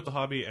 2 people quit the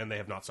hobby and they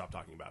have not stopped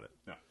talking about it.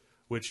 Yeah.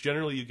 Which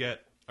generally you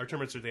get. Our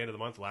tournaments are at the end of the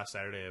month, the last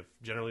Saturday of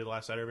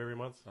every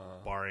month,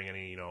 barring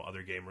any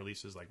other game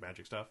releases like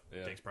Magic stuff.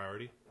 Yeah. Takes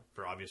priority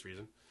for obvious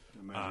reason.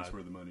 Magic's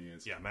where the money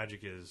is. Yeah, Magic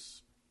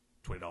is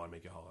 $20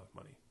 make you all have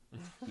money.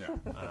 Yeah.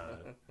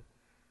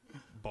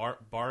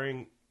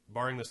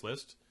 Barring this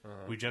list,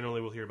 we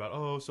generally will hear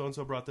about so and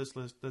so brought this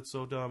list that's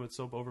so dumb, it's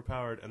so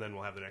overpowered, and then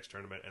we'll have the next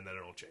tournament and then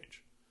it'll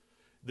change.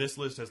 This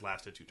list has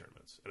lasted 2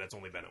 tournaments and it's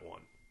only been at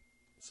 1.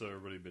 So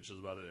everybody bitches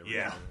about it every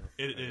Yeah.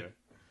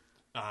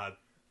 time.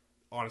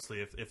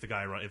 Honestly, if the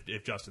guy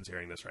if Justin's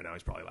hearing this right now,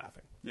 he's probably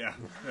laughing. Yeah.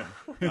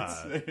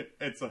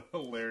 It's a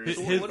hilarious.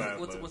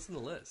 What's in the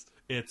list?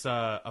 It's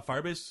a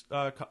Firebase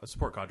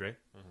support cadre,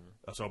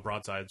 so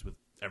broadsides with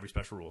every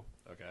special rule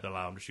that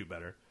allow him to shoot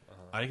better.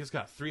 I think it's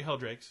got 3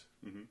 Helldrakes,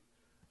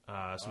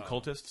 some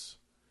cultists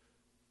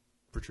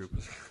for troop,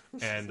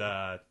 and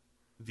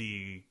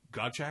the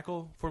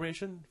Godshackle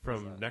formation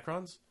from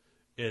Necrons.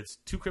 It's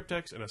 2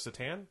 Cryptex and a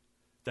Satan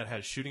that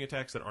has shooting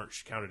attacks that aren't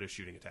counted as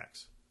shooting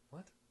attacks.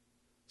 What?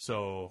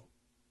 So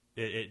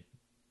it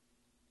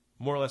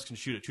more or less can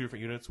shoot at 2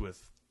 different units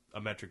with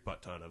a metric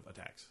butt ton of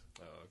attacks.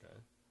 Oh, okay.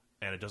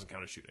 And it doesn't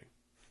count as shooting.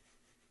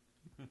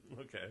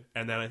 Okay.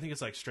 And then I think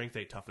it's strength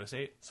 8, toughness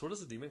 8. So what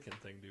does the Demonkin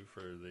thing do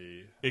for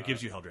the... It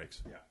gives you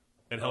Helldrakes. Yeah.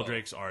 And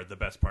Helldrakes are the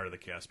best part of the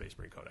Chaos Space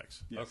Marine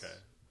Codex. Yes. Okay.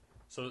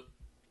 So,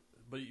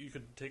 but you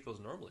could take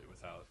those normally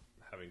without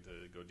having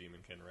to go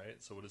Demonkin, right?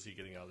 So what is he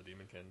getting out of the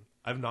Demonkin?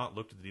 I've not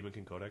looked at the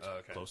Demonkin Codex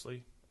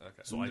closely.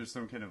 Okay. So there's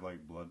some kind of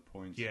blood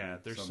points. Yeah,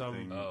 there's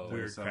some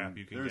weird crap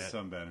you can get. There's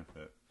some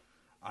benefit.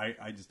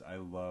 I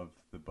love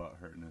the butt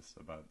hurtness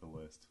about the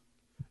list.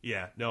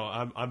 Yeah, no,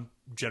 I'm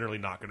generally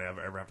not going to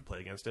ever have to play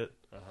against it,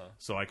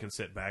 so I can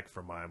sit back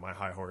from my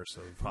high horse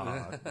of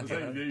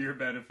your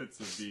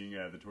benefits of being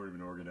the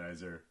tournament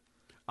organizer.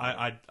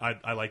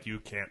 I like you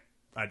can't.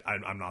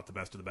 I'm not the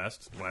best of the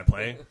best when I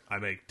play. I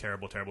make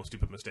terrible,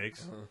 stupid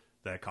mistakes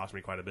that cost me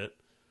quite a bit.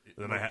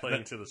 And then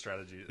playing to the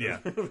strategy. Yeah,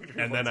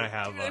 and then I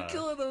have I'm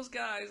killing those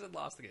guys and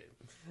lost the game.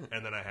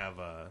 And then I have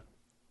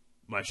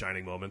my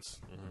shining moments,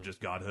 just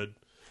godhood.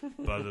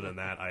 But other than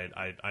that,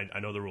 I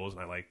know the rules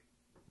and I like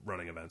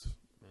running events.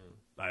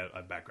 I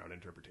have background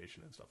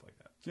interpretation and stuff like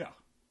that. Yeah.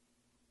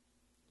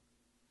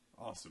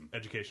 Awesome.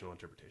 Educational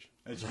interpretation.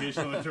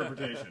 Educational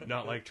interpretation.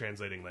 Not like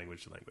translating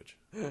language to language.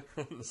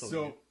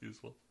 So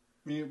useful.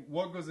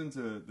 What goes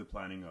into the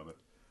planning of it?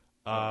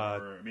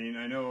 Or, I mean,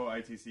 I know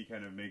ITC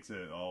kind of makes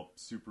it all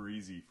super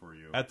easy for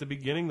you. At the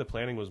beginning, the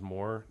planning was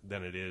more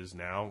than it is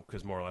now,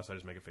 because more or less I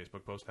just make a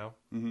Facebook post now.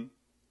 Mm-hmm.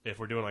 If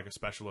we're doing like a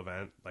special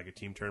event, like a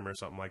team tournament or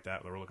something like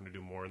that, that we're looking to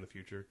do more in the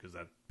future, because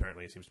that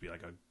apparently seems to be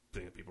like a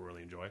thing that people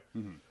really enjoy,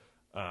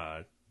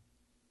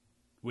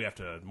 we have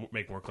to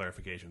make more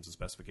clarifications and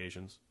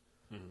specifications.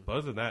 But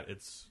other than that,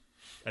 it's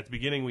at the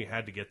beginning we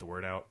had to get the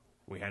word out.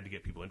 We had to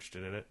get people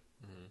interested in it.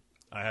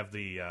 I have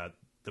the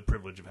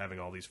privilege of having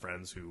all these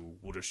friends who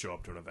will just show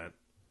up to an event.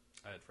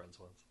 I had friends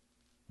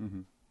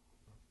once.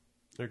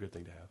 They're a good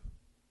thing to have.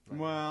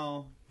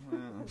 Well,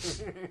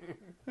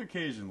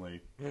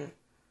 occasionally.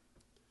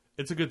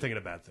 It's a good thing and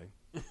a bad thing.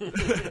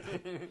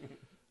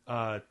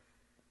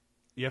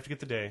 You have to get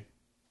the day,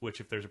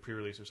 which if there's a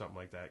pre-release or something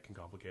like that, can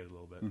complicate it a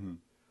little bit.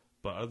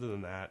 But other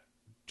than that,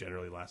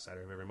 generally last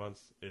Saturday of every month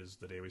is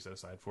the day we set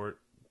aside for it.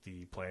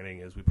 The planning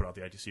is we put out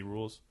the ITC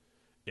rules.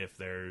 If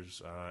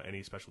there's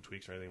any special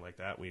tweaks or anything like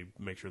that, we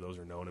make sure those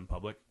are known in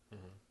public.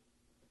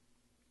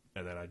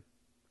 And then I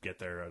get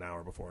there an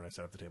hour before and I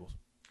set up the tables.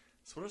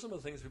 So what are some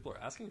of the things people are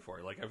asking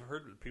for? Like, I've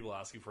heard people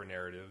asking for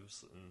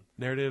narratives. And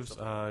Narratives,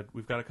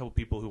 we've got a couple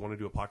people who want to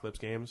do apocalypse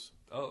games,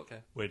 oh, okay.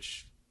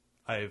 which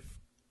I've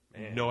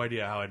no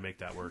idea how I'd make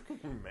that work.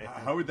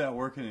 How would that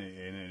work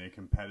in a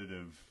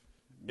competitive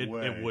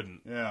way? It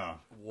wouldn't. Yeah.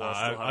 Well,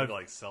 still having to,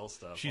 like, sell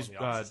stuff She's on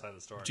the opposite side of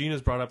the store.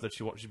 Gina's brought up that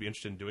she'd be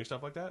interested in doing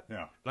stuff like that.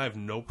 Yeah. And I have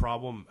no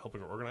problem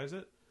helping her organize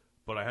it,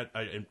 but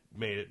I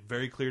made it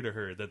very clear to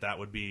her that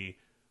would be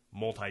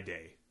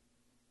multi-day,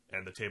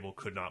 and the table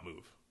could not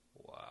move.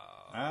 Wow.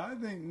 I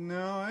think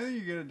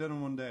you get it done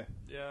in one day.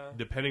 Yeah.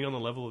 Depending on the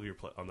level of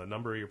on the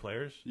number of your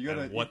players,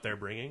 and what they're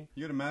bringing.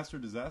 You got to master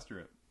disaster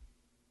it.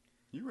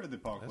 You read the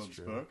Apocalypse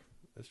book.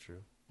 That's true.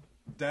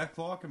 Death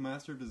Clock and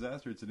Master of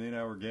Disaster. It's an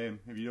 8-hour game.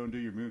 If you don't do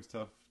your moves,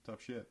 tough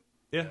shit.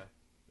 Yeah.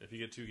 If you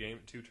get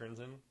two turns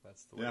in,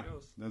 that's the way it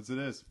goes. That's it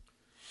is.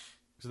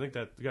 Because I think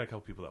that we got a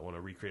couple people that want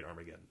to recreate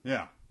Armageddon.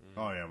 Yeah.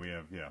 Oh yeah, we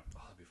have. Yeah.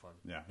 Oh, that'd be fun.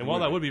 Yeah. And while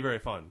that would be very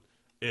fun,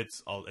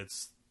 it's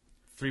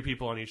 3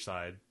 people on each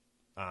side.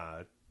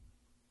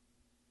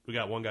 We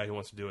got one guy who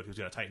wants to do it who's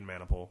got a Titan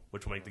Maniple,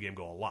 which will make the game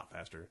go a lot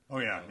faster. Oh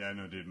yeah,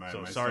 no, dude. My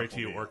sorry stuff to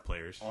will you, be orc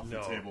players. Off the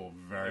table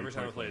very Every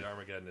time I quickly. played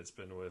Armageddon, it's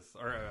been with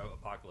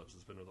Apocalypse.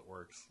 It's been with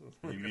Orcs.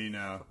 You mean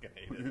fucking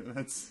hate it.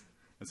 that's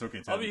okay.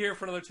 Ted. I'll be here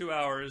for another 2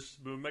 hours.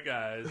 Moving my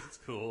guys. It's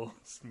cool.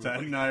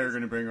 Ted and I are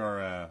going to bring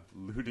our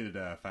looted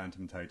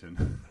Phantom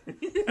Titan.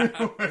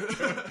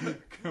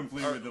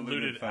 Complete with the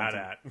looted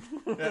Phantom.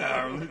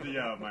 AT-AT.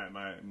 Yeah,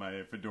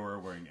 my fedora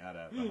wearing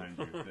AT-AT behind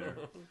you there.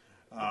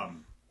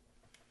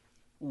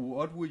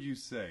 What would you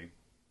say?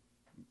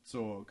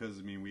 So, because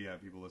I mean, we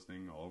have people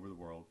listening all over the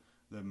world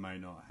that might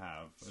not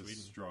have a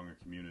stronger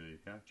community.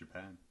 Yeah,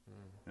 Japan.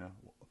 Yeah,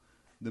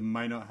 that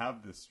might not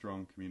have this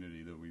strong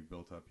community that we've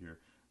built up here.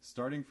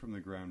 Starting from the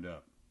ground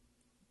up,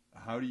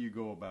 how do you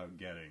go about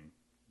getting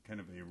kind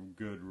of a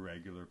good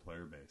regular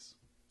player base?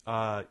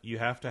 You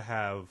have to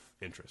have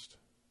interest.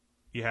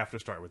 You have to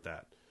start with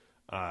that.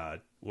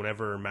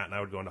 Whenever Matt and I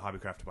would go into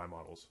Hobbycraft to buy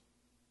models,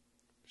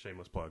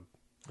 shameless plug.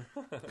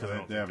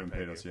 They haven't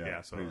paid us yet.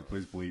 Yeah, so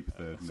please bleep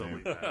the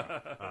name. bleep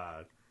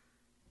that.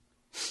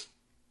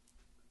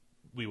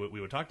 We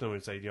would talk to them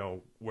and say,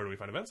 where do we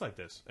find events like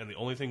this? And the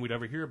only thing we'd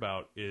ever hear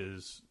about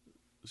is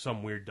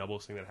some weird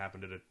doubles thing that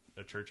happened at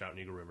a church out in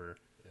Eagle River.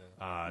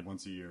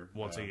 Once a year.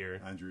 Once a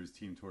year. Andrew's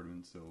team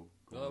tournament. So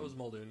No, that was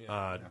Muldoon.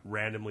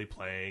 randomly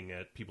playing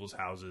at people's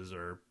houses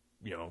or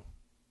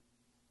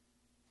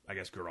I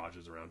guess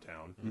garages around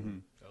town.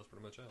 That was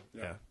pretty much it.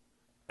 Yeah.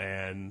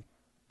 And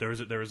there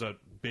was a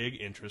big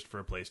interest for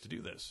a place to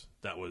do this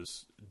that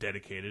was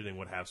dedicated and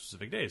would have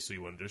specific days. So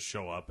you wouldn't just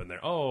show up and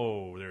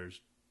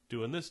there's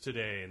doing this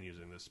today and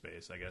using this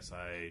space. I guess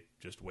I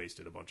just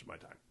wasted a bunch of my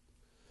time.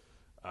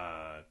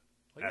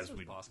 Like as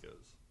we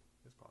Bosco's.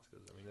 It's Bosco's.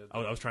 I mean,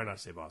 I was trying not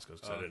to say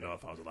Bosco's because I didn't know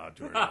if I was allowed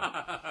to or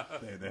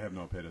not. They have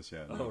not paid us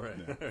yet. Oh, right.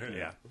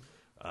 Yeah.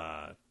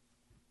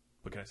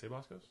 But can I say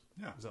Bosco's?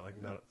 Yeah. Is that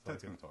like not?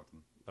 Ted's going to talk to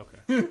them. Okay.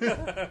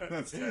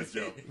 That's Ted's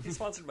joke. He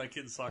sponsored my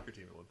kid's soccer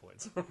team at one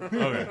point.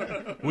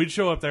 Okay. We'd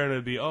show up there and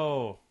it'd be,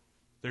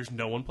 there's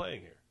no one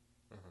playing here.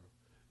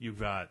 You've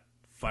got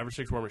 5 or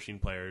 6 War Machine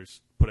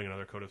players putting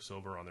another coat of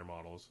silver on their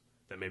models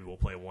that maybe will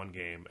play one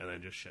game and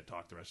then just shit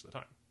talk the rest of the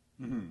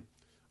time.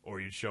 Or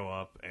you'd show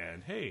up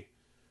and, hey,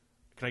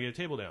 can I get a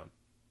table down?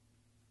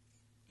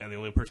 And the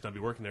only person I'd be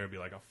working there would be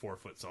like a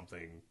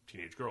 4-foot-something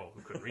teenage girl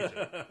who couldn't reach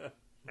it.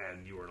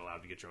 And you weren't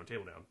allowed to get your own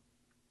table down.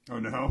 Oh,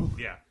 no?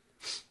 Yeah.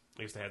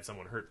 I guess they had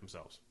someone hurt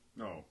themselves.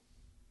 No.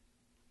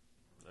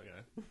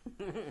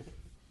 Okay.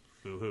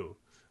 Boo-hoo.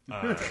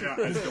 Yeah,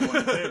 I still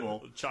want a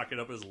table. Chalk it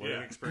up as a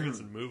learning experience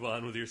and move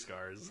on with your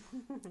scars.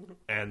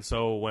 And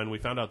so when we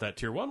found out that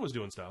Tier 1 was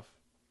doing stuff,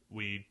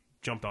 we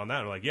jumped on that.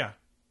 And we're like, yeah,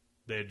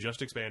 they had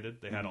just expanded.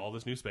 They had all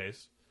this new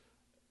space.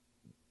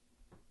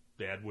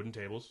 They had wooden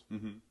tables.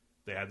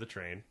 They had the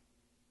train.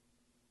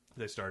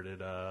 They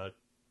started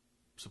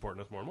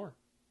supporting us more and more.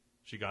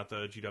 She got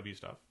the GW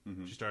stuff.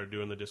 She started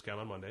doing the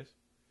discount on Mondays.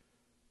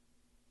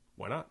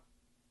 Why not?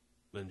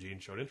 Then Gene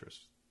showed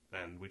interest.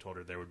 and we told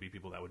her there would be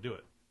people that would do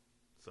it.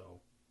 So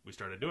we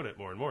started doing it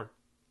more and more,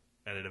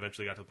 and it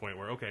eventually got to the point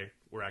where, okay,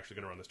 we're actually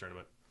going to run this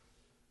tournament.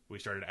 We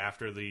started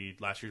after the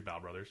last year's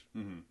Battle Brothers,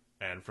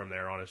 and from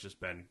there on, it's just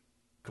been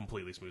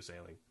completely smooth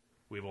sailing.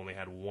 We've only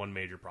had one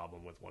major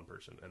problem with one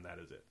person, and that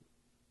is it.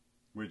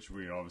 Which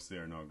we obviously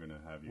are not going to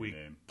have you We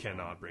name.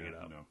 cannot bring it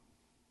up. No.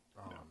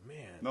 Oh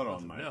man, Not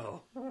on mic.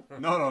 No.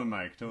 Not on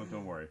mic.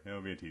 Don't worry.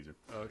 It'll be a teaser.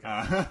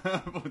 Okay.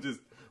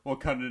 We'll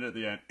cut it at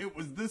the end. It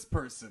was this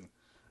person.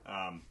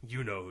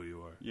 You know who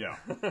you are. Yeah.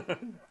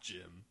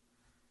 Jim.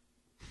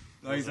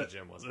 Like I Was said, that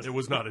Jim? Was it? It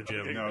was not a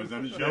Jim. no, it was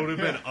not a That would have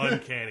been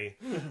uncanny.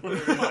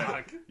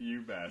 Fuck.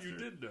 You bastard. You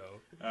did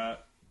know.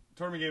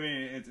 Tournament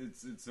gaming,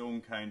 it's its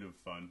own kind of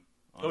fun.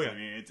 Oh, Honestly. yeah. I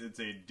mean, it's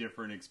a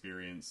different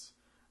experience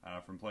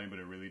from playing, but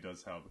it really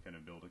does help kind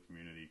of build a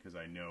community because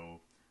I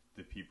know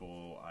the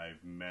people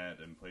I've met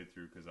and played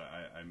through because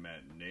I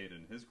met Nate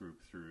and his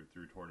group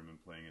through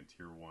tournament playing at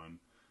Tier 1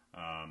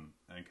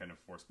 and kind of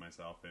forced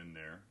myself in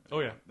there.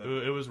 Oh yeah,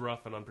 it was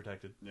rough and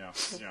unprotected. Yeah.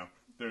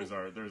 There's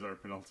our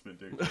penultimate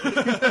dig.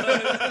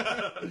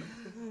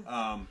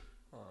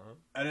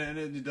 And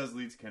it does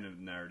lead to kind of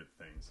narrative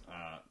things.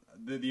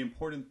 The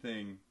important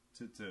thing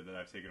that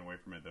I've taken away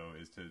from it, though,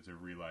 is to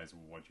realize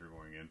what you're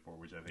going in for,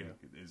 which I think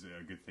is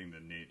a good thing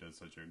that Nate does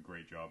such a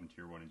great job, and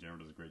Tier 1 in general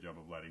does a great job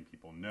of letting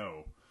people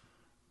know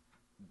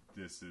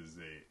this is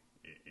a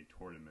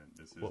tournament.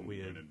 This isn't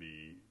going to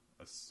be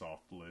a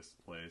soft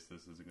list place.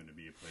 This isn't going to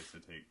be a place to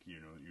take,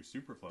 your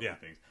super fluffy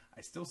things.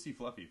 I still see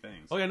fluffy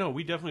things. Oh yeah, no,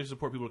 we definitely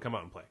support people to come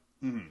out and play.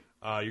 Mm-hmm.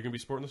 You're going to be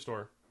supporting the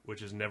store,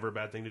 which is never a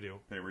bad thing to do.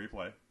 Pay where you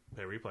play.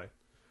 Pay where you play.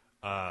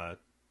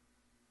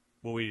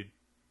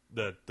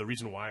 The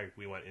reason why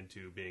we went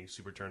into being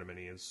super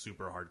tournament-y and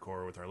super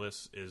hardcore with our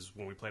lists is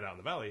when we played out in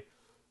the Valley,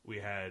 we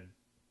had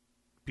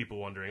people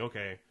wondering,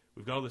 okay,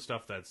 we've got all this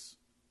stuff that's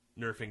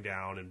nerfing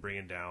down and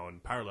bringing down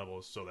power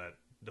levels so that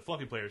the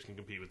fluffy players can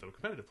compete with the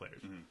competitive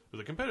players. Mm-hmm. But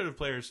the competitive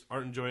players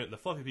aren't enjoying it, and the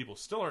fluffy people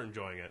still aren't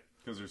enjoying it.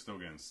 Because they're still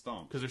getting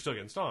stomped.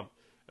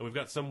 And we've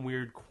got some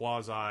weird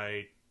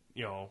quasi,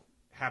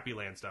 Happy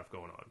Land stuff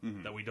going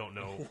on that we don't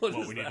know what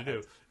we need to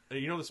do.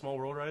 You know the Small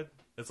World ride?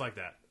 It's like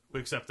that,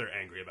 except they're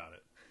angry about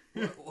it.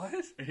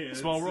 What?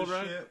 Small World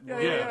ride?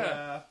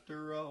 Yeah.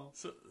 After all.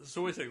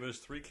 So wait a second. There's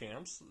 3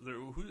 camps.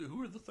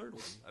 Who are the third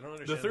one? I don't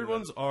understand. The third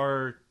ones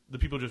are the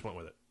people who just went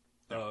with it.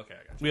 Oh, okay. I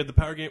got you. We had the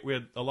power game. We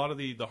had a lot of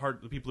the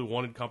people who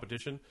wanted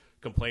competition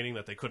complaining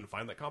that they couldn't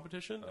find that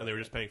competition, and they were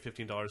just paying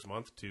 $15 a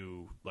month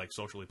to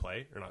socially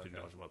play, or not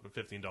 $15 a month, but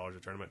 $15 a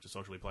tournament to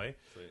socially play.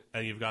 Sweet.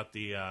 And you've got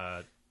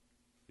the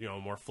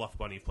more fluff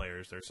bunny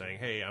players. They're saying,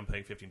 "Hey, I'm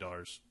paying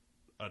 $15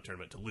 a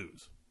tournament to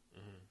lose."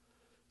 Mm-hmm.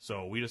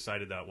 So we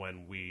decided that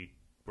when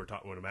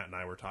when Matt and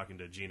I were talking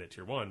to Gene at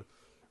Tier 1,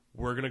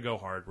 we're going to go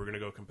hard, we're going to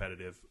go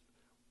competitive,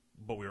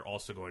 but we're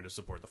also going to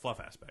support the fluff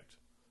aspect.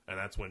 And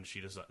that's when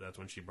she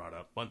brought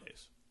up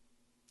Mondays.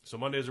 So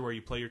Mondays are where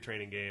you play your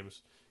training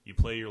games, you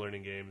play your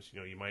learning games.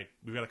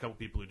 We've got a couple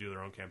people who do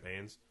their own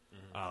campaigns,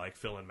 like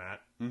Phil and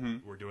Matt.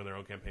 Mm-hmm. Were doing their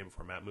own campaign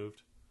before Matt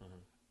moved,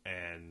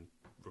 and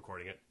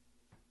recording it.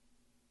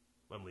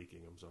 I'm leaking.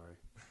 I'm sorry.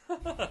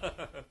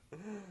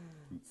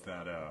 It's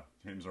that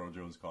James Earl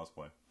Jones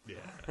cosplay.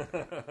 Yeah.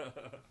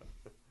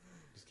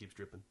 Just keeps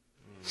dripping.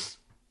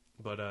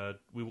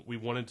 But we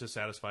wanted to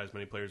satisfy as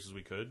many players as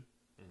we could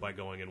by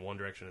going in one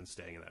direction and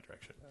staying in that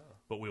direction. Oh.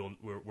 But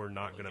we're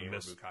not going to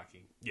miss.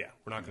 Bukkake. Yeah,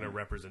 we're not going to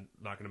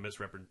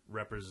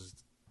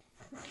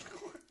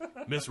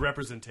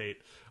misrepresentate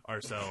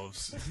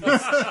ourselves.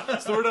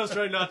 That's the word I was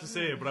trying not to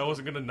say, but I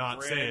wasn't going to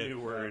not say it.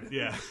 New word.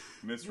 Yeah.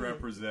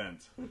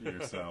 Misrepresent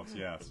yourselves,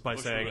 yes. By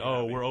saying,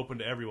 we're open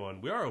to everyone.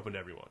 We are open to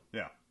everyone.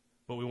 Yeah.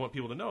 But we want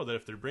people to know that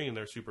if they're bringing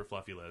their super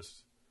fluffy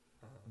list,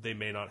 they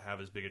may not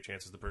have as big a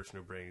chance as the person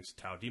who brings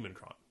Tau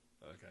Demoncron.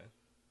 Okay.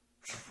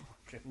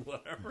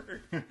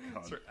 Whatever.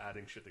 Start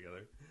adding shit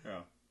together.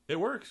 Yeah. It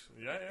works.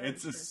 Yeah.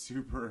 It's a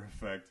super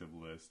effective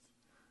list.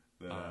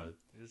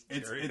 Just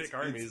cherry pick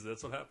armies.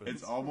 That's what happens.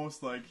 It's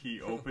almost like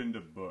he opened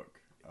a book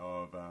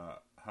of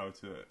how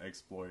to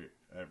exploit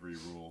every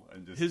rule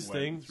and just his went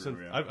thing.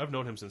 through, I've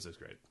known him since 6th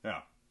grade.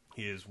 Yeah.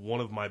 He is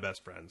one of my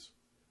best friends,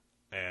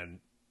 and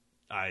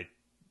I,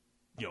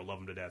 love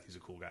him to death. He's a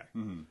cool guy.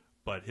 Mm-hmm.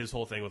 But his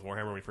whole thing with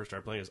Warhammer when we first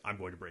started playing is, I'm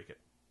going to break it.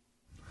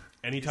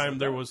 Anytime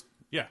there was,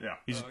 yeah.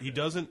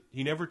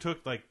 He never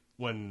took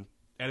when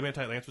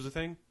Adamantite Lance was a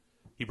thing.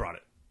 He brought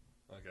it.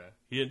 Okay.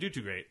 He didn't do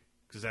too great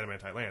because it's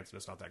Adamantite Lance and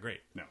it's not that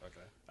great. No.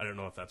 Okay. I don't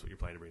know if that's what you're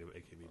planning to bring to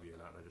AKBB or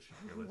not. I just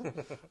your list.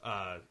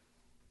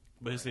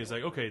 But his thing is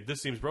okay, this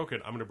seems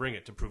broken. I'm going to bring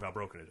it to prove how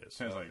broken it is.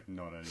 Sounds like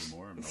not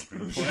anymore. I'm not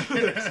going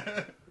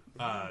to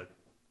play.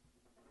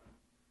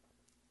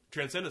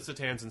 Transcendent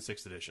Satans in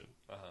 6th edition.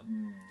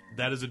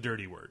 That is a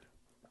dirty word.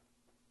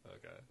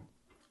 Okay.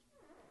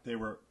 They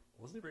were.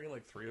 Wasn't he bringing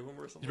 3 of them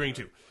or something? You bring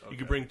 2. Okay. You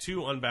could bring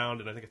 2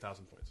 unbound and I think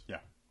 1,000 points. Yeah.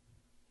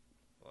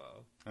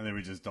 Wow. And then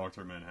we just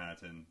Dr.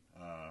 Manhattan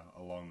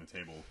along the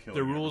table.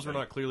 The rules were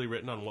not clearly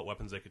written on what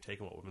weapons they could take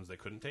and what weapons they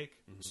couldn't take.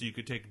 Mm-hmm. So you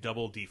could take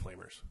double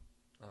D-Flamers.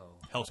 Oh.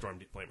 Hellstorm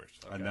D-Flamers.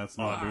 Okay. And that's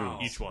not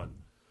rules. Each one.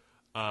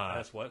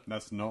 That's what?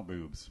 That's not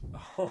boobs.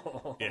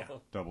 Yeah.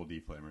 Double D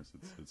flamers.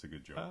 It's a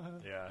good joke.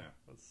 Yeah.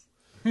 That's...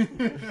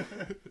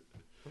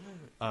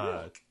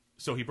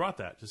 So he brought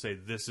that to say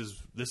this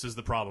is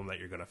the problem that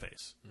you're going to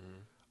face.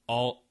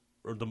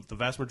 The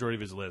vast majority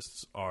of his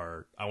lists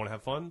are I want to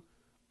have fun,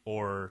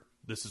 or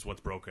this is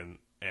what's broken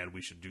and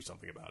we should do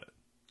something about it.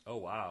 Oh,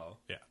 wow.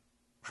 Yeah.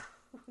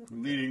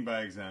 Leading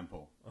by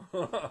example.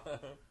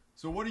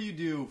 So what do you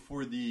do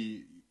for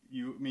the...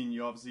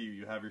 you obviously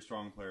you have your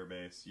strong player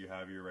base, you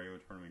have your regular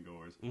tournament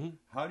goers.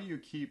 How do you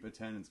keep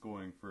attendance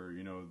going for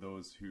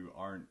those who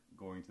aren't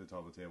going to the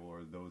top of the table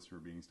or those who are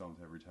being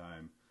stomped every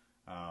time?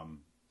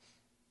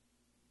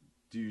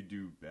 Do you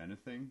do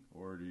anything,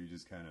 or do you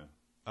just kind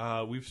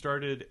of... we've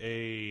started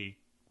a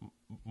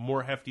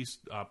more hefty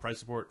prize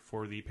support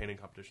for the painting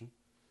competition,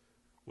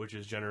 which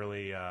is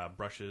generally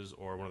brushes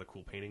or one of the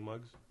cool painting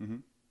mugs.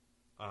 And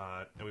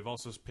we've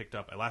also picked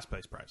up a last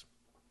place prize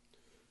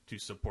to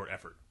support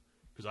effort,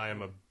 because I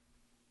am a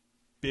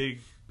big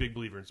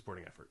believer in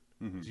supporting effort.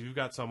 If you've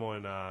got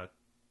someone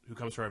who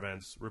comes to our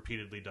events,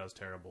 repeatedly does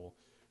terrible,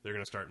 they're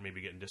going to start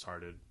maybe getting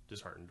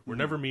disheartened. We're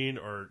never mean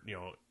or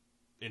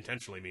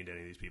intentionally mean to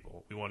any of these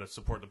people. We want to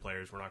support the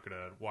players. We're not going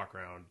to walk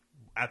around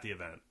at the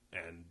event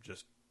and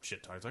just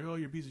shit talk. It's like, oh,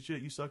 you're a piece of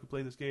shit. You suck at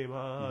playing this game.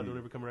 Don't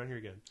ever come around here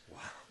again. Wow.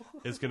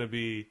 It's going to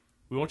be,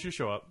 we want you to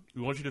show up.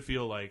 We want you to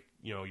feel like,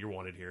 you're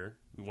wanted here.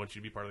 We want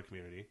you to be part of the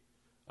community.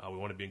 We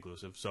want to be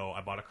inclusive. So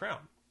I bought a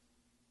crown.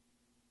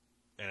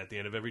 And at the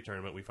end of every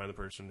tournament, we find the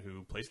person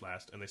who placed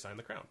last and they sign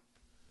the crown.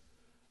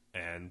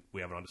 And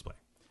we have it on display.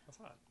 That's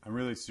hot. I'm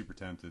really super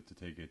tempted to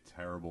take a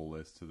terrible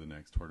list to the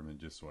next tournament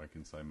just so I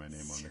can sign my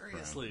name on the crown.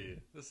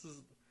 Seriously, this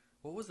is...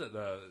 What was it?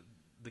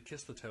 The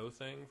kiss the toe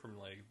thing from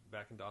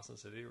back in Dawson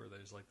City, where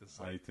there's this.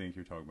 I think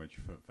you're talking about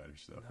your foot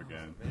fetish stuff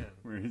again. Man,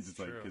 where he's just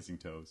true. kissing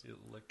toes. You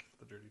lick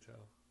the dirty toe.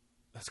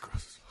 That's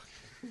gross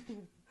as fuck.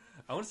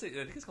 I want to say,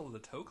 I think it's called the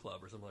Toe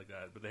Club or something like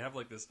that. But they have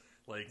this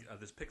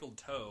this pickled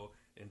toe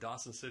in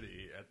Dawson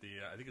City at the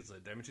I think it's a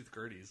Diamond Tooth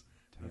Gertie's.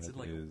 Ted it's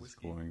in is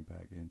going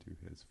back into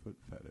his foot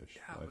fetish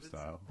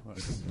lifestyle.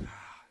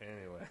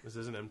 Anyway, this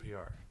isn't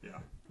NPR. Yeah.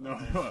 No,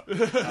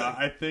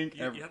 I think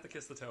you have to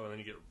kiss the toe and then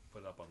you get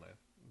put up on the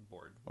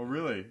board. Oh,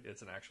 really?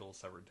 It's an actual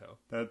severed toe.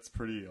 That's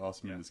pretty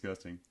awesome and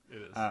disgusting. It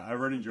is. Our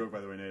running joke,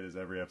 by the way, Nate, is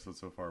every episode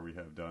so far we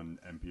have done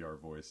NPR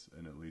voice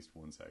in at least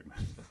one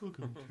segment.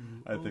 Welcome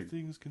to All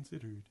Things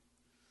Considered.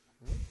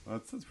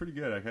 That's pretty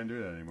good. I can't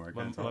do that anymore.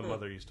 My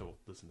mother used to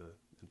listen to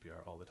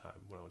NPR all the time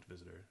when I went to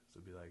visit her. So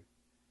it'd be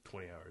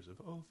 20 hours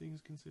of All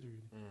Things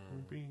Considered.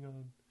 We're bringing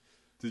on...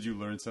 Did you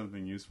learn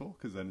something useful?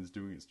 Because then it's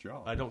doing its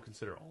job. I don't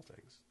consider all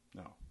things.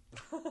 No.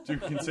 Do you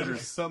consider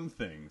some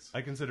things?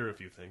 I consider a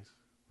few things.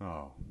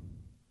 Oh.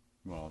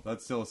 Well,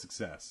 that's still a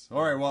success.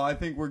 All right, well, I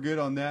think we're good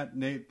on that.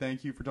 Nate,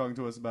 thank you for talking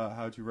to us about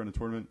how to run a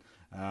tournament.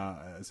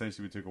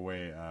 Essentially, we took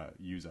away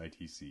use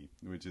ITC,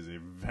 which is a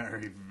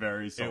very,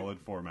 very solid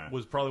format. It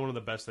was probably one of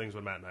the best things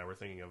when Matt and I were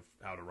thinking of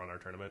how to run our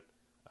tournament.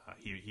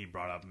 He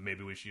brought up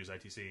maybe we should use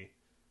ITC.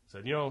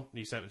 Said,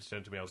 he sent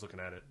it to me. I was looking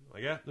at it.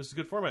 Yeah, this is a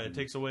good format. It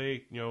takes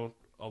away,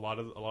 a lot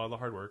of the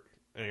hard work.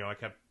 And I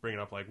kept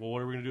bringing up what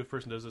are we going to do if a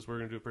person does this? We're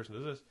going to do if a person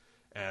does this.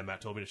 And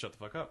Matt told me to shut the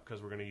fuck up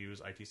because we're going to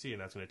use ITC,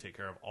 and that's going to take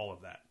care of all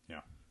of that.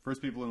 Yeah,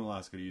 first people in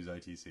Alaska to use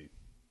ITC.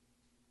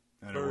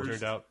 And it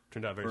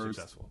turned out very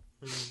successful.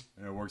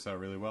 And it works out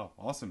really well.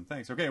 Awesome,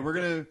 thanks. Okay, we're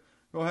going to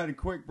go ahead and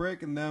quick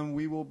break, and then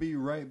we will be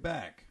right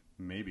back.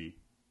 Maybe.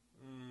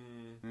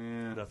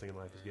 Nothing in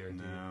life is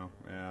guaranteed. No,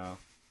 yeah.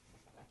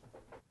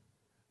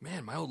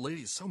 Man, my old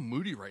lady's so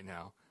moody right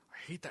now. I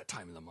hate that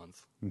time of the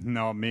month.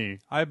 Not me.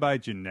 I buy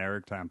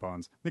generic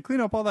tampons. They clean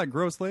up all that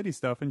gross lady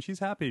stuff, and she's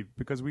happy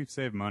because we've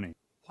saved money.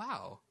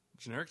 Wow,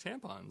 generic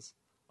tampons.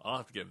 I'll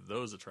have to give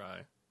those a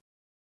try.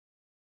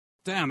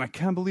 Damn, I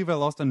can't believe I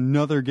lost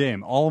another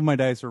game. All of my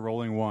dice are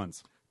rolling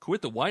once.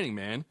 Quit the whining,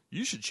 man.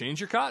 You should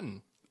change your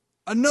cotton.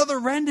 Another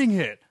rending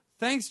hit!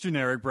 Thanks,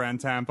 generic brand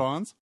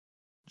tampons.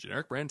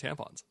 Generic brand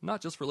tampons,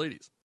 not just for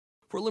ladies.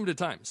 For a limited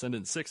time, send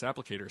in 6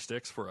 applicator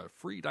sticks for a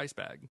free dice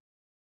bag.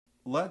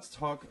 Let's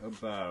talk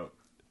about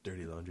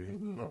dirty laundry.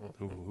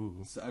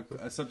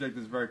 A subject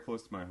that's very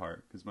close to my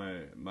heart because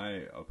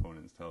my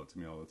opponents tell it to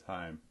me all the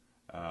time.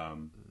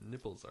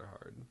 Nipples are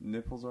hard.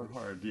 Nipples are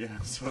hard, yeah.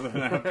 So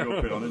then I have to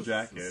go put on a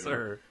jacket.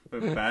 Sir.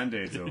 Put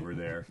Band-Aids over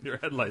there. Your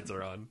headlights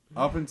are on.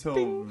 Up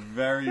until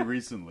very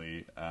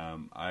recently,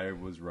 I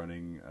was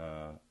running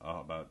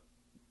about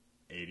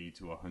 80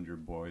 to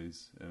 100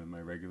 boys in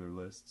my regular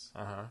lists.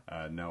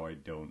 Now I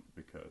don't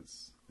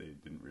because they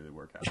didn't really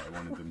work out how I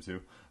wanted them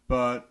to.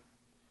 But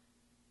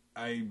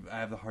I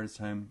have the hardest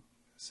time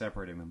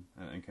separating them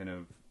and kind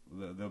of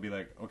they'll be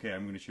like, okay,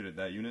 I'm going to shoot at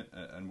that unit,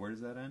 and where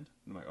does that end?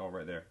 And I'm like, oh,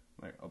 right there.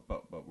 I'm like, oh,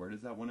 but where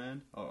does that one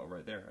end? Oh,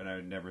 right there. And I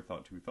never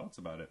thought 2 thoughts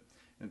about it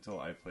until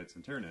I played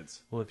some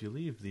Tyranids. Well, if you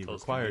leave the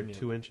required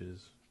 2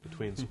 inches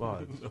between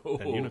squads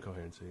and unit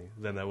coherency,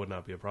 then that would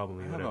not be a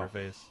problem you would ever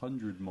face.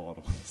 100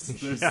 models.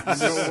 There's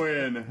no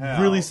way in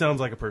hell. Really sounds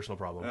like a personal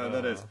problem.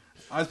 That is.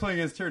 I was playing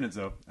against Tyranids,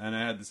 though, and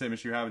I had the same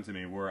issue happen to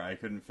me where I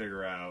couldn't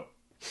figure out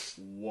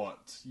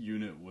what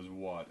unit was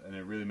what, and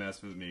it really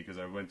messed with me because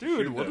I went to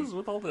Dude, shoot what them. is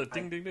with all the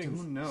ding ding dings?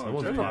 I don't know.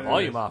 Someone's I'm turn trying the to-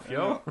 volume off, I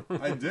yo. know.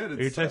 I did.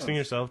 Are you texting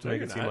yourself to No, make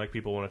you're it seem not. like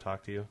people want to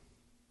talk to you?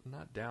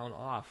 Not down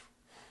off.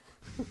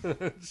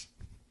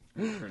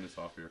 Turn this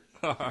off here.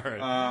 All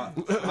right.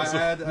 I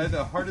had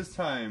the hardest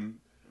time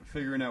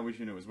figuring out which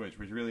unit was which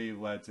really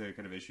led to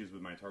kind of issues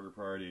with my target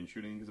priority and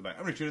shooting. Because I'm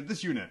going to shoot at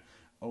this unit.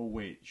 Oh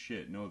wait,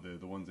 shit! No,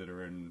 the ones that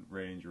are in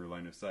range or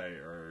line of sight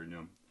are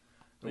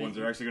the ones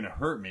that are actually going to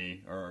hurt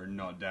me are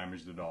not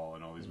damaged at all,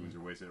 and all these wounds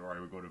are wasted. Or I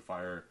would go to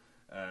fire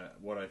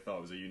what I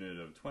thought was a unit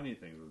of 20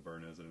 things with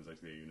Burners, and it was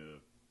actually a unit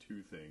of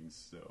 2 things.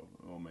 So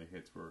all my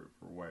hits were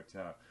wiped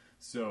out.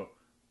 So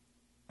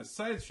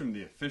aside from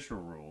the official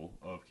rule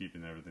of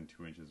keeping everything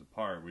 2 inches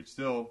apart, which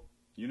still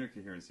unit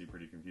coherency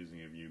pretty confusing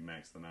if you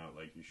max them out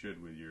like you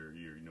should with your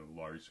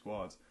large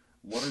squads.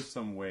 What are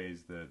some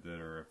ways that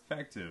are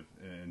effective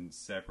in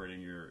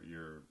separating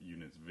your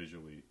units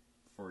visually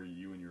for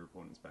you and your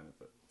opponent's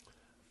benefit?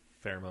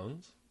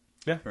 Pheromones.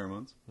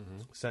 Pheromones.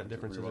 Scent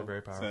differences are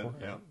very powerful.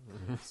 Yeah.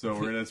 So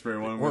we're gonna spray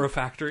one. Or a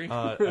factory.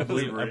 I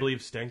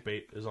believe stank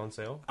bait is on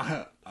sale.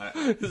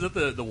 Is that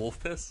the wolf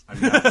piss?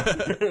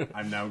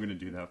 I'm now going to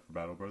do that for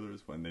Battle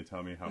Brothers when they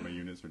tell me how my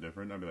units are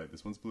different. I'll be like,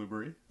 this one's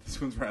blueberry, this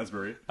one's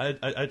raspberry. That's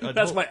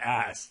told, my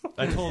ass.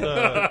 I told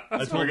where I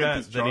Matt get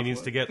this that he needs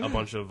chocolate. to get a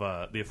bunch of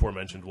the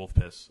aforementioned wolf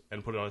piss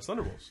and put it on his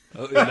Thunderbolts.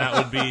 Oh, And that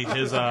would be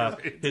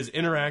his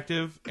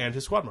interactive and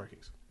his squad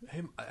markings.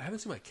 Hey, I haven't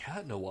seen my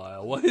cat in a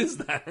while. What is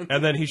that?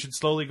 And then he should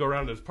slowly go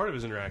around as part of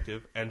his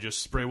interactive and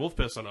just spray wolf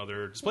piss on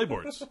other display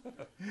boards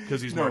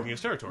because he's marking his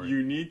territory.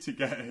 You need to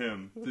get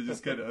him to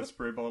just get a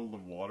spray bottle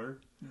of water,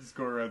 just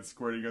go around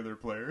squirting other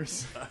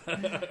players.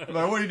 Like, what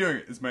are you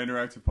doing? It's my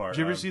interactive part.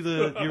 Did you ever see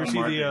the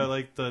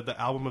marking. the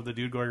album of the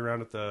dude going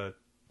around at the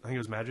I think it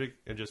was Magic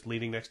and just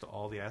leaning next to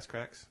all the ass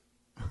cracks?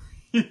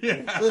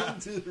 Yeah.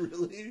 Dude,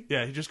 really?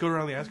 Yeah, he just go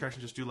around the ass cracks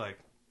and just do like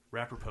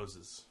rapper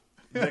poses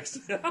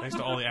Next. next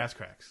to all the ass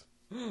cracks.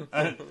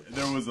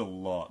 There was a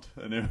lot,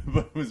 and it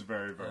was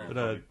very, very But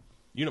funny.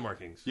 unit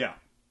markings. Yeah.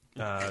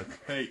 Hey,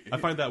 Hey, I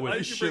find that with Why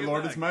did you bring shit, it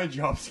Lord, back? it's my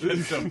job to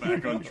get stuff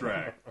back on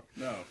track.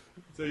 No.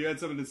 So you had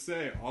something to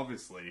say,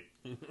 obviously.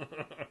 well,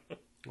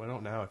 I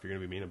don't now if you're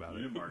gonna be mean about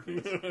it. Unit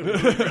markings.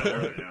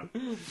 Right now.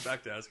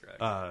 Back to ass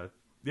crack.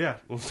 Yeah,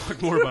 we'll talk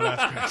more about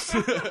ass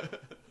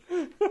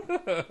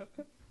cracks.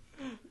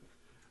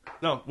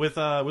 No, with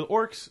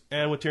orcs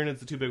and with Tyranids,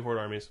 the 2 big horde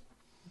armies,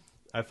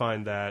 I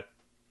find that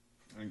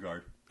And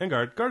guard. and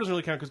guard doesn't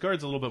really count because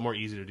guard's a little bit more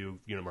easy to do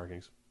unit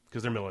markings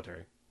because they're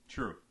military.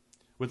 True.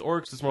 With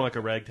orcs, it's more like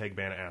a ragtag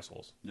band of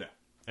assholes. Yeah.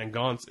 And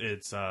gaunts,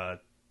 it's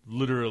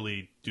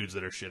literally dudes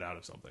that are shit out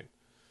of something.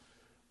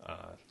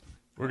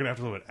 We're gonna have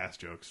to limit ass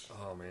jokes.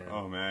 Oh man.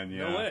 Oh, man,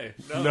 yeah. No way.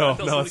 No, that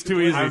feels it's too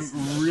really easy.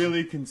 I'm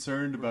really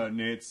concerned about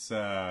Nate's,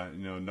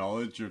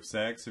 knowledge of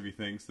sex if he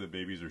thinks that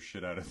babies are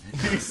shit out of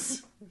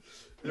things.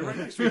 They're right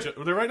next to each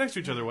other. They're right next to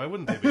each other. Why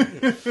wouldn't they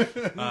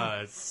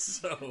be?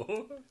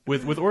 So.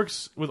 With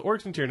orcs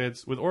and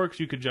Tyranids, with orcs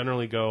you could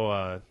generally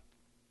go.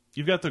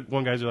 You've got the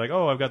one guys who are like,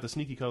 oh, I've got the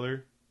sneaky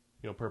color,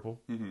 purple.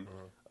 Mm-hmm.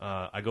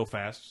 I go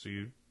fast, so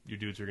your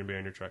dudes who are gonna be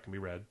on your truck can be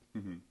red.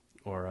 Mm-hmm.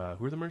 Or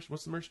who are the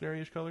what's the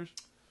mercenary-ish colors?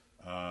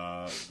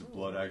 The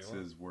blood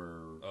axes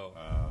were, Oh.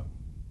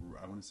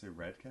 I want to say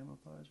red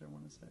camouflage, I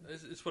want to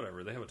say. It's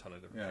whatever. They have a ton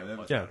of different Yeah,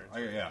 camouflage yeah.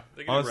 patterns. Yeah.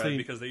 They get Honestly- red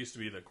because they used to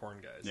be the corn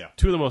guys. Yeah.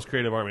 2 of the most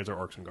creative armies are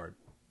orcs and guard.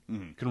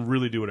 Mhm. Can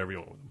really do whatever you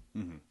want with them.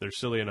 Mm-hmm. They're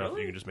silly enough that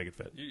Really? you can just make it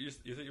fit. You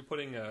think you're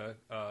putting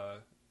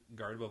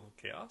guard above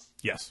chaos?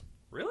 Yes.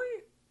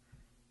 Really?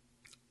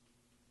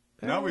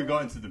 Now we've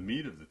gotten to the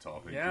meat of the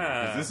topic.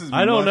 Yeah. 'Cause this is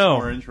I don't much know.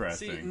 more See,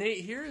 interesting.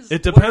 Nate, here's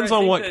It where depends I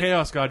on think what that-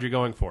 chaos god you're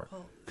going for.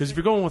 Because if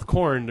you're going with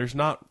Khorne, there's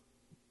not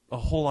a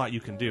whole lot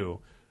you can do.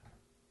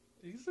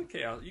 It's a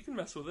chaos. You can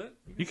mess with it.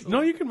 You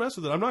can mess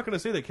with it. I'm not going to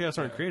say that chaos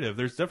aren't creative.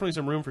 There's definitely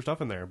some room for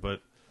stuff in there,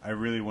 but I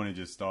really want to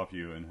just stop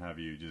you and have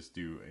you just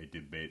do a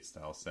debate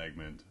style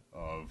segment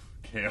of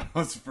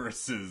chaos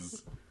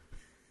versus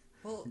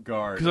Well,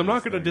 guard. because I'm not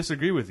this going to thing.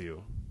 disagree with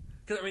you.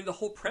 because I mean, the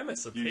whole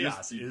premise of You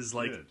chaos you is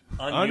like did.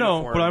 I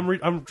know, but ununiform-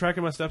 I'm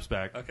tracking my steps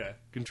back. Okay.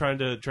 And trying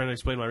to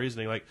explain my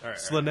reasoning. Like All right,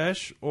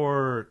 Slaanesh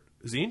or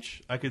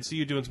Tzeentch, I could see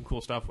you doing some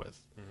cool stuff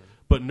with. Mm-hmm.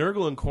 But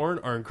Nurgle and Khorne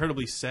are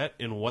incredibly set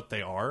in what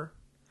they are.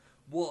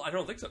 Well, I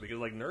don't think so because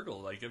like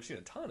Nurgle, like I've seen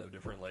a ton of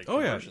different like Oh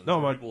yeah, conversions no,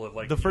 where my, people have,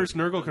 like, the first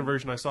Nurgle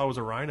conversion I saw was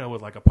a rhino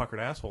with like a puckered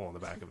asshole on the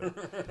back of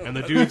it, and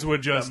the dudes would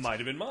that just might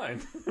have been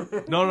mine.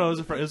 no, it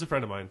was a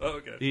friend of mine. Oh,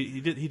 okay.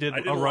 He did I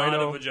did a a lot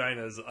rhino. of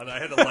vaginas, and I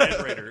had a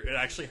Lion Raider. It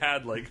actually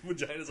had like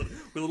vaginas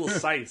with little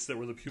sights that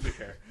were the pubic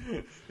hair.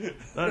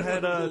 That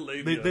had Little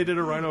labia. they did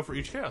a rhino for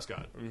each chaos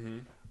god,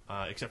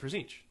 except for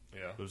Tzeentch.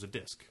 Yeah. It was a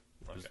disc.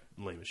 It was Okay.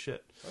 lame as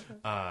shit.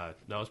 That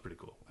was pretty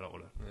cool. I don't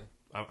want to.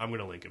 I'm going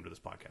to link him to this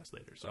podcast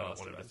later, so I don't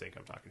that's want him to bad. think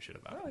I'm talking shit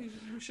about. Oh,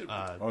 you should.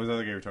 Oh, was that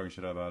the guy you were talking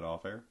shit about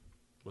off air?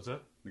 What's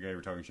that? The guy you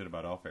were talking shit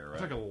about off air, I right?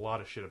 talk a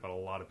lot of shit about a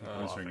lot of people.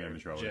 I'm just off trying to get him air.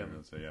 in trouble. Jim.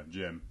 Let's say, yeah,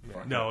 Jim.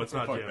 Fuck No, that. it's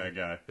not Fuck Jim. that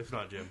guy. It's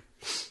not Jim.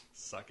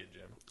 Suck it,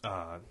 Jim.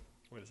 Uh,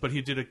 Wait a second. but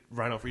he did a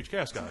rhino for each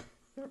chaos god.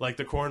 Like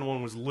the Khorne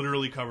one was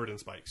literally covered in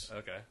spikes.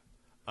 Okay.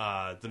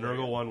 The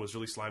Nurgle one was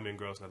really slimy and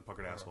gross and had a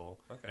puckered asshole.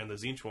 Okay. And the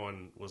Zinch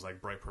one was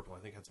like bright purple. I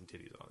think had some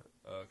titties on it.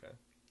 Oh, okay.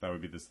 That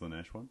would be the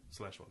Slanesh one.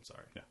 Slash one,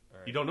 sorry. Yeah.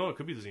 Right. You don't know. It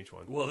could be the Zinch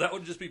one. Well, that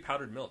would just be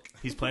powdered milk.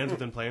 He's plans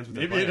within plans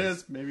within Maybe plans. it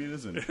is. Maybe it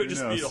isn't. It would Who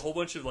just knows? be a whole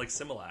bunch of like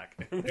Similac.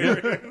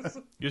 You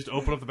just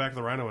open up the back of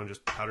the rhino and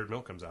just powdered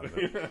milk comes out of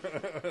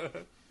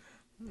it.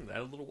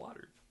 Add a little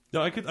water.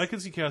 No, I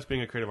could see Chaos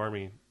being a creative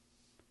army,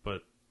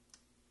 but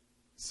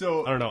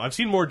So I don't know. I've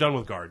seen more done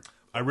with Guard.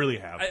 I really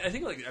have. I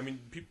think like I mean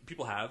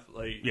people have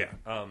like Yeah.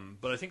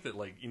 but I think that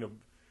like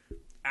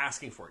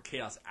asking for it,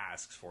 Chaos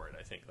asks for it.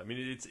 I think. I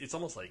mean it's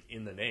almost like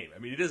in the name. I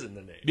mean it is in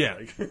the name. Yeah.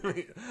 Like,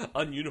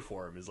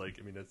 ununiform is like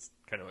I mean that's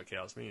kind of what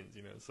Chaos means.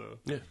 So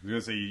yeah. I was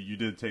gonna say you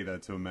did take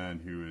that to a man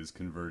who has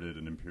converted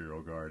an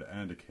Imperial Guard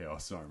and a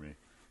Chaos Army.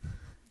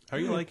 How are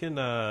you liking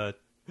the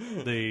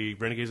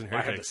Renegades and I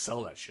had to Heretics?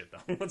 sell that shit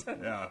though. What's that?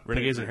 Yeah,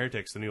 Renegades and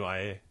Heretics, the new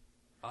IA.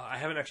 I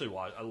haven't actually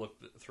watched. I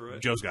looked through it.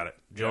 Joe's got it.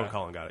 Joe Yeah. and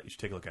Colin got it. You should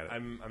take a look at it.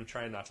 I'm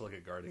trying not to look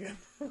at Guard again.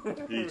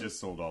 He just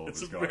sold all of It's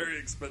his a guard very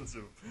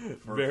expensive,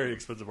 very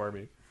expensive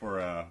army. for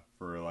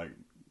like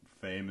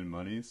fame and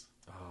monies.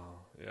 Oh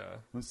yeah,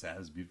 What a sad,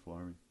 it's a beautiful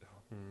army.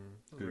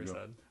 that's Good very go.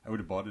 sad. I would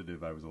have bought it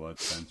if I was allowed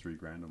to spend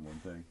 $3,000 on one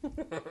thing.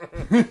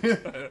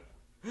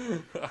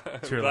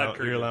 Does your, Glad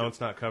Kurt your did allowance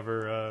not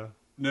cover?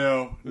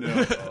 No.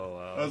 Oh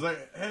wow. I was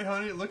like, "Hey,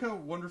 honey, look how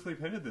wonderfully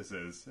painted this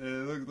is. It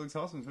looks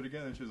awesome put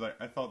together." And she was like,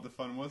 "I thought the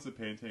fun was the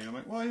painting." I'm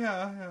like, "Well,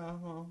 yeah,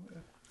 well,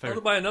 I have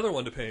to buy another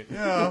one to paint.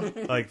 yeah."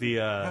 Like the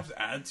I have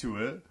to add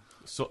to it.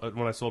 so,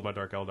 when I sold my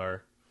Dark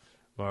Eldar,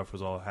 my wife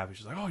was all happy.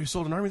 She's like, "Oh, you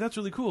sold an army? That's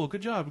really cool.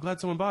 Good job. I'm glad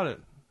someone bought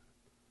it."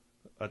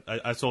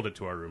 I sold it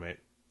to our roommate.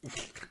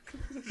 Just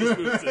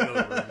move to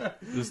another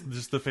room.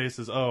 Just the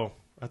faces. Oh,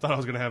 I thought I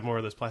was gonna have more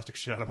of this plastic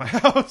shit out of my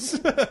house.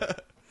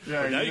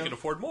 Yeah, Now you know, can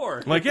afford more.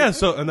 I'm like, yeah.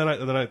 So and then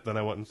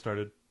I went and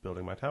started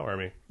building my Tau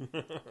army.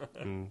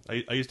 And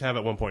I used to have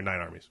at one point 9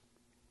 armies.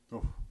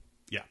 oh,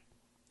 Yeah.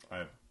 I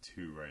have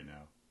 2 right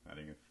now,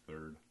 adding a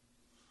third.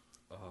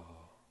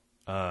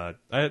 I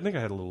think I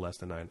had a little less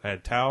than 9. I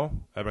had Tau,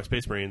 I had my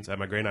Space Marines, I had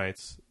my Grey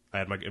Knights, I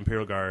had my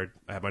Imperial Guard,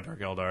 I had my Dark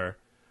Eldar,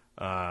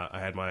 I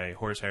had my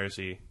Horus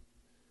Heresy.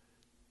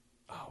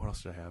 Oh, what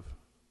else did I have?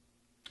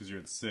 Because you're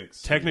at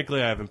 6.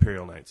 Technically, I have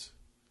Imperial Knights.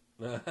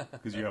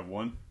 Because you have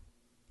 1.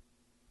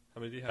 How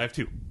many do you I have? have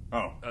 2.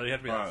 Oh, You have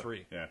to be on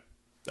 3. Yeah.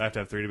 I have to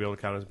have 3 to be able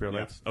to count as Imperial Yeah.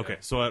 Knights. Okay,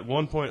 so at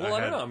one point Well, I I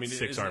don't had know. I mean,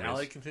 6 is it armies.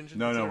 allied contingent?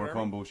 No, considered we're army?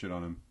 calling bullshit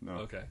on him. No.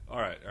 Okay.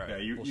 All right. Yeah,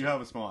 you Bullshit. have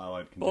a small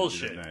allied contingent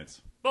Bullshit. of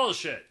knights.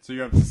 Bullshit. So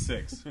you're up to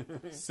 6.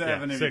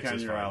 7 Yeah, if 6 you count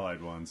is your fine.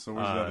 allied ones. So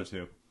where's the other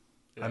 2?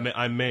 Yeah.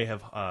 I may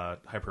have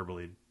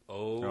hyperbole.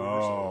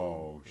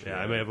 Oh, shit. Yeah,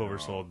 I may have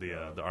oversold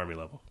the army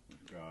level.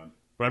 God.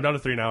 But I'm down to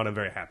 3 now, and I'm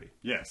very happy.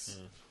 Yes.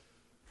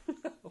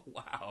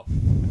 Wow.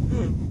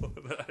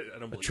 I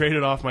don't believe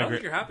Traded off I my don't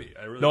think great. you're happy.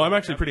 I really No, don't I'm think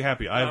actually you're pretty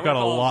happy. I'm I've gonna got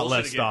a call lot bullshit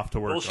less again. stuff to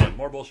work bullshit, on.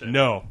 More bullshit.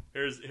 No.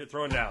 Here's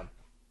throwing down.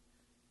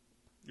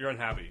 You're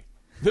unhappy.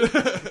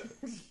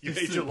 You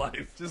hate your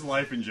life. Just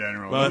life in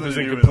general. My life Nothing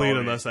isn't to do with complete all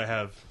unless I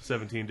have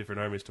 17 different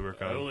armies to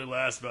work I on. only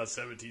last about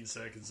 17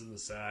 seconds in the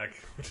sack,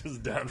 which is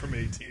down from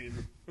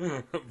 18.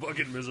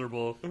 Fucking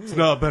miserable. It's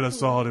not been a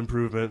solid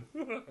improvement.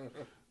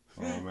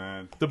 Oh,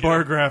 man. The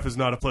bar graph is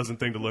not a pleasant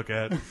thing to look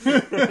at.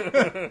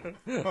 I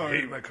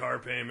hate my car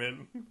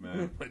payment.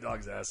 Man. My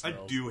dog's ass I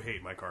smells. do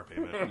hate my car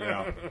payment.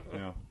 Yeah.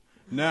 Yeah.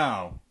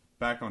 Now,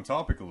 back on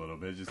topic a little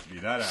bit, just to be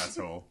that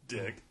asshole.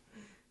 Dick.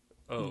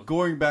 Oh,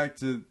 Going back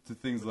to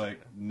things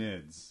like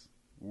NIDS,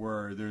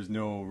 where there's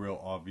no real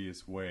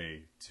obvious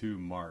way to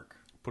mark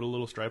Put a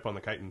little stripe on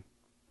the chitin.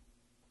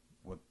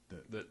 what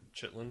the... the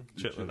chitlin.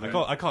 Chitlin.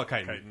 Chitlin. I call it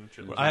chitin.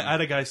 Chitin, chitlin. I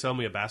had a guy sell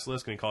me a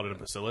basilisk, and he called it a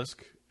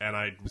basilisk, and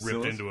I ripped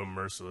Basilisk? into him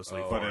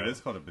mercilessly. Oh. for But it is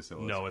called a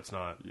basilisk. No, it's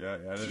not. Yeah,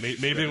 yeah. it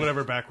is. Maybe in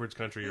whatever backwards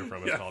country you're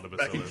from, it's called a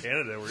Back in basilisk.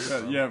 Canada, where you're Yeah,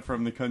 from. yeah,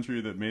 from the country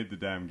that made the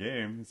damn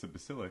game, it's a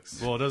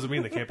basilisk. Well, it doesn't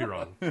mean they can't be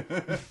wrong.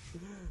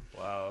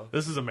 Wow.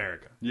 This is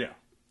America. Yeah.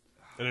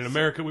 And in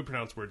America, we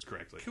pronounce words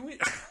correctly. Can we?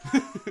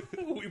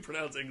 We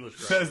pronounce English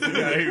right. Says the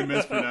guy who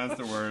mispronounced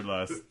a word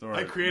last... Or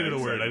I created a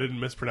next word. I segment. didn't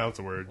mispronounce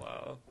a word.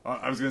 Wow.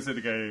 I was going to say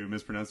the guy who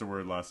mispronounced a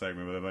word last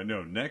segment, but I'm like,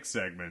 no, next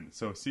segment.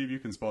 So see if you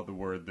can spot the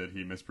word that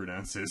he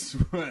mispronounces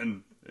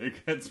when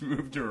it gets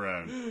moved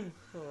around.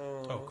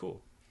 Oh,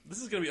 cool.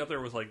 This is gonna be up there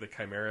with like the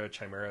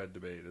chimera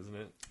debate, isn't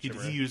it?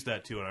 Chimera? He used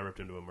that too, and I ripped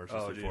into him Oh,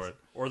 mercilessly geez. for it.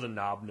 Or the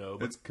knob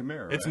nobe. It's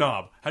Chimera. It's right?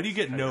 knob. How do you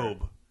get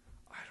nob?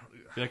 I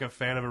don't. You're like a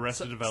fan of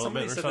Arrested Somebody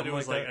Development or said that something it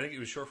was like like that? I think it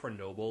was short for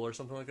noble or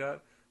something like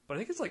that. But I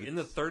think it's like in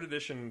the 3rd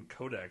edition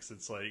codex,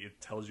 it's like it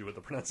tells you what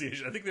the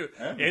pronunciation. I think that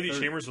I have the Andy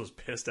third- Chambers was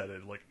pissed at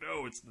it. Like,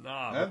 no, it's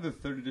knob. I have the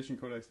 3rd edition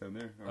codex down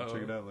there. I'll Oh,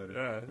 check it out later.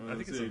 yeah, I think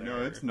Let's it's see. in No,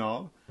 there. it's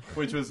knob,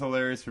 which was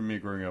hilarious for me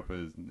growing up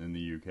in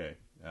the UK.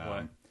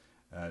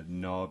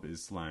 Knob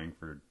is slang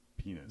for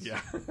penis.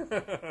 Yeah.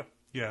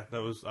 Yeah, I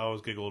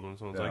always giggled when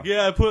someone's Yeah. like,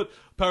 "Yeah, I put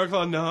Power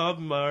Claw knob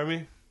in my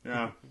army."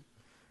 Yeah.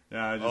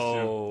 Yeah, I just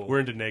Oh, We're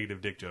into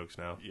negative dick jokes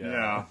now.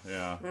 yeah.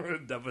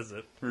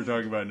 deficit. We were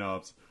talking about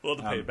knobs. We'll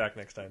have to pay it back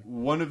next time.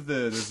 One of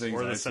the things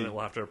Or the I see. Senate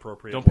will have to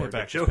appropriate Don't pay more it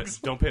back. dick jokes.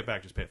 Don't pay it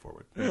back. Just pay it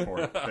forward. Pay it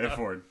forward. Pay it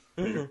forward.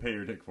 Pay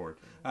your dick forward.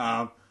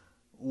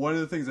 One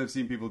of the things I've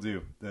seen people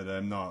do that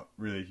I'm not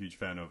really a huge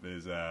fan of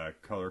is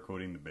color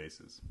coding the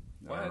bases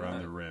Why around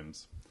not? the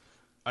rims.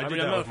 I I did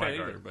mean, I'm that not a with my fan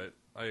either, guard. but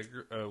I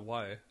agree.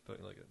 Why don't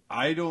you like it?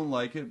 I don't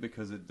like it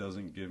because it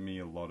doesn't give me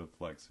a lot of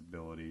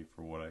flexibility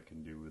for what I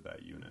can do with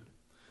that unit.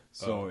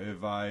 So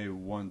if I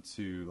want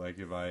to, like,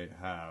 if I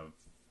have,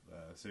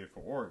 say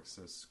for orcs,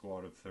 a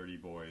squad of 30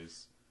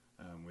 boys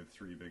with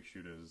 3 big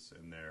shooters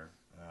in there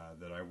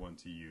that I want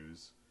to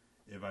use,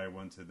 if I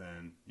want to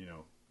then,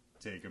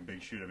 take a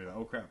big shooter and be like,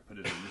 oh crap, put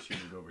it in this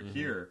unit over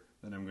here,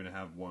 then I'm going to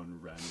have one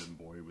random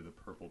boy with a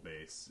purple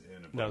base and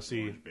a bunch Now, of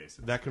see, orange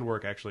bases. that can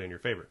work actually in your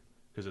favor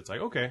because it's like,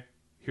 okay,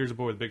 here's a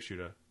boy with a big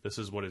shooter. This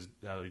is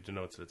how he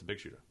denotes that it's a big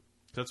shooter.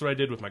 So that's what I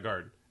did with my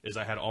guard. Is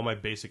I had all my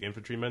basic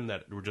infantrymen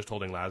that were just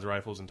holding laser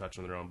rifles and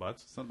touching their own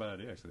butts. It's not a bad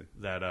idea, actually.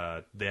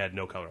 That they had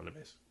no color on their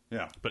base.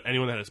 Yeah. But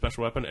anyone that had a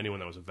special weapon, anyone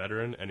that was a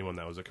veteran, anyone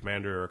that was a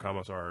commander or a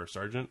commissar or a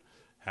sergeant,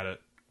 had a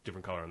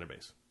different color on their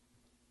base.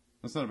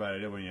 That's not a bad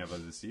idea when you have a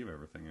deceive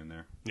everything in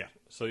there. Yeah,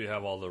 So you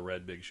have all the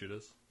red big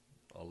shooters,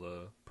 all the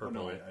Oh, purple.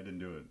 no, I didn't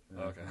do it.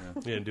 Okay. Yeah.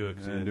 you didn't do it.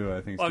 'cause I didn't do it.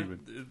 I think it's Well, stupid.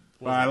 it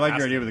Well, I wasn't like your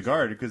asking idea with the you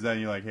guard because then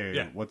you're like, hey,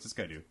 Yeah. what's this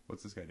guy do?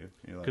 What's this guy do?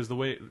 You're like, Because to-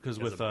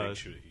 with As a big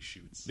shooter, he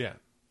shoots. yeah,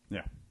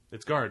 yeah.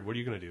 it's guard. What are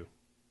you gonna do?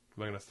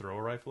 Am I gonna throw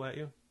a rifle at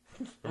you?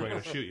 Or am I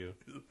gonna shoot you?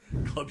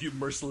 Club you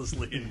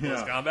mercilessly in Yeah.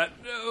 close combat.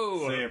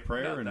 No. Say a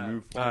prayer not and that.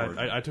 move forward.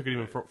 I took it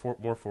even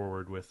more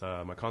forward with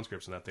my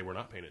conscripts in that they were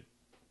not painted.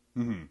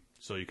 Mm-hmm.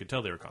 So you could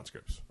tell they were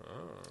conscripts.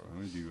 I'm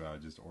gonna do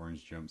just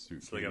orange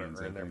jumpsuit. So they got Canadians,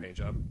 to I earn their think. paint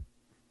job.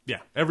 Yeah,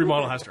 every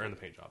model has to earn the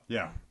paint job.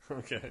 Yeah.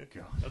 Okay.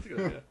 God. That's a good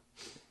idea.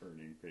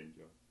 Earning paint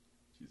job.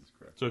 Jesus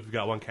Christ. So if you've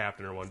got one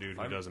captain or one dude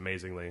who I'm- does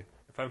amazingly,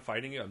 If I'm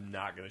fighting you, I'm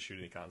not going to shoot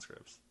any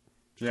conscripts.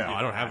 Yeah,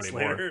 I don't have any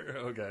more. Later.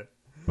 Okay.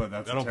 but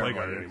that's I don't the play terrible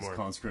guard idea, 'cause anymore.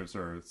 Conscripts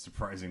are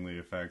surprisingly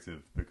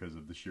effective because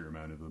of the sheer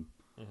amount of them.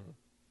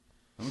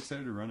 I'm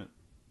excited to run it.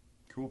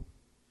 Cool.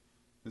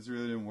 This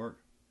really didn't work.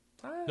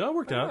 No, it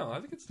worked I out. don't know. I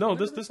think it's No, I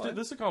think this it's fine.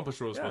 this accomplished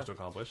what it was Yeah. supposed to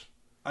accomplish.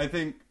 I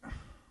think.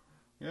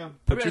 Yeah.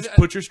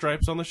 Put your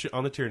stripes on the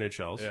Tyranid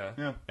shells. Yeah.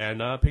 Yeah. And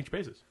paint your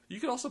bases.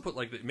 You could also put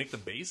make the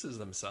bases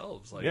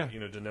themselves, like Yeah.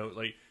 denote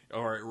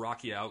or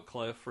Rocky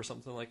Outcliff or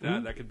something like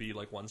that. That could be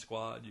like one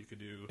squad. You could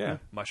do Yeah.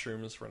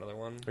 mushrooms for another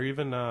one. Or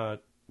even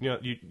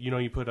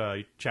you put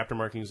chapter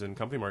markings and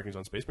company markings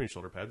on Space Marine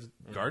shoulder pads.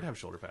 Guard have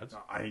shoulder pads.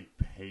 I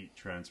hate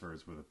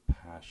transfers with a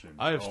passion.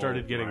 I have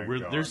started Oh getting my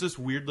weird. God. There's this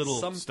weird little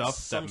Some stuff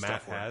stuff that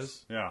Matt works.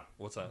 has Yeah.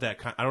 What's that?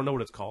 I don't know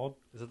what it's called.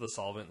 Is it the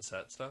solvent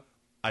set stuff?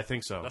 I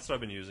think so. That's what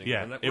I've been using.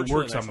 Yeah, and that it really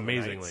works nice on the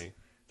amazingly. knights.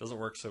 Doesn't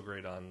work so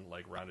great on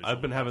like rounded.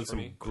 I've been shoulder having pads for some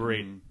me.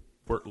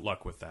 great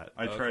luck with that.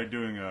 I Okay. tried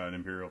doing an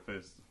Imperial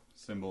Fist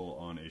symbol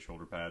on a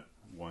shoulder pad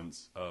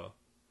once. Oh,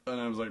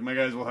 And I was like, my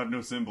guys will have no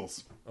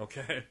symbols.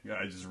 okay. Yeah,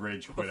 I just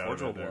rage The quit out of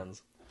forgeable it there.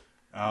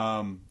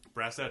 ones.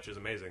 Brass etch is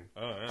amazing.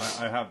 Oh yeah.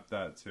 I have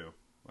that too,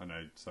 and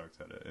I sucked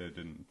at it. It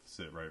didn't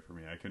sit right for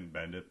me. I couldn't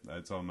bend it.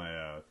 It's on my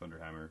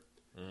Thunderhammer.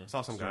 I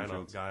saw some guy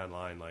Stormfields.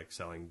 online like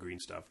selling green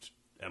stuffed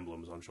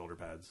emblems on shoulder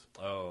pads.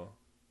 Oh,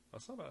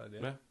 that's not a bad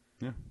idea. Yeah.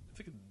 Yeah, If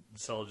you could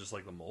sell just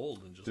like the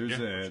mold and just there's push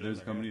it in there's a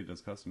there. company that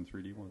does custom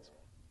 3D ones.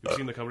 You've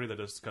seen the company that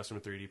does custom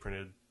 3D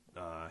printed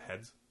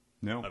heads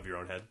No, of your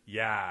own head.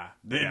 Yeah,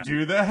 they Yeah.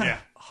 do that. Yeah,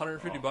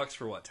 150 bucks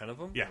for what? 10 of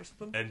them? yeah, or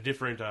something. and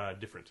different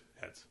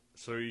heads.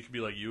 So you could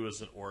be like you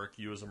as an orc,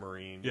 you as a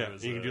marine. Yeah, you,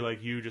 as you can a- do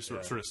like you just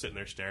yeah. sort of sitting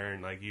there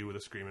staring, like you with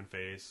a screaming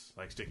face,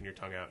 like sticking your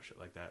tongue out, shit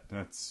like that.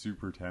 That's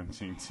super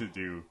tempting to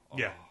do.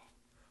 Yeah,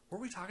 Were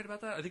we talking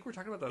about that? I think we were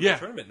talking about that Yeah. in the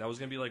tournament. That was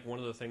going to be like one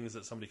of the things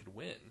that somebody could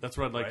win. that's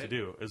what I'd like to Right?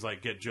 do is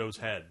like get Joe's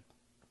head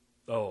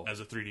Oh, as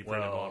a 3D printed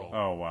Well, model.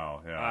 Oh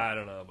wow, yeah, I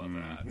don't know about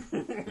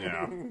that.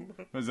 yeah.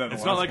 Was that the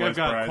It's not like I've last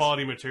got prize?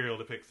 quality material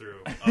to pick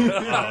through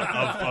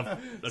of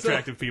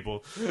attractive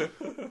people.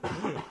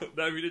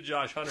 That'd be to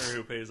Josh Hunter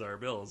who pays our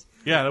bills.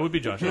 Yeah, that would be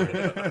Josh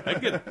Hunter. I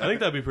think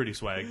that'd be pretty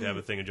swag to have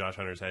a thing of Josh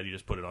Hunter's head. You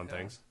just put it on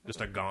things.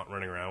 Just a gaunt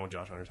running around with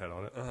Josh Hunter's head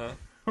on it.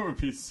 That would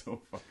be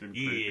so fucking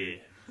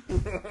creepy. Yeah.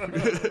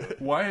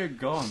 Why a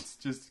gaunt?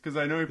 Just because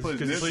I know he plays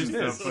 'cause he Nis plays and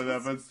Nis.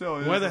 stuff, but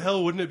still. Why the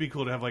hell wouldn't it be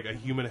cool to have like a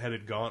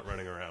human-headed gaunt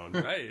running around?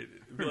 Right.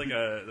 It'd be like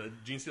a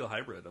Gene Steele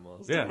hybrid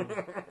almost. Yeah,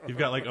 you've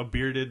got like a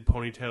bearded,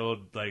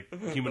 ponytailed, like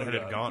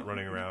human-headed Oh, God. gaunt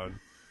running around.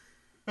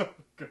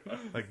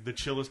 Like the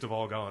chillest of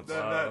all gaunts.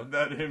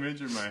 That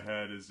image in my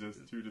head is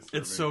just too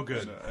disturbing. It's so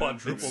good.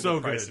 Quadruple It's so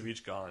the price good. of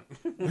each gaunt.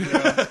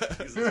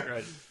 Jesus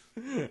Christ.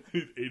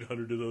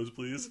 800 of those,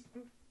 please.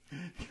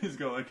 He's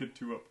got like a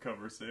 2-up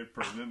cover save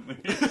permanently.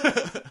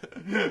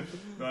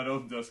 That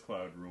old dust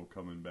cloud rule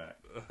coming back.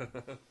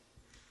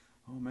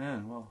 Oh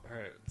man, well, All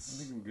right. I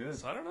think I'm good.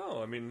 So I don't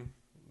know. I mean,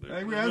 I there's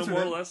think we no answered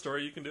moral it. of that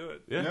story. You can do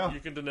it. Yeah.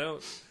 You can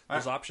denote.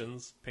 There's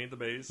options. Paint the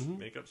base.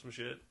 Make up some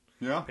shit.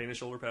 Yeah, Paint a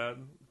shoulder pad.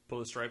 Pull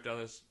a stripe down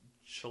this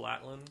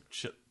Shalatlan?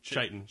 Chitin.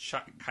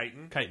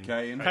 Chitin?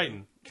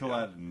 Chitin.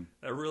 Kilatin.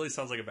 That really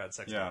sounds like a bad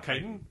sex Yeah. word.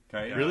 Chitin?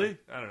 Chitin. Really?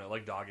 I don't know,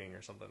 like dogging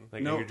or something.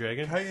 Like No, Angry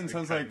Dragon? Chitin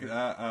sounds like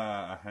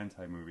a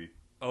hentai movie.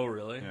 Oh,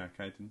 really? Yeah,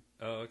 Chitin.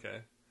 Oh, okay.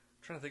 I'm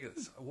trying to think of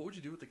this. What would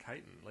you do with the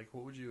chitin? Like,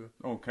 what would you...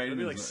 Oh, Chitin Would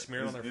it be, like, is,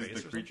 smeared on their is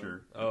face the or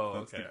creature. something? Oh,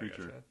 That's okay. the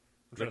creature. I gotcha.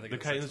 I'm trying to think The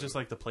of chitin's sex just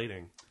move. like the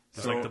plating.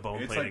 It's So like the bone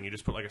it's plating. like- You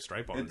just put like a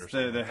stripe on it or It's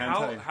something. the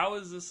hentai. How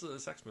is this a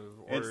sex move?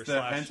 Or It's the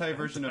slash hentai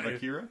version of hentai?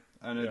 Akira,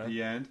 and Yeah. at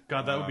the end,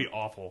 God, that would be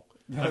awful.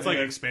 That's like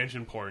yeah.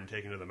 expansion porn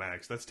taken to the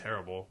max. That's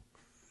terrible.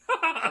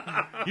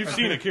 You've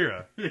seen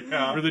Akira,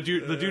 Yeah. where the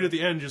dude at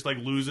the end just like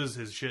loses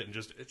his shit and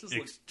just It just just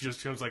looks-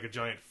 becomes like a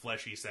giant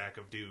fleshy sack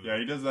of dude. Yeah,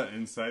 he does that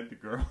inside the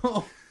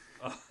girl.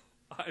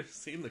 I've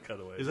seen the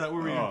cutaways. Is that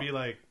where we Oh. would be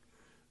like?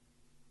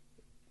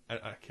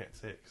 I can't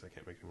say it because I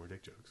can't make any more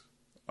dick jokes.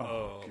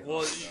 Oh, God,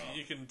 well, no.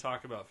 you can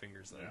talk about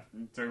fingers then.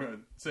 Yeah. Talk about-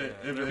 say,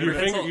 Yeah. if- Your,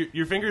 That's finger, all-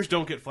 your fingers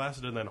don't get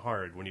flaccid and then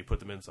hard when you put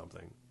them in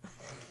something.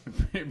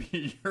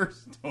 maybe you're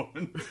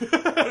stoned.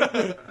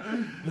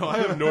 No, I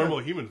have normal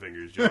human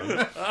fingers,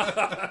 John.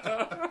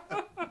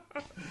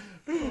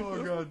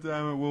 Oh god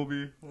damn it, we'll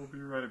be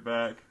right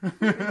back.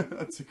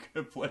 That's a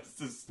good place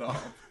to stop.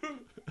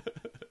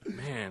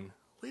 Man,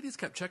 ladies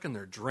kept checking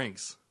their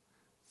drinks.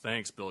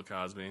 Thanks, Bill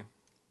Cosby.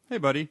 Hey,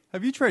 buddy,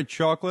 have you tried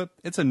chocolate?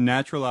 It's a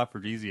natural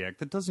aphrodisiac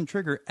that doesn't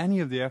trigger any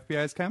of the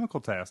FBI's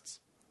chemical tests.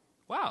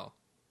 Wow.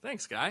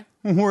 Thanks, guy.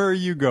 Where are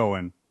you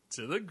going?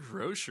 To the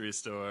grocery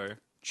store.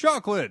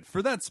 Chocolate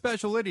for that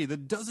special lady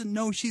that doesn't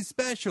know she's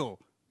special.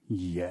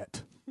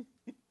 Yet.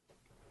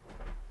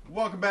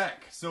 Welcome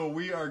back. So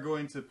we are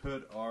going to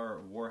put our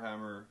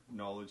Warhammer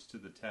knowledge to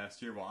the test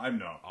here. Well, I'm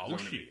not. Oh, I'm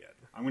gonna be- shit.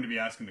 I'm going to be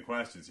asking the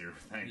questions here.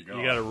 Thank God.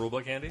 You got a rule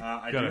book handy?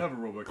 I Got do a have a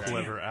rulebook.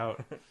 Clever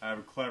out. I have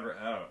a clever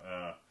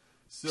out.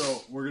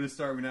 So we're going to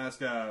start. I'm going to ask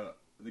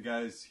the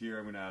guys here.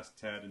 I'm going to ask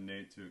Ted and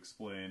Nate to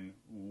explain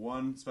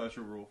one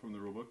special rule from the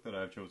rulebook that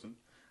I've chosen.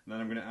 And then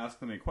I'm going to ask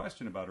them a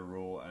question about a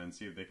rule and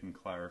see if they can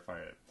clarify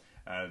it.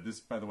 This,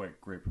 by the way,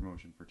 great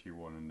promotion for Tier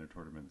 1 in their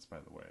tournaments, by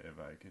the way, if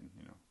I can,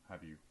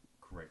 have you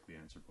correctly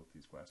answer both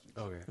these questions.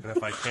 Okay. And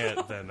if I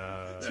can't, then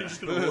He's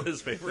just gonna rule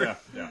his favor.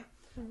 Yeah.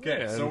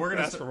 Okay, so we're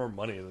going ask to for more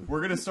money. Than... we're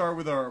going to start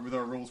with our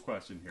rules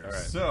question here. All right.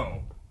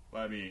 So,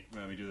 let me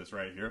do this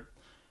right here.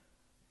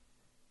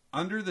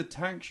 Under the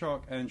tank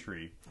shock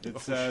entry, it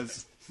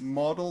says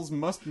models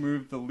must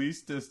move the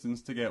least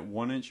distance to get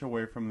 1 inch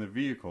away from the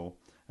vehicle,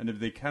 and if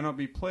they cannot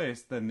be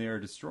placed, then they are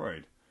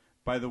destroyed.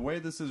 By the way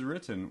this is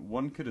written,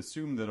 one could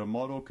assume that a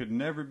model could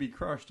never be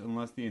crushed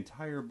unless the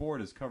entire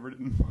board is covered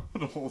in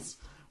models,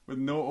 with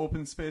no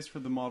open space for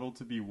the model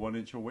to be 1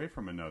 inch away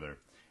from another.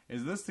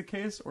 Is this the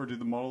case, or do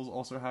the models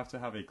also have to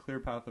have a clear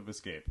path of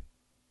escape?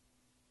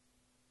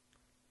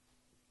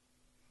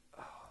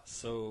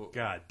 So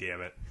God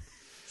damn it.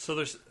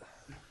 there's...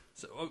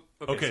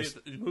 Okay. So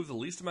you move the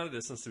least amount of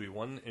distance to be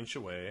 1 inch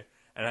away,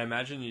 and I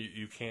imagine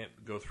you can't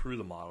go through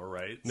the model,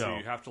 right? So No.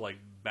 you have to, like,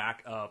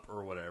 back up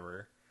or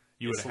whatever.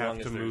 You would So have long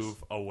to as there's-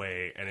 move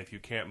away, and if you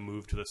can't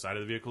move to the side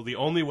of the vehicle, the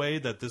only way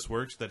that this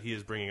works that he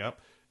is bringing up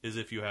is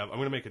if you have. I'm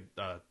going to make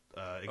an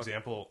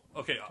example.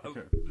 Okay,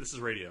 this is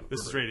radio.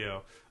 This is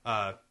radio.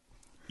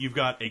 You've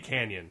got a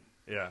canyon,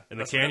 Yeah. and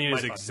the That's what canyon my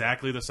is thoughts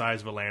exactly the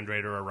size of a Land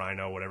Raider, a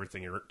Rhino, whatever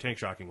thing you're tank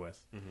shocking with.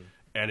 Mm-hmm.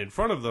 And in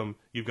front of them,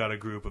 you've got a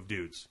group of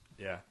dudes.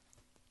 are. Yeah.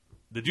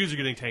 The dudes are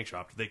getting tank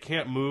shocked. They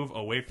can't move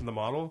away from the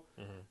model,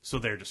 so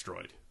they're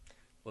destroyed.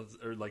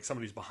 Or, like,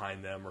 somebody's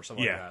behind them or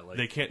something Yeah, like that. Like,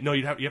 they can't. No,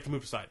 you have to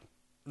move aside.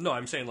 No,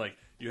 I'm saying, like,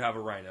 you have a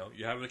Rhino,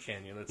 you have a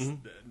canyon, that's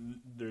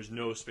there's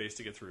no space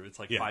to get through. It's,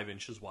 like, Mm-hmm. Yeah. 5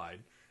 inches wide.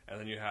 And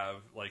then you have,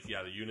 like, the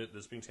unit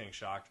that's being tank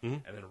shocked,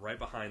 Mm-hmm. and then right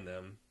behind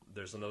them,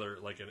 there's another,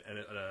 like, an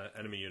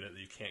enemy unit that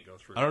you can't go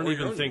through. I don't Or your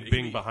even own think unit. It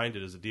being could be- behind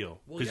it is a deal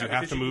Well, because yeah, you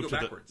have because to you can move go to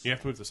the. backwards. You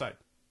have to move to the side.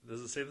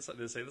 Does it say the side?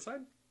 Did it say the side?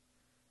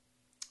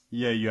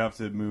 Yeah, you have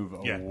to move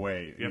Yeah.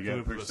 away. You have to gotta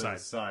move to push the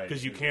side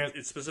because you can't.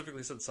 It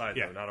specifically said side,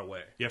 Yeah. though, not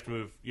away. You have to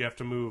move. You have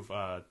to move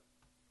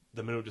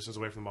the minimum distance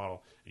away from the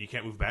model, and you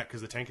can't move back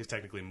because the tank is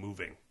technically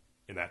moving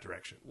in that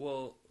direction.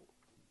 Well,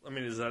 I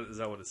mean, is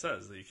that what it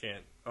says? That you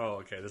can't... Oh,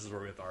 okay, this is where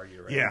we have to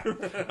argue, right?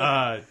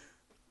 Yeah.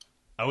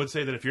 I would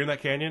say that if you're in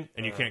that canyon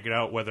and you can't get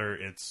out, whether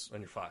it's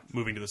Then you're fucked.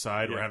 moving to the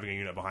side or Yeah. having a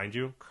unit behind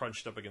you,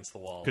 Crunched up against the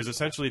wall. because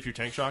essentially, if you're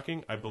tank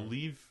shocking, I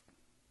believe.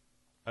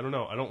 I don't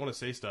know. I don't want to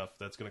say stuff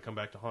that's going to come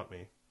back to haunt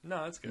me.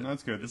 No, that's good. No,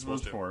 that's good. This It's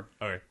was supposed to.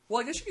 for. Okay. Well,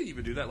 I guess you could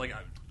even do that. Like,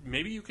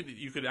 maybe you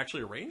could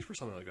actually arrange for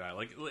something like that.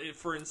 Like,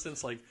 for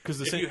instance, like 'Cause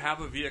the if same- you have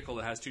a vehicle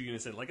that has 2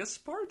 units in it, like a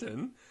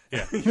Spartan,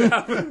 Yeah. you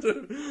happen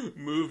to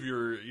move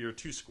your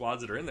 2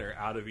 squads that are in there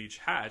out of each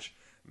hatch,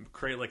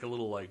 create like a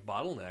little like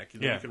bottleneck.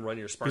 And then Yeah. you can run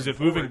your Spartan. 'Cause if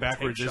moving forward,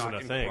 backwards tank isn't shock a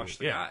and thing, crush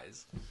the yeah.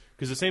 guys.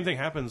 Because the same thing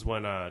happens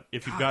when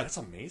if you've God, got that's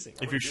amazing. I if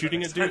wanna you're do shooting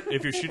that at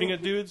if you're shooting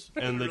at dudes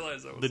and didn't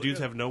realize that was the like dudes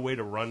that. have no way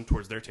to run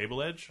towards their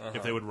table edge, Uh-huh.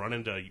 if they would run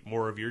into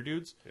more of your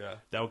dudes, Yeah.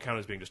 that would count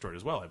as being destroyed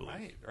as well, I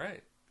believe.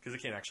 Right. Because they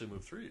can't actually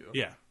move through you.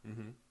 Yeah.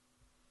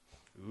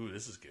 Ooh,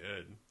 this is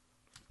good.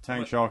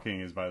 Tank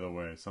shocking is, by the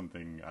way,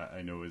 something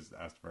I know is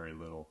asked very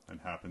little and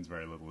happens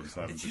very little in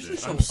 7th It's usually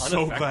edition. so I'm so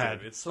ineffective.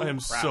 glad. It's so I am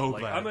crap. so like,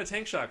 glad. I'm a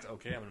tank shocked.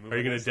 Okay, I'm gonna move. Are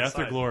you going to to death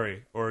or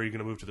glory, or are you going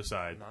to move to the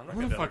side? No, I'm not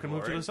I'm gonna gonna death or fucking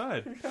move to glory. the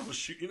side. I'll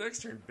shoot you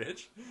next turn,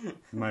 bitch.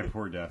 My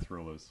poor death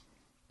rulers.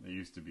 They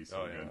used to be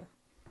so Oh good.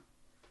 yeah.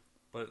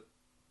 But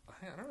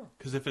I don't know.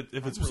 Because if it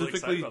really specifically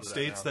excited about that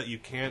states now. that you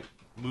can't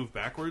move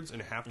backwards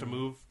and have to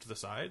move to the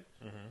side,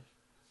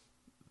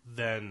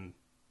 then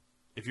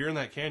if you're in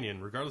that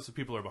canyon, regardless if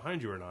people are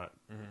behind you or not,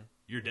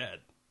 you're dead.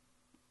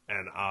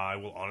 And I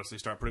will honestly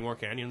start putting more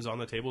canyons on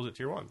the tables at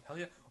tier 1. Hell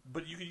yeah.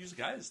 But you could use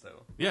guys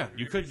though. Yeah, If you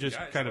you're could using just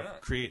guys, kind why of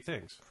not? create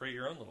things. Create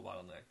your own little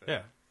bottleneck. There.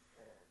 Yeah.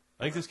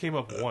 I think this came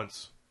up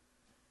once.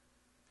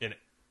 In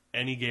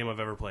any game I've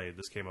ever played,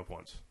 this came up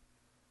once.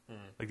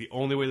 Like, the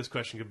only way this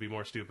question could be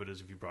more stupid is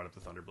if you brought up the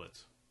Thunder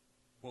Blitz.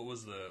 What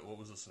was the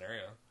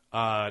scenario?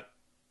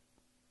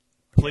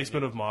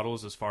 Placement of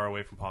models as far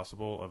away from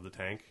possible of the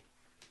tank.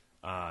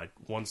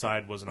 One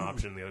side was an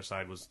option, the other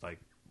side was, like,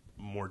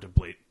 more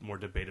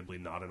debatably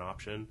not an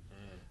option.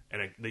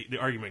 And the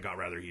argument got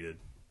rather heated.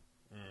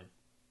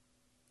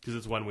 Because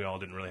it's when we all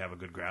didn't really have a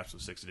good grasp of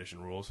 6th edition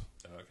rules.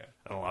 Oh, okay.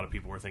 And a lot of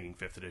people were thinking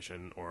 5th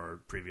edition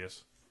or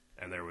previous.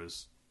 And there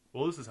was,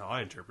 well, this is how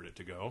I interpret it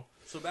to go.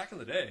 So back in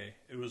the day,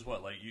 it was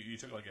what, like you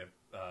took like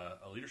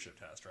a leadership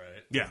test,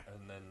 right? Yeah.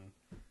 And then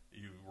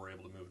you were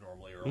able to move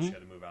normally, or else you had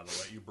to move out of the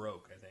way. You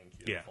broke, I think.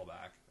 You had to fall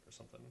back or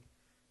something.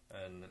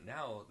 And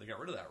now they got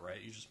rid of that,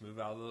 right? You just move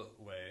out of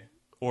the way.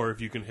 Or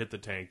if you can hit the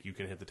tank, you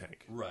can hit the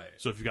tank. Right.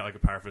 So if you got like a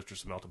Power Fist or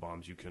some Melta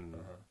Bombs, you can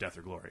death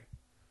or glory.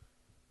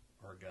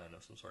 Or a gun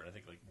of some sort. I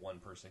think like one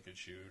person could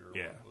shoot, or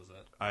Yeah. what was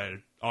it? I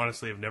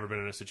honestly have never been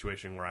in a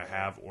situation where I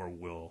have or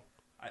will.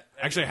 I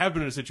Actually, I have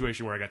been in a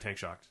situation where I got tank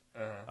shocked.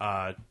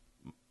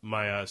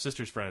 My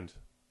sister's friend,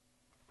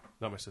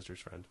 not my sister's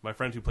friend, my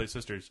friend who plays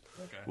Sisters,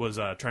 was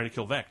trying to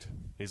kill Vect.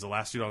 He's the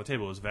last dude on the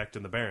table. It was Vect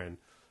and the Baron.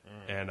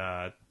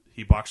 And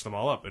he boxed them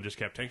all up and just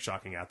kept tank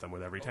shocking at them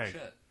with every tank.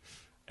 Shit.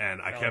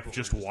 And I Kinda like kept what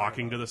just we were just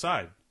walking talking to the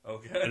side.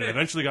 Okay. And it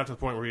eventually got to the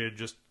point where he had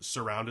just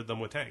surrounded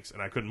them with tanks.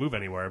 And I couldn't move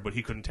anywhere, but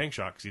he couldn't tank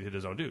shock because he hit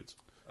his own dudes.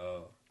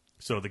 Oh.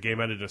 So the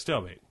game ended in a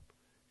stalemate.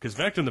 Because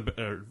Vect and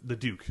the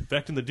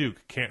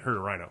Duke can't hurt a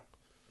Rhino.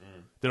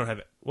 They don't have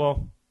it.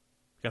 Well,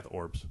 he got the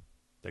orbs.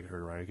 They could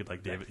hurt a Rhino. He could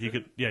like David. He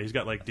could. Yeah, he's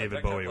got like David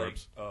Vect had, Bowie like-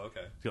 orbs. Oh,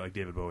 okay. He's got like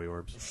David Bowie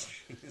orbs.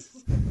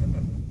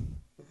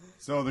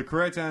 So the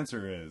correct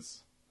answer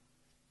is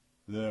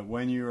that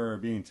when you are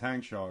being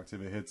tank shocked,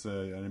 if it hits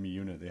an enemy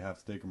unit, they have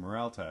to take a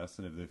morale test,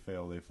 and if they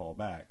fail, they fall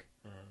back.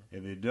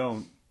 If they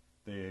don't,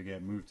 they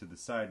get moved to the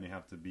side, and they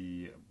have to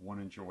be 1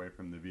 inch away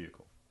from the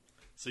vehicle.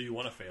 So you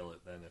want to fail it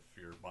then if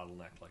you're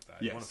bottlenecked like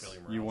that. Yes, You want to fail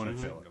your morale. you wanna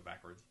check fail and it. Go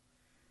backwards.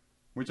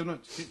 Which I'm not.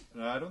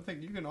 I don't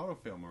think you can auto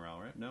fail morale,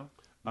 right? No.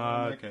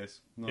 Not in that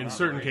case. No, In not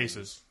certain really.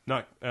 cases,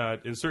 not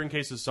in certain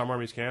cases, some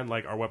armies can.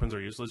 Like our weapons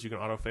are useless. You can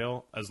auto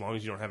fail as long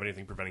as you don't have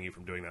anything preventing you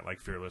from doing that, like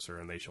Fearless or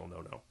And They Shall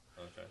Know No.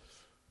 Okay.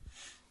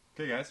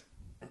 Okay, guys,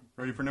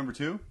 ready for number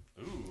 2?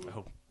 Ooh. I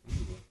hope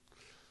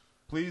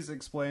Please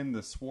explain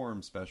the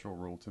swarm special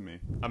rule to me.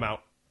 I'm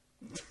out.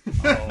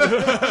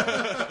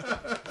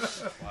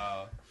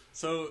 Wow.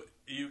 So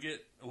you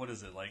get, what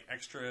is it, like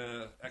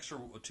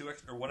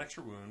one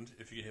extra wound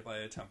if you get hit by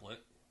a template,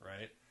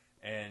 right?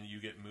 And you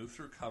get moved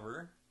through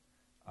cover,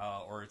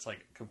 or it's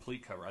like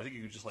complete cover. I think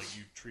you just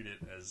you treat it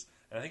as,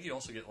 and I think you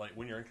also get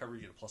when you're in cover,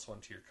 you get a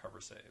 +1 to your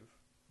cover save.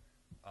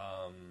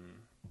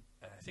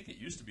 And I think it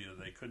used to be that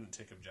they couldn't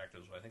take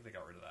objectives, but I think they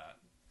got rid of that.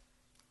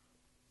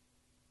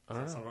 I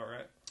don't Does that know. sound about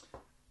right?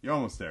 You're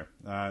almost there.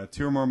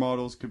 2 or more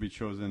models could be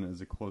chosen as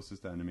the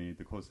closest enemy.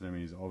 The closest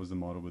enemy is always the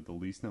model with the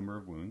least number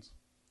of wounds.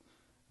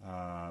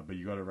 But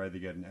you got it right. They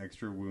get an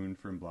extra wound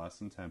from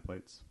blasts and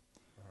templates.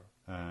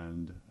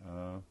 And,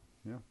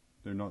 yeah,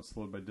 they're not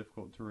slowed by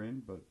difficult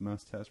terrain, but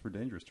must test for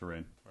dangerous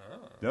terrain.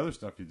 The other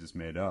stuff you just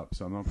made up,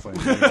 so I'm not playing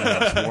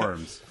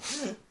swarms.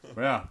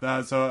 But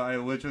yeah, so I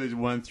literally just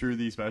went through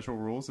the special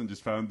rules and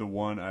just found the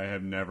one I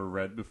have never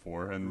read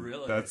before, and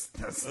Really? that's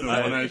the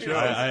one I chose.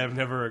 I have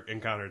never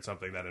encountered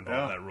something that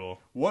involved Yeah. that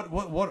rule.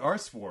 What are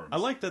swarms? I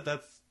like that.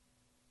 That's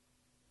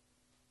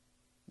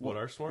what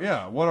are swarms?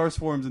 Yeah, what are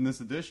swarms in this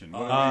edition?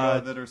 What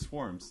are that are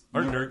swarms?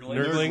 Are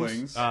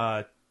Nurglings. nerdlings?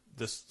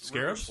 The Ripper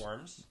scarabs.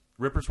 swarms.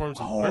 Ripper swarms.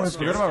 Oh, aren't I forgot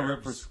scarabs. about Scarabs.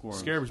 Ripper swarms.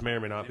 Scarabs may or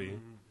may not be.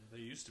 They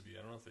used to be.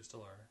 I don't know if they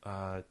still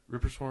are.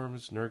 Ripper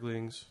swarms,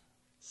 nurglings.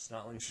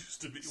 Snotlings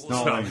used to be.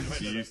 Snotlings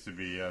used to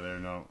be. Yeah, they're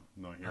not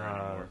here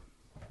anymore.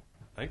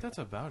 I think that's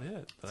about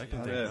it that I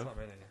can about think it. of. Not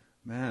many.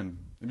 Man,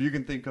 if you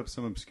can think up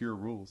some obscure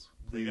rules,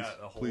 They please, got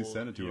a whole please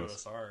send it to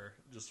us. USR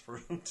just for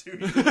them to.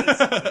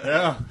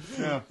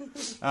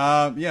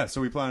 Yeah. So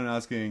we plan on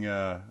asking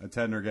a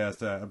Ted or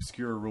guest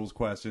obscure rules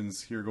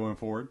questions here going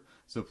forward.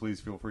 So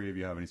please feel free if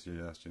you have any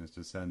suggestions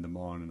to send them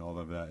on, and all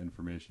of that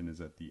information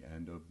is at the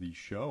end of the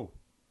show.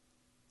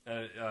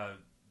 $1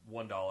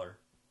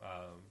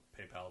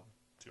 PayPal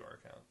to our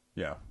account.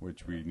 Yeah,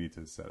 which we need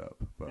to set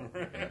up. But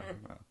yeah,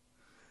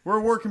 we're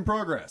a work in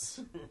progress.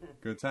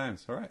 Good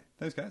times. All right.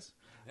 Thanks, guys.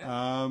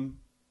 Yeah.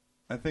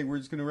 I think we're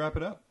just going to wrap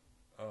it up.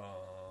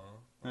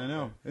 I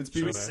know. It's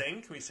Should we people.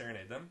 sing? Can we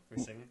serenade them? Can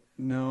we sing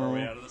No. our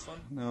way out of this one?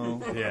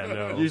 No. Yeah,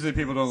 no. Usually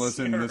people don't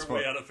listen Sing our this far.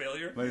 way out of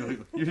failure? Like,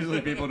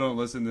 usually people don't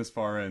listen this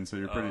far in, so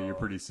you're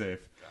pretty safe.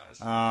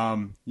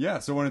 Gosh. Yeah,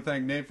 so I want to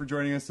thank Nate for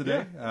joining us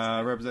today,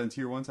 representing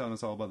Tier 1, telling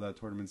us all about that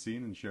tournament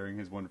scene and sharing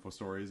his wonderful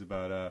stories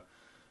about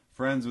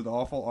friends with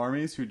awful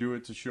armies who do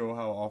it to show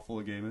how awful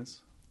a game is.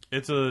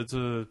 It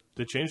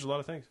changed a lot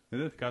of things. It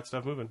did. Got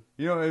stuff moving.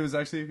 You know, it was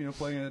actually,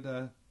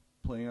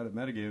 playing out at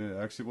Metagame, it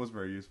actually was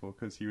very useful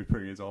because he would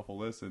put in his awful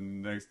list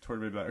and next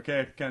tournament would be like,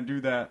 okay, can't do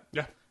that.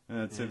 Yeah. And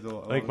it saved a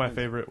lot. I think my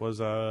favorite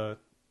was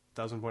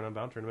 1,000-point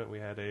Unbound tournament. We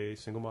had a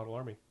single model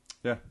army.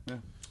 Yeah.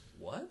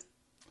 What?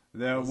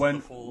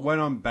 When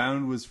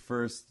Unbound was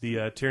first. The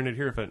Tyranid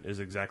Hierophant is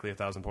exactly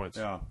 1,000 points.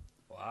 Yeah.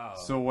 Wow.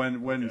 So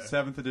when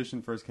 7th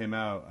edition first came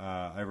out,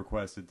 I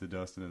requested to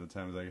Dustin at the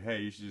time, I was like,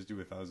 hey, you should just do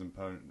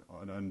 1,000-pound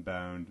on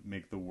Unbound,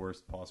 make the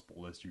worst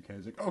possible list you can.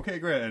 He's like, okay,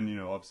 great.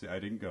 And, obviously I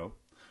didn't go.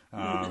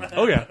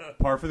 Oh, yeah.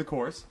 Par for the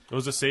course. It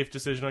was a safe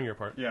decision on your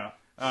part. Yeah.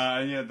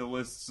 And yeah, the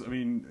lists,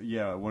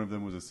 one of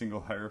them was a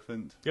single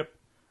Hierophant. Yep.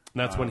 And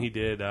that's when he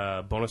did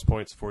bonus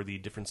points for the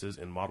differences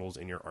in models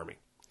in your army.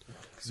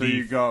 So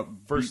you got...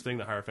 First thing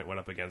the Hierophant went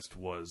up against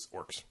was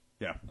Orcs.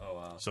 Yeah. Oh,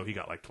 wow. So he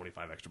got like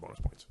 25 extra bonus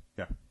points.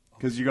 Yeah.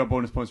 Because you got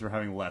bonus points for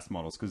having less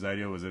models, because the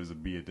idea was it was a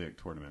Be a Dick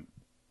tournament.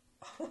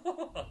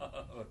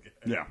 Okay.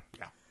 Yeah.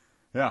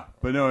 Yeah.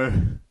 But no, it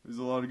was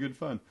a lot of good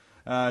fun.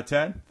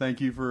 Ted,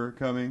 thank you for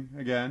coming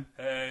again.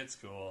 Hey, it's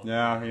cool.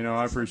 Yeah,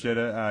 I appreciate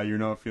it. You're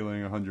not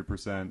feeling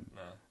 100%.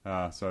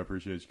 No. So I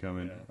appreciate you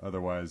coming. Yeah.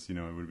 Otherwise, it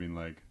would have been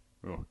like,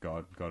 oh,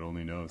 God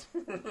only knows.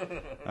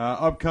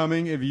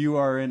 Upcoming, if you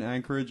are in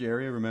Anchorage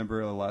area,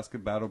 remember Alaska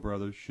Battle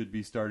Brothers should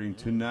be starting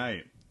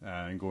tonight.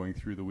 And going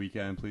through the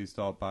weekend, please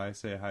stop by,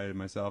 say hi to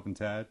myself and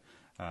Tad.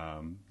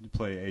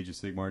 Play Age of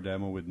Sigmar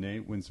demo with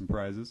Nate, win some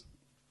prizes.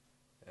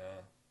 Yeah.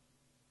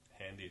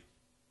 Handy.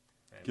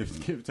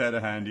 Give Ted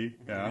a handy.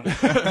 Yeah,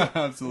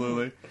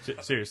 absolutely.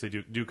 Seriously,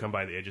 do come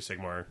by the Age of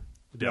Sigmar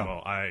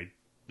demo. Yeah.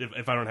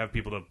 If I don't have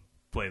people to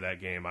play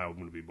that game, I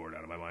would be bored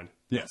out of my mind.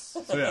 Yes.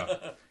 So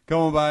yeah, come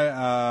on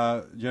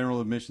by.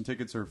 General admission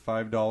tickets are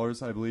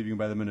 $5. I believe you can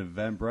buy them in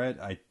Eventbrite.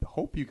 I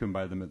hope you can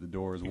buy them at the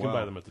door as well. You can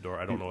buy them at the door.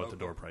 I don't know what the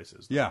door price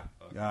is. Yeah,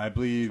 I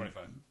believe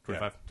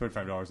 25.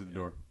 $25 at the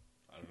door.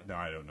 I don't know. No,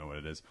 I don't know what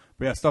it is.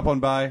 But yeah, stop on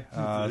by.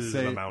 This is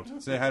an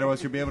amount. Say hi to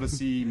us. You'll be able to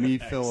see me,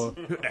 Phil.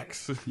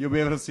 X. You'll be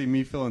able to see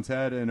me, Phil, and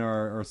Ted in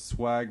our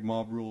swag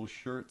Mob Rule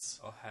shirts.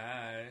 Oh,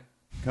 hi.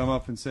 Come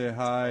up and say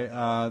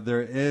hi.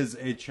 There is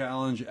a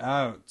challenge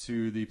out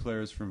to the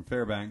players from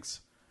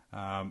Fairbanks.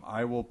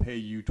 I will pay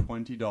you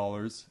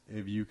 $20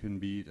 if you can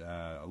beat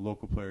a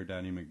local player,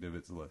 Danny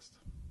McDivitt's list.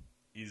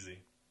 Easy.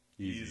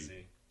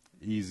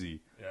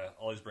 Yeah,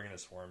 always bringing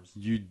his swarms.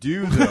 You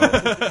do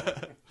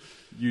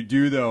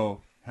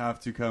though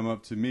have to come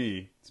up to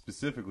me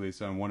specifically.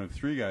 So I'm one of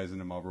 3 guys in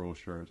a Mob Rule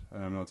shirt,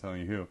 and I'm not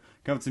telling you who.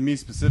 Come up to me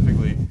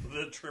specifically.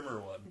 The trimmer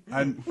one.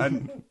 And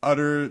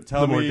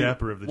tell The me more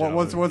dapper of the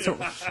what's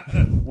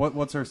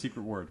our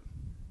secret word?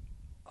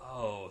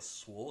 Oh,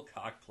 swole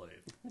cockplate.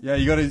 Yeah,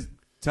 you got to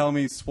tell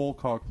me swole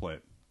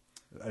cockplate.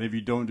 And if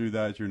you don't do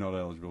that, you're not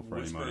eligible for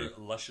any money.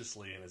 Whisper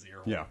lusciously in his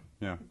ear hole.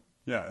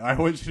 Yeah. I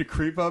want you to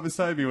creep up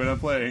beside me when I'm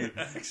playing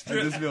Extra.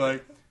 and just be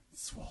like,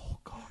 swole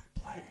cockplate.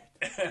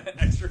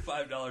 Extra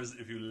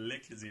 $5 if you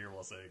lick his ear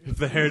while saying If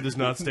the hair does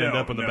not stand No,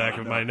 up on the back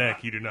of my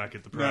neck, you do not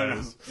get the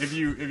prize. No. If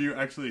you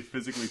actually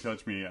physically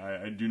touch me,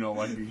 I do not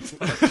like being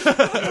touched.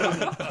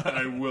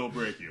 I will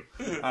break you.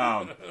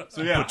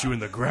 So yeah. Put you in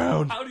the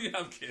ground. How do you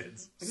have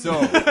kids? So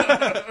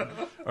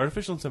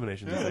Artificial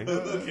insemination, I think.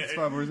 Okay. it's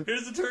fine.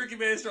 Here's the turkey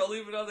baster. I'll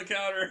leave it on the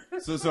counter.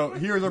 So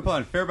here's our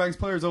plan. Fairbanks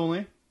players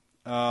only.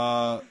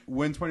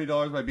 Win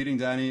 $20 by beating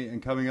Danny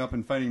and coming up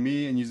and fighting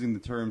me and using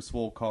the term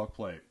swole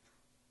cockplate.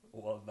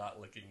 While not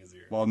licking his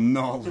ear. While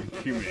not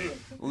licking me.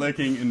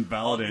 Licking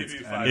invalidates.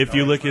 I'll give you $5. If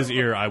you lick his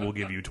ear, I will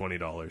give you $20.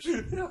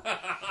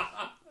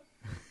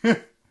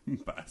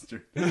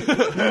 Bastard.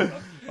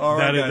 All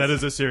right, guys. That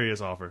is a serious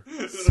offer.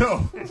 So,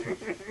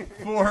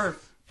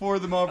 for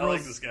the Mob I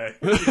like Rules, this guy.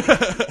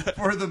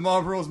 for the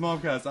Mob Rules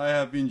Mobcast, I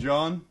have been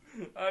John.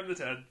 I'm the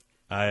Ted.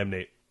 I am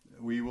Nate.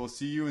 We will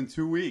see you in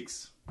 2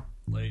 weeks.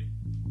 Late.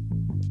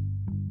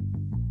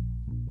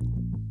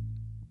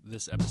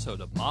 This episode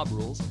of Mob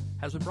Rules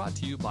has been brought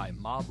to you by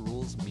Mob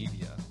Rules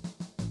Media.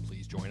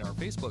 Please join our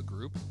Facebook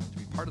group to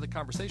be part of the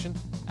conversation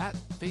at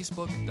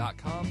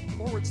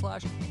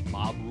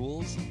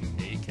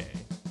facebook.com/MobRulesAK.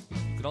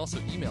 You can also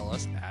email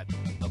us at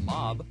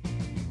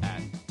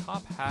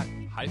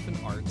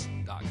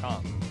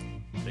themob@tophat-arts.com.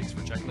 Thanks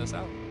for checking us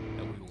out,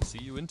 and we will see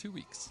you in 2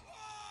 weeks.